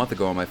playing that a month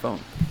ago on my phone.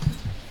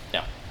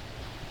 Yeah.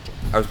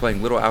 I was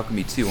playing Little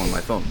Alchemy 2 on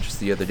my phone just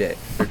the other day,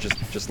 or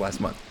just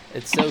last month.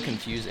 It's so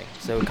confusing,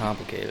 so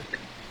complicated.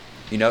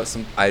 You know,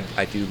 I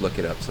do look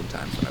it up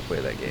sometimes when I play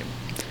that game.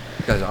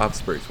 Because I'll have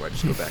spurts where I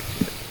just go back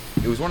to it.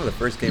 It was one of the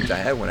first games I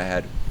had when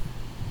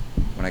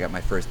I got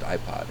my first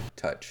iPod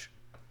Touch.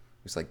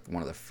 It was like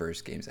one of the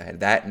first games I had.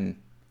 That and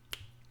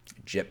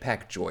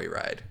Jetpack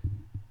Joyride.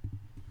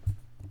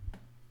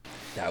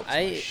 That was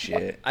my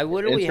shit. I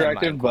literally had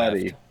Interactive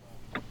Minecraft.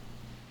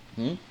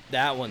 Buddy.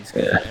 That one's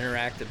good.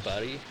 Interactive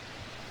Buddy.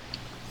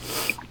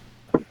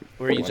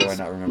 Where you Why do I just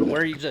not remember that?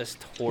 where you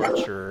just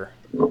torture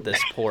this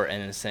poor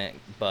innocent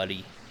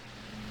buddy.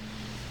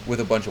 With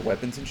a bunch of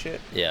weapons and shit.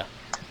 Yeah.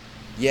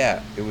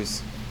 Yeah, it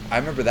was. I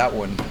remember that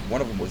one. One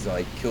of them was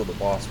like kill the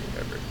boss or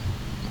whatever.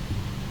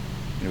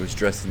 And it was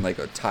dressed in like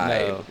a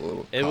tie No, with a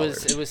little it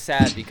collar. was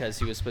sad because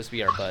he was supposed to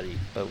be our buddy,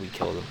 but we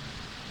killed him.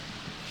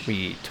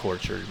 We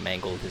tortured,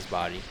 mangled his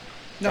body.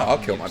 No, I'll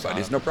dropped kill my nukes on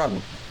buddies, him. no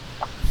problem.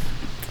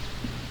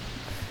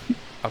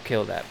 I'll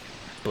kill that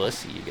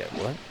pussy. You get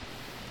what?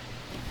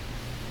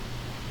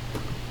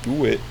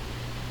 Do it.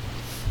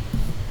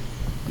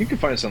 You can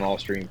find us on all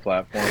streaming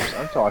platforms.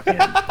 I'm talking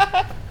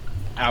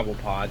Apple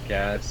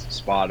Podcasts,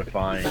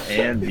 Spotify,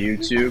 and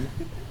YouTube.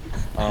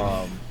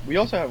 We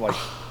also have like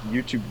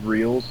YouTube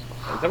Reels.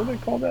 Is that what they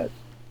call that?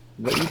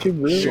 Is that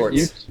YouTube Reels?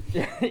 Shorts.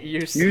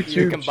 you're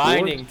YouTube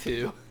combining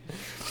two.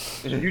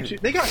 YouTube.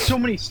 They got so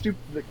many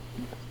stupid.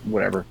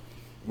 Whatever.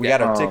 We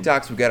got our Um,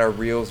 TikToks, we got our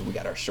Reels, we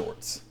got our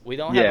Shorts. We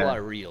don't have Yeah. a lot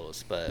of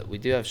reels, but we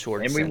do have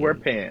shorts And we wear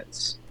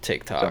pants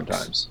TikToks.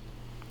 sometimes.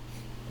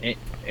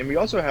 And we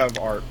also have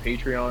our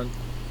Patreon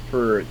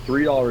for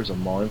 $3 a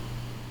month.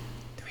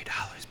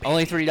 $3.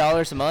 Only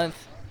 $3 a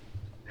month.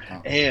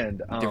 And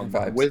Different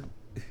vibes.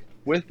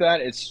 with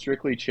that, it's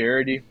strictly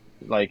charity.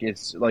 Like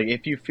it's like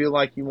if you feel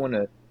like you want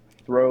to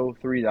throw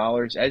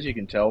 $3, as you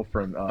can tell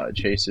from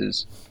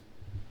Chase's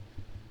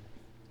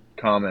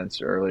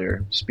comments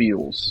earlier,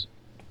 spiels,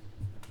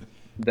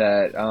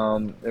 that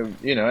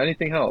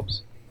anything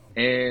helps.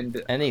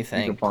 And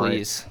Anything, you can find-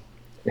 please.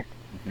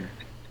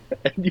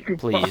 and you can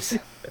Please.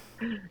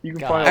 you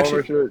can God. find all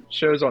of our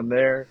shows on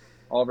there,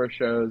 all of our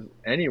shows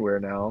anywhere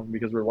now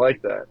because we're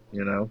like that,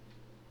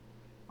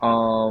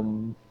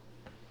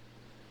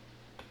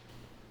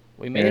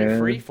 We made it And-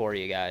 free for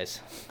you guys.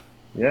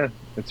 Yeah,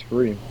 it's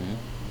free.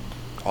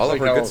 All It's of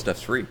like our how- good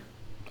stuff's free.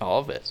 All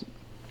of it.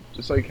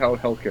 Just like how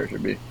healthcare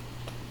should be.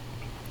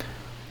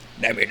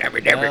 Never.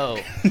 No.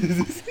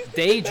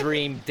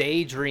 Daydream,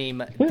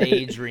 Adrian.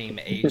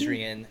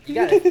 You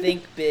gotta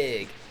think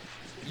big.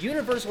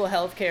 Universal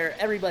healthcare,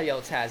 everybody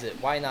else has it.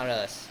 Why not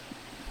us?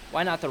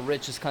 Why not the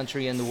richest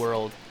country in the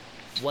world?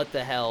 What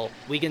the hell?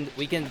 We can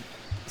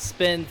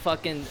spend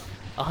fucking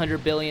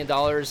 $100 billion,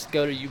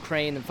 go to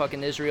Ukraine and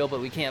fucking Israel,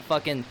 but we can't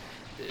fucking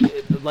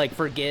like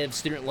forgive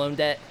student loan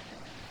debt.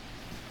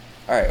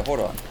 All right, hold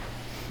on.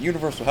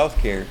 Universal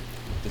healthcare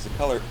does it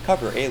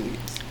cover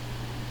aliens?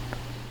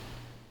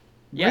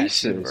 Yeah, it's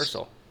Racist.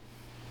 universal.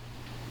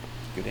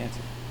 Good answer.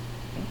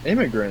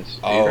 Immigrants,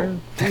 Oh.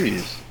 Adrian,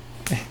 please.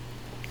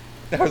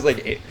 I was like,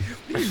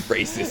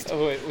 racist.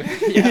 Oh, wait.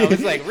 Yeah, I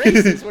was like,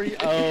 racist. What are you?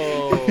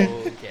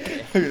 Oh,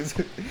 okay. I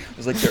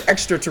was like, they're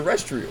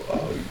extraterrestrial.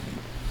 Oh,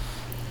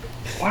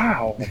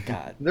 Wow.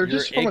 God, They're you're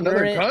just from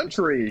another ignorant.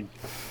 country.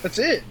 That's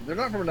it. They're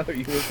not from another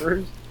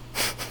universe.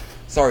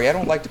 sorry, I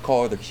don't like to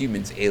call other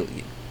humans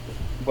alien.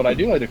 But I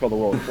do like to call the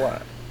world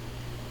flat.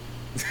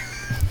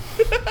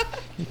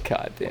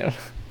 God damn.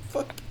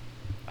 Fuck.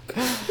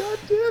 God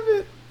damn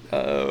it.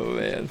 Oh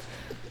man.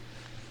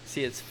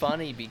 See, it's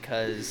funny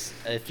because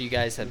if you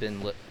guys have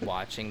been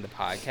watching the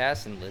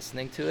podcast and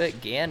listening to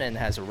it, Gannon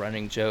has a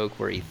running joke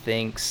where he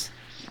thinks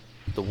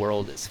the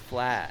world is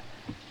flat,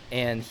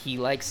 and he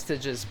likes to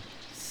just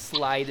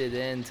slide it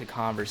into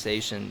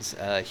conversations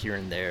here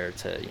and there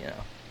to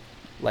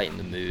lighten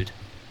the mood,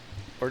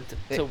 or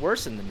to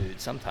worsen the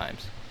mood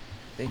sometimes.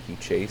 Thank you,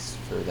 Chase,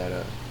 for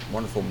that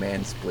wonderful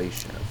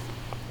mansplation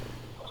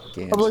of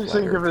Gan's I'd like to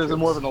flat think of Earth it as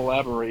more of jokes. an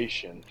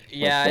elaboration.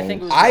 Yeah, I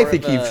think it was I more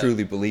think of he a-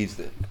 truly believes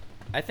it.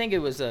 I think it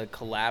was a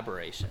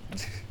collaboration.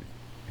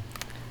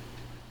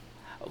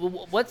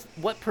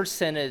 What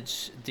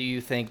percentage do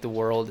you think the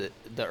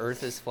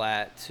Earth is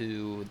flat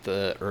to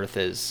the Earth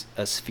is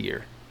a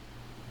sphere?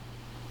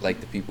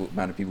 Like the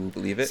amount of people who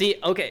believe it. See,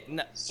 okay,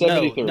 no,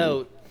 70-30.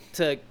 no,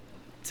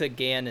 to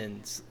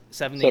Gannon's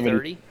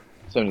 70-30.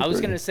 I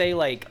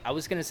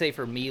was gonna say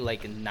for me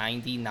like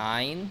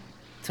 99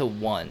 to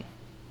 1.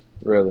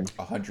 Really?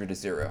 100 to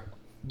 0.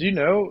 Do you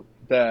know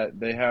that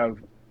they have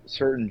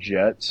certain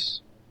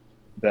jets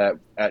that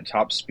at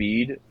top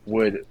speed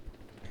would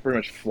pretty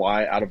much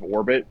fly out of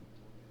orbit?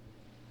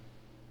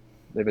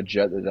 They have a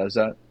jet that does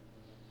that,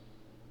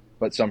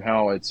 but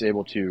somehow it's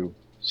able to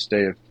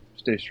stay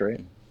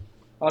straight.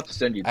 I'll have to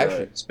send you the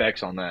Actually-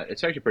 specs on that.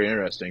 It's actually pretty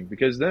interesting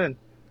because then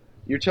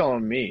you're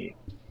telling me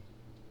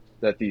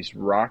that these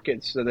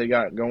rockets that they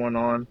got going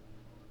on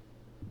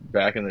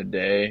back in the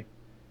day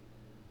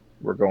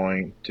were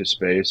going to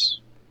space.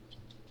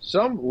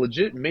 Some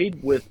legit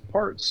made with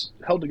parts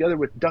held together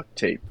with duct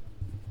tape.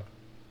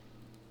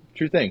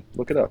 True thing.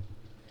 Look it up.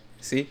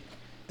 See,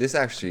 this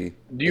actually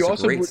Do you is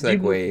also a great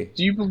segue.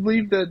 do you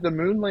believe that the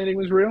moon landing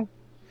was real?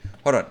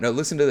 Hold on, no,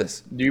 listen to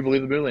this. Do you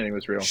believe the moon landing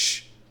was real?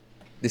 Shh.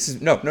 This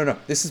is no.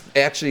 This is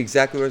actually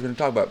exactly what I was going to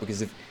talk about,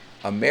 because if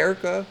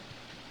America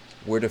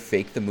were to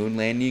fake the moon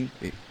landing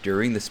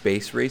during the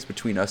space race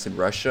between us and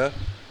Russia,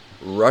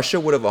 Russia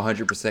would have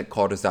 100%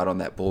 called us out on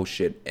that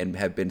bullshit and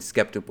have been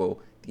skeptical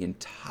the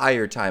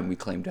entire time we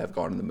claimed to have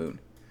gone to the moon,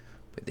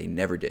 but they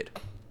never did.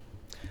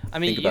 I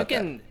mean, Think you about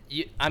can.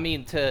 I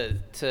mean, to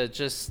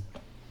just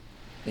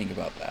Think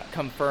about that.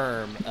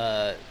 confirm,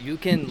 you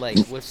can like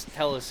with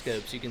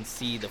telescopes, you can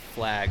see the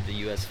flag, the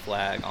U.S.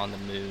 flag on the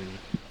moon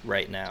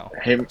right now.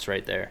 Hey, It's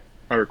right there.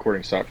 my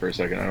recording stopped for a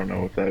second. I don't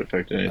know if that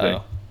affected anything.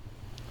 Oh,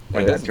 My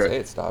It dad doesn't tried. say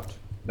it stopped.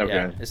 Okay.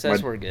 yeah. It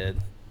says my, we're good.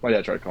 My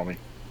dad tried to call me.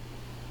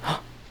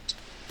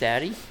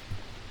 Daddy?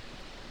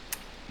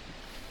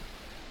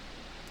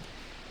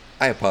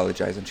 I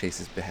apologize on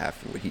Chase's behalf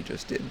for what he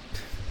just did.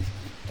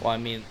 Well, I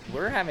mean,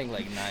 we're having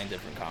like 9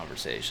 different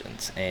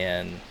conversations,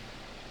 and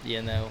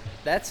you know,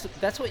 that's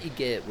what you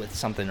get with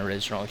something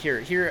original.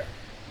 Here,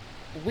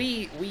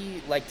 we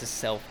like to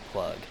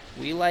self-plug.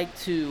 We like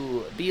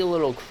to be a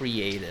little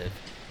creative.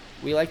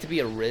 We like to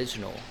be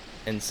original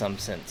in some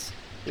sense.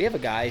 We have a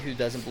guy who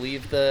doesn't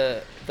believe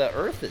the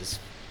Earth is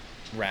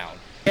round.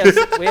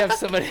 We have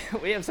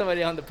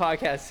somebody on the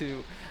podcast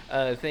who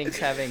thinks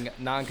having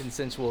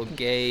non-consensual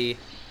gay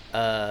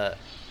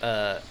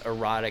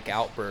erotic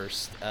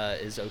outburst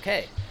is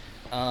okay.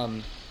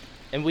 And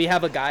we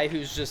have a guy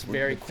who's just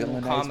very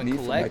cool, calm, and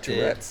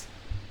collected.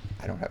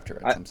 I don't have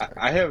Tourette's. I'm sorry.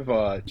 I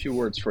have 2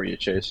 words for you,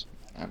 Chase.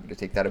 I'm going to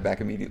take that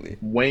back immediately.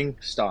 Wing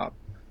stop.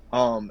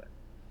 Lemon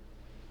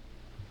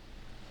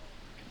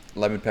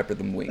pepper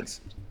them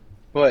wings.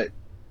 But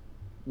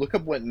look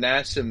up what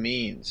NASA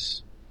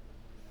means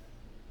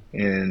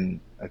in,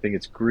 I think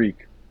it's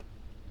Greek.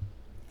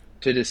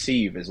 To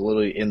deceive is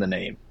literally in the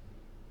name.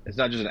 It's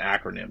not just an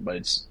acronym, but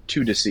it's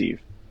to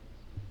deceive.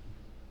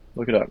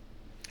 Look it up.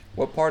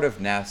 What part of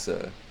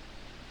NASA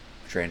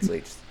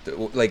translates,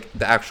 like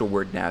the actual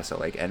word NASA,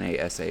 like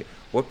NASA,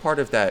 what part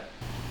of that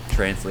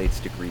translates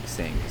to Greek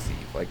saying deceive?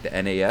 Like the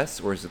NAS,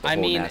 or is it the whole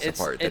NASA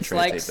part that it's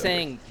like translates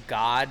saying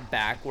God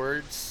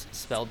backwards,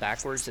 spelled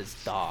backwards, is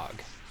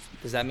dog.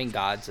 Does that mean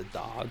God's a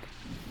dog?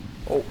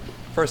 Oh,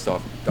 first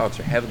off, dogs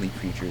are heavenly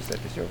creatures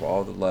that deserve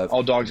all the love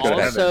All dogs go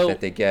to heaven. that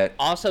they get.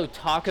 Also,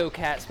 taco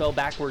cat spelled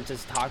backwards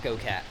is taco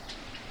cat.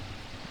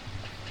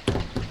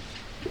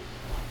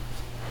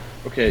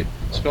 Okay,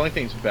 spelling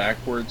things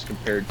backwards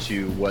compared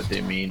to what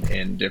they mean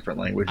in different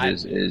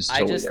languages is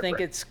totally I just different.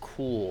 think it's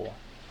cool.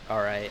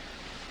 All right.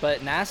 But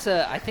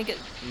NASA, I think it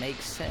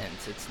makes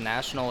sense. It's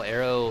National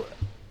Aeronautics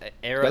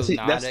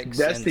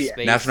that's and the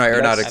Space. National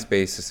Aeronautics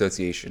Space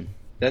Association.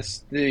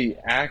 That's the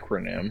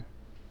acronym.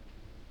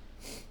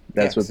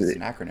 That's That's what what it's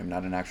an acronym,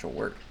 not an actual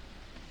word.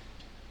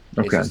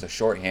 Okay. It's just a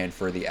shorthand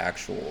for the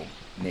actual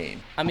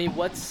name. I mean,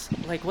 what's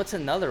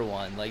another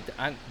one? Like,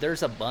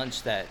 there's a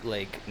bunch that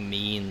like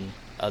mean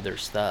other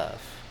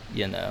stuff,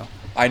 you know.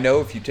 I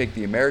know if you take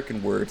the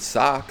American word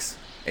socks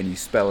and you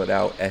spell it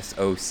out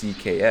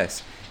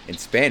SOCKS, in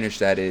Spanish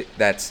it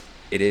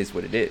is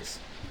what it is.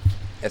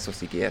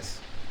 SOCKS.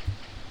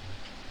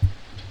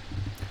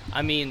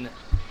 I mean,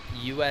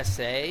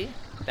 USA,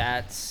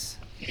 that's,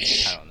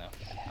 I don't know.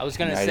 I was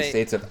gonna United say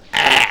States of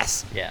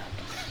ass. Yeah.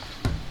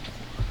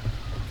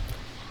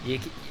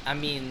 I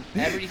mean,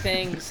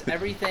 everything's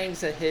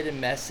a hidden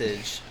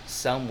message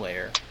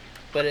somewhere,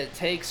 but it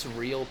takes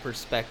real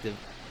perceptive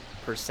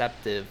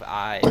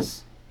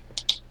eyes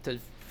to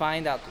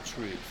find out the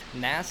truth.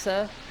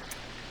 NASA,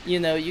 you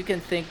know, you can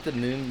think the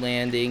moon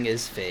landing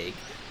is fake.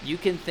 You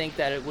can think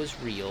that it was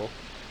real.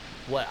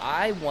 What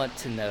I want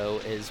to know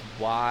is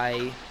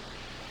why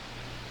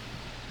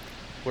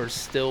we're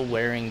still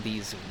wearing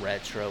these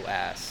retro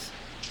ass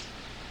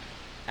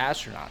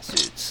astronaut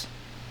suits.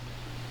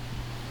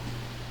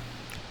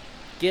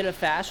 Get a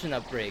fashion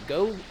upgrade.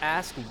 Go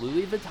ask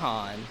Louis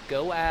Vuitton.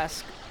 Go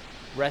ask,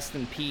 rest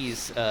in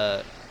peace,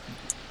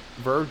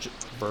 Virgil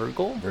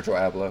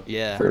Abloh.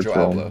 Yeah. Virgil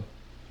Abloh.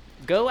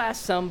 Go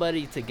ask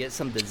somebody to get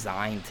some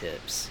design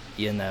tips,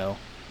 you know,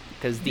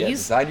 because Yeah,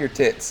 design your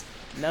tits.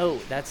 No,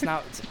 that's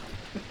not.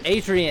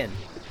 Adrian,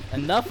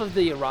 enough of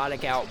the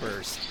erotic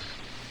outburst.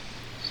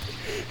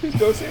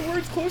 Don't say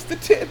words close to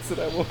tits,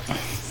 and I will.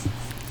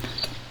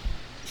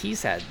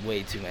 He's had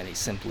way too many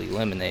Simply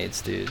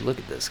Lemonades, dude. Look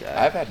at this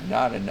guy. I've had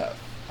not enough,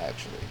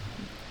 actually.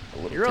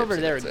 You're over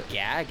there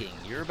gagging.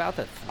 You're about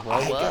to throw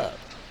up.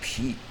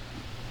 Pee.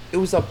 It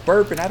was a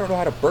burp, and I don't know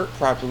how to burp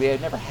properly. I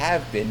never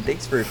have been.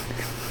 Thanks for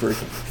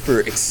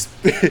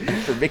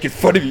making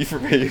fun of me for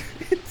my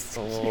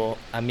Well,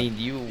 I mean,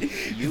 you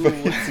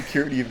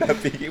insecurity of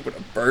not being able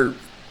to burp.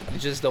 You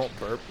just don't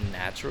burp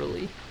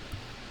naturally.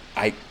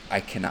 I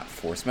cannot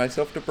force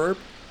myself to burp,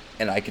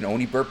 and I can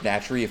only burp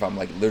naturally if I'm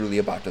like literally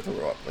about to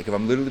throw up. Like if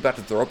I'm literally about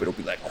to throw up, it'll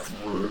be like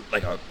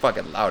a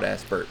fucking loud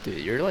ass burp. Dude,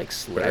 you're like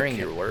slurring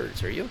your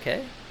words. Are you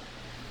okay?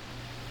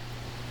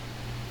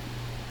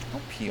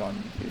 I'll pee on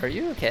you, dude. Are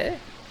you okay?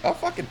 I'll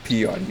fucking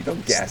pee on you.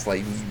 Don't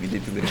gaslight me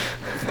into it.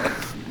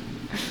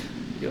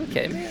 You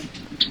okay, man?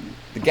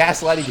 The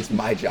gaslighting is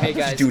my job. Hey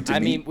guys, do it to I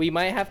me. mean, we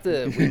might have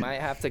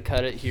to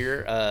cut it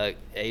here.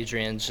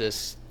 Adrian's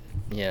just,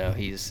 you know,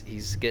 he's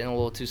getting a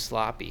little too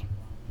sloppy.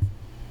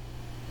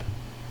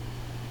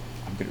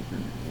 I'm gonna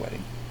ruin your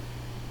wedding.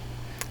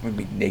 I'm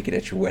gonna be naked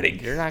at your wedding.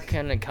 You're not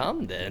gonna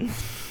come then.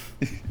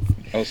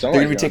 Oh, They're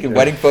gonna be taking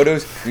wedding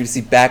photos. You're gonna see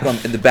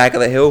in the back of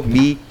the hill,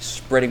 me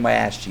spreading my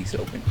ass cheeks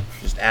open,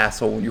 just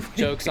asshole when you're.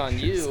 Joke's on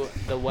you.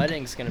 The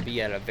wedding's gonna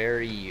be at a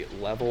very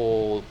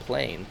level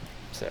plane.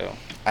 So.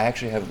 I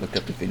actually haven't looked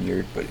up the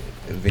vineyard, but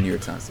the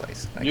vineyard sounds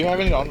nice. You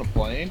having it on the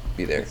plane?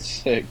 Be there. That's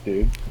sick,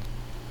 dude.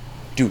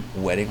 Dude,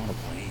 wedding on a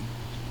plane.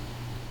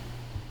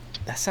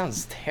 That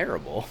sounds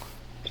terrible.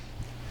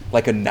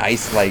 Like a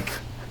nice, like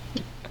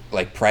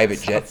like private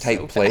jet Sounds so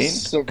type plane.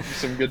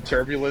 Some good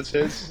turbulence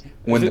hits.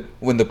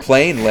 When the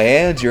plane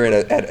lands, you're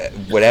at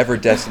whatever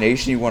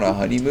destination you want a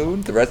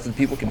honeymoon. The rest of the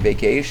people can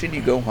vacation.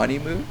 You go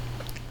honeymoon.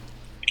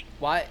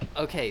 Why?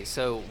 Okay,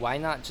 so why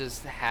not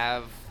just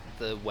have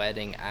the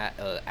wedding at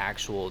an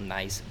actual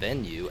nice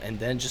venue and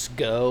then just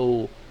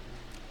go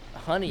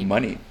honeymoon?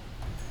 Money,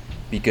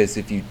 because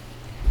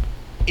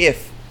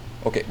if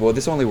okay, well,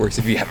 this only works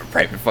if you have a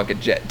private fucking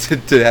jet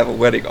to have a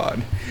wedding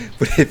on.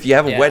 But if you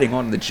have a wedding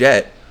on the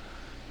jet,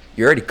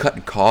 you're already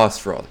cutting costs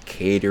for all the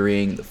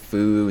catering, the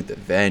food, the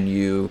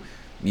venue,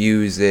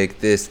 music,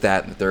 this,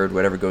 that, and the third,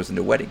 whatever goes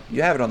into a wedding.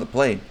 You have it on the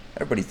plane.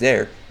 Everybody's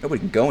there. Nobody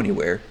can go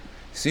anywhere.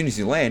 As soon as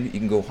you land, you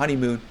can go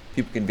honeymoon.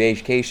 People can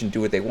vacation,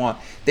 do what they want.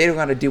 They don't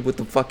got to deal with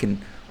the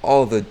fucking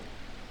all the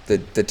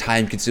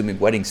time-consuming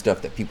wedding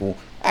stuff that people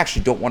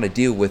actually don't want to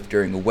deal with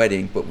during a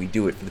wedding, but we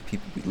do it for the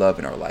people we love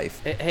in our life.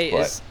 Hey,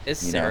 but, is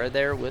Sarah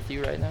there with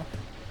you right now?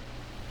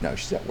 No,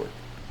 she's at work.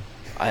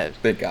 I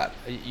Thank God.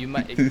 You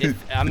might.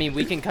 I mean,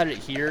 we can cut it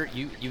here.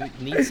 You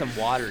need some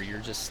water. You're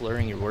just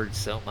slurring your words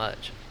so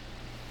much,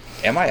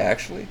 Am I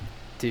actually?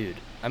 dude.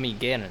 I mean,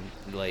 Gannon.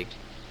 Like,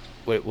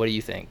 what do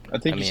you think? I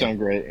think you mean, sound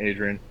great,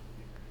 Adrian.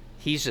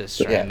 He's just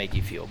trying Yeah. to make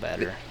you feel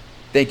better.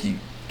 Thank you,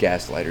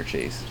 Gaslighter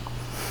Chase.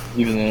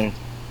 Even though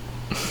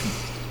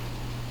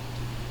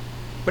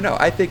But no,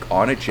 I think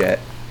on a jet,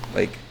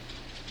 like,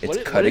 it's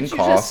What cutting did you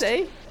costs. just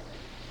say?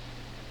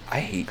 I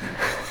hate you.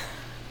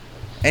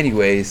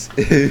 Anyways,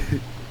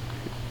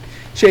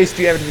 Chase,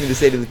 do you have anything to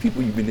say to the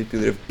people you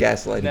manipulative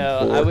gaslighting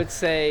No, for? I would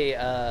say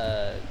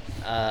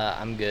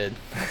I'm good.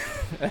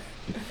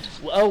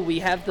 Oh, we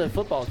have the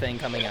football thing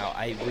coming out.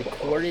 I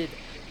recorded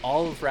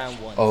all of round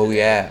 1. Oh today.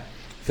 yeah.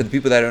 For the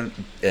people that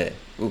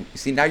don't,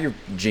 see, now you're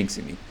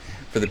jinxing me.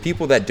 For the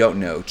people that don't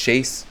know,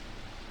 Chase,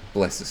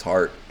 bless his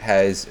heart,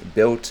 has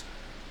built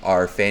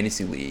our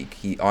fantasy league.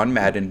 He on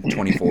Madden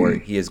 24,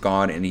 he has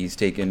gone and he's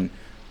taken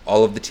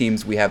all of the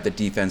teams we have the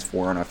defense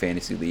for on our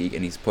fantasy league,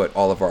 and he's put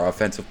all of our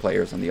offensive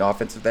players on the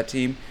offense of that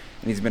team,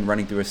 and he's been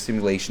running through a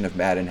simulation of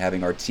Madden,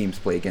 having our teams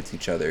play against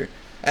each other,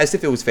 as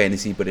if it was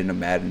fantasy, but in a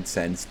Madden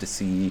sense, to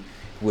see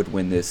who would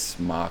win this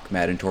mock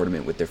Madden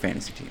tournament with their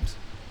fantasy teams.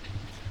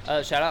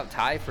 Shout out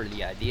Ty for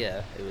the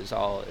idea. It was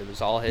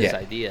all his Yeah.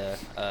 idea.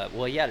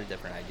 Well, he had a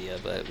different idea,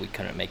 but we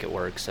couldn't make it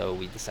work, so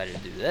we decided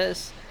to do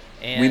this.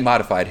 And We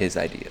modified his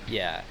idea.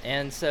 yeah,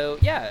 and so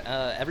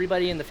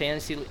everybody in the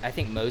fantasy, I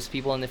think most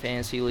people in the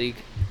fantasy league,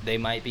 they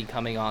might be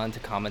coming on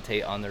to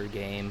commentate on their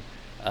game.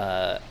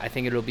 I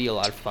think it'll be a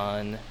lot of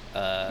fun.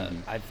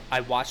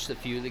 I watched a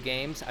few of the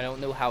games. I don't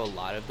know how a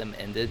lot of them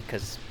ended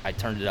because I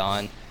turned it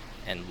on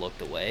and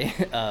looked away.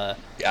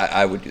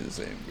 I would do the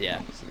same. Yeah.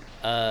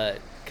 Honestly.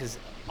 Because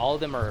all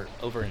of them are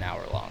over an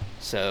hour long.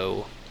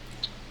 So,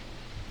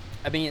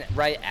 I mean,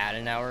 right at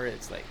an hour,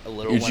 it's like a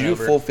little Did one you do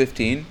over. full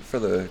 15 for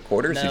the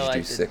quarters? No, or did you I do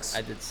did 6?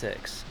 I did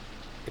 6.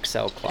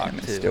 Excel clock Damn,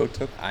 it too. still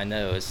took- I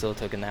know it still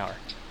took an hour.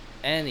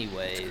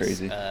 Anyways, That's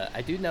crazy.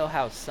 I do know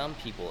how some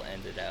people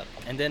ended up,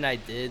 and then I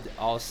did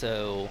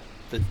also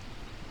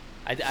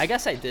I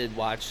guess I did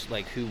watch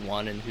like who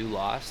won and who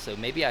lost, so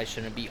maybe I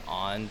shouldn't be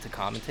on to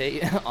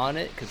commentate on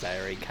it because I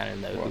already kind of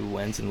know who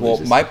wins and Well,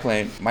 loses. my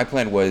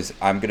plan was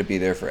I'm going to be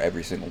there for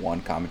every single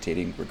one,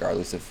 commentating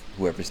regardless of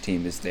whoever's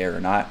team is there or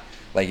not.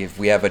 Like if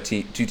we have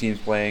two teams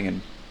playing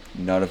and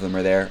none of them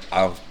are there,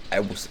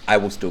 I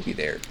will still be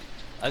there.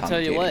 I'll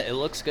tell you what, commentating. it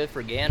looks good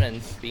for Gannon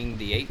being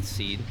the 8th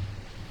seed.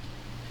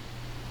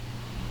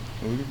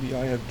 Look at me,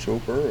 I have Joe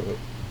Burrow.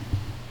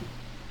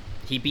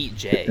 He beat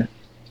Jay.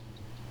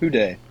 who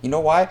day? You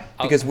know why?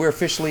 Oh. Because we're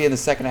officially in the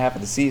second half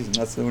of the season.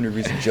 That's the only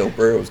reason Joe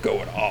Burrow is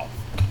going off.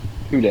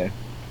 Who day?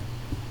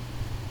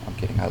 I'm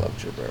kidding. I love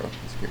Joe Burrow.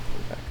 He's a great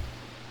quarterback.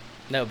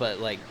 No, but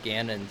like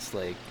Gannon's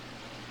like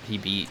he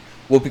beat.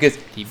 Well, because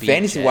He beat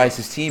fantasy-wise,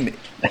 Jay.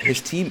 his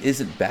team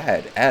isn't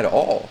bad at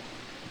all.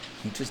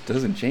 He just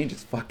doesn't change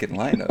his fucking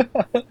lineup.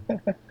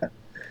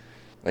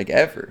 Like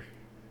ever.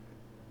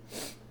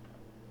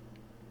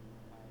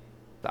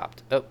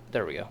 Stopped. Oh,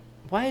 there we go.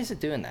 Why is it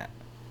doing that?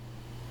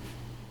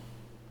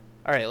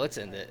 All right, let's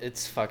end it.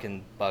 It's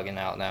fucking bugging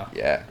out now.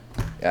 Yeah.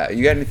 Yeah.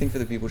 You got anything for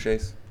the people,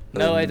 Chase?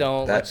 No, Other I than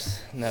don't.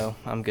 that? No,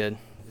 I'm good.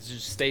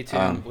 Just stay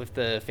tuned with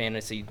the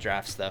fantasy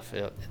draft stuff.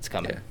 It's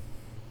coming. Yeah.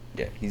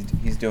 Yeah,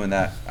 he's doing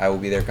that. I will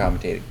be there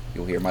commentating.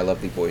 You'll hear my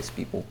lovely voice,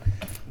 people.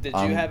 Did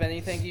you have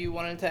anything you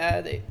wanted to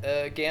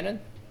add, Gannon?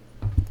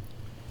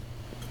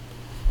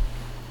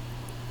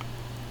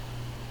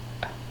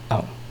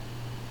 Oh.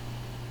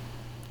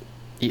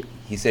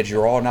 He said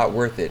you're all not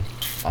worth it.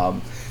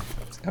 I'm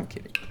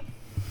kidding.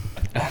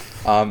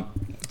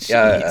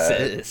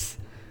 Jesus.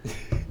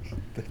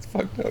 That's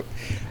fucked up.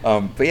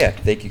 But yeah,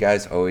 thank you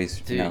guys always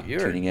Dude, you're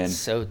tuning in.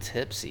 so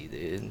tipsy,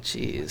 dude.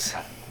 Jeez.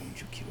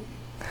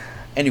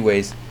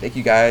 Anyways, thank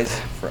you guys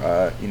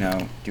for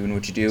doing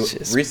what you do.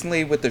 Just-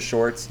 Recently with the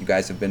shorts, you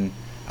guys have been.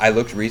 I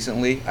looked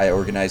recently. I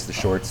organized the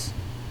shorts,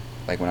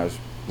 like when I was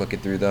looking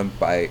through them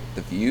by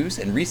the views,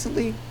 and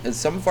recently,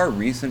 some of our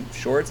recent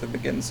shorts have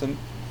been getting some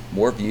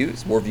more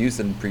views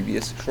than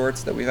previous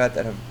shorts that we've had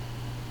that have.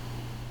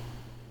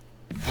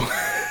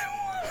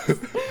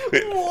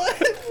 What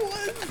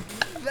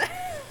was that?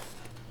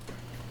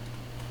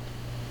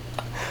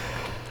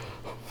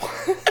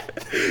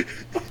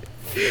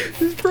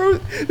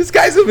 This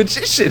guy's a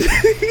magician.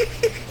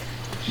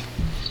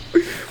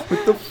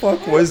 What the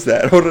fuck was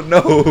that? Hold on,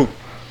 no.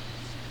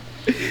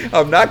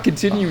 I'm not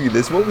continuing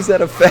this. What was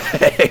that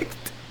effect?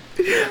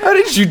 How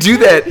did you do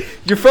that?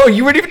 Your phone,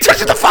 you weren't even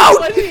touching the phone!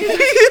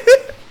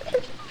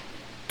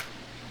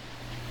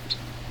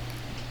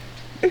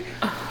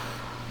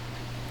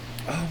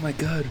 Oh my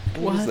god,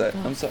 what was that?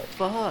 I'm sorry.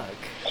 Fuck.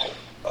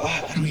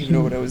 I don't even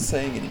know what I was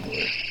saying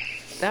anymore.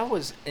 That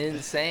was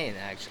insane,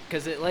 actually,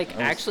 because it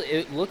actually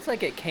it looked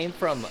like it came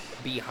from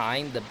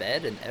behind the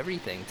bed and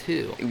everything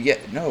too. Yeah,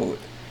 no.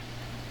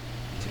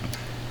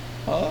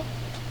 Huh?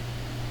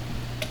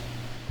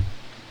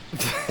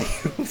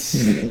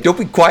 Don't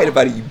be quiet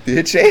about it, you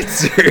bitch.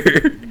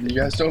 Answer. You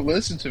guys don't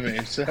listen to me,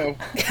 so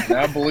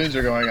now balloons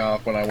are going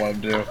off when I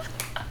want them to.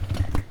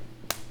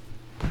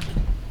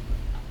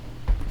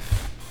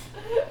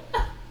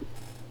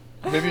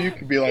 Maybe you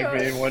could be like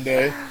me one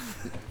day.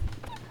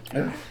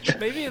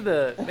 Maybe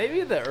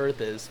the Earth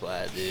is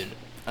flat, dude.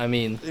 I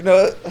mean, You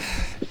know,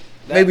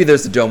 maybe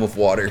there's a dome of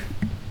water.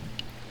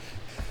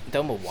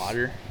 dome of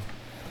water.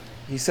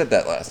 He said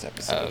that last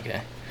episode. Oh,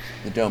 okay.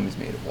 The dome is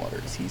made of water,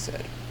 as he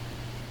said.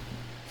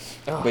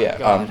 Oh, But yeah,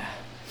 God.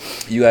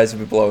 you guys have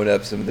been blowing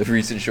up. Some of the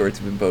recent shorts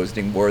have been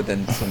posting more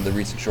than some of the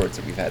recent shorts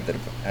that we've had that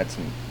have had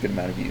some good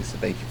amount of views. So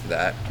thank you for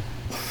that.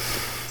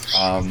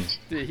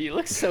 Dude, he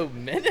looks so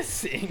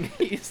menacing.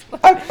 He's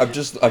like, I'm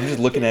just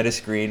looking at his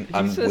screen.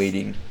 I'm just-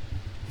 waiting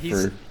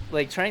he's for.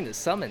 like trying to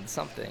summon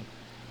something.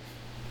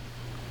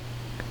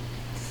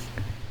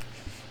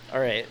 All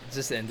right,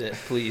 just end it,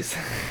 please.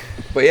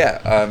 But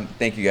yeah,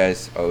 thank you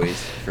guys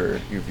always for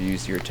your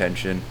views, your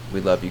attention. We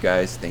love you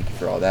guys. Thank you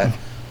for all that.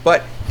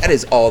 But that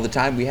is all the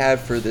time we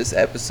have for this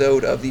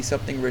episode of the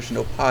Something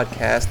Original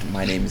podcast.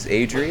 My name is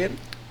Adrian.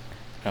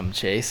 I'm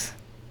Chase.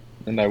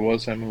 And I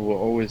was and will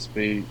always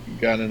be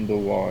Ganon the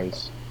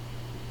Wise.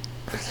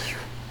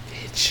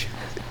 Bitch.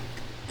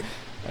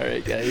 All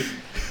right, guys.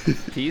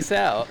 Peace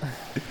out.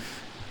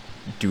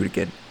 Do it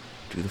again.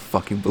 Do the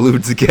fucking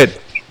balloons again.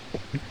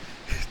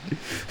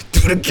 Do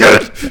it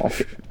again.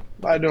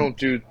 I don't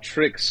do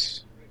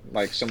tricks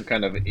like some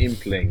kind of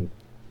impling.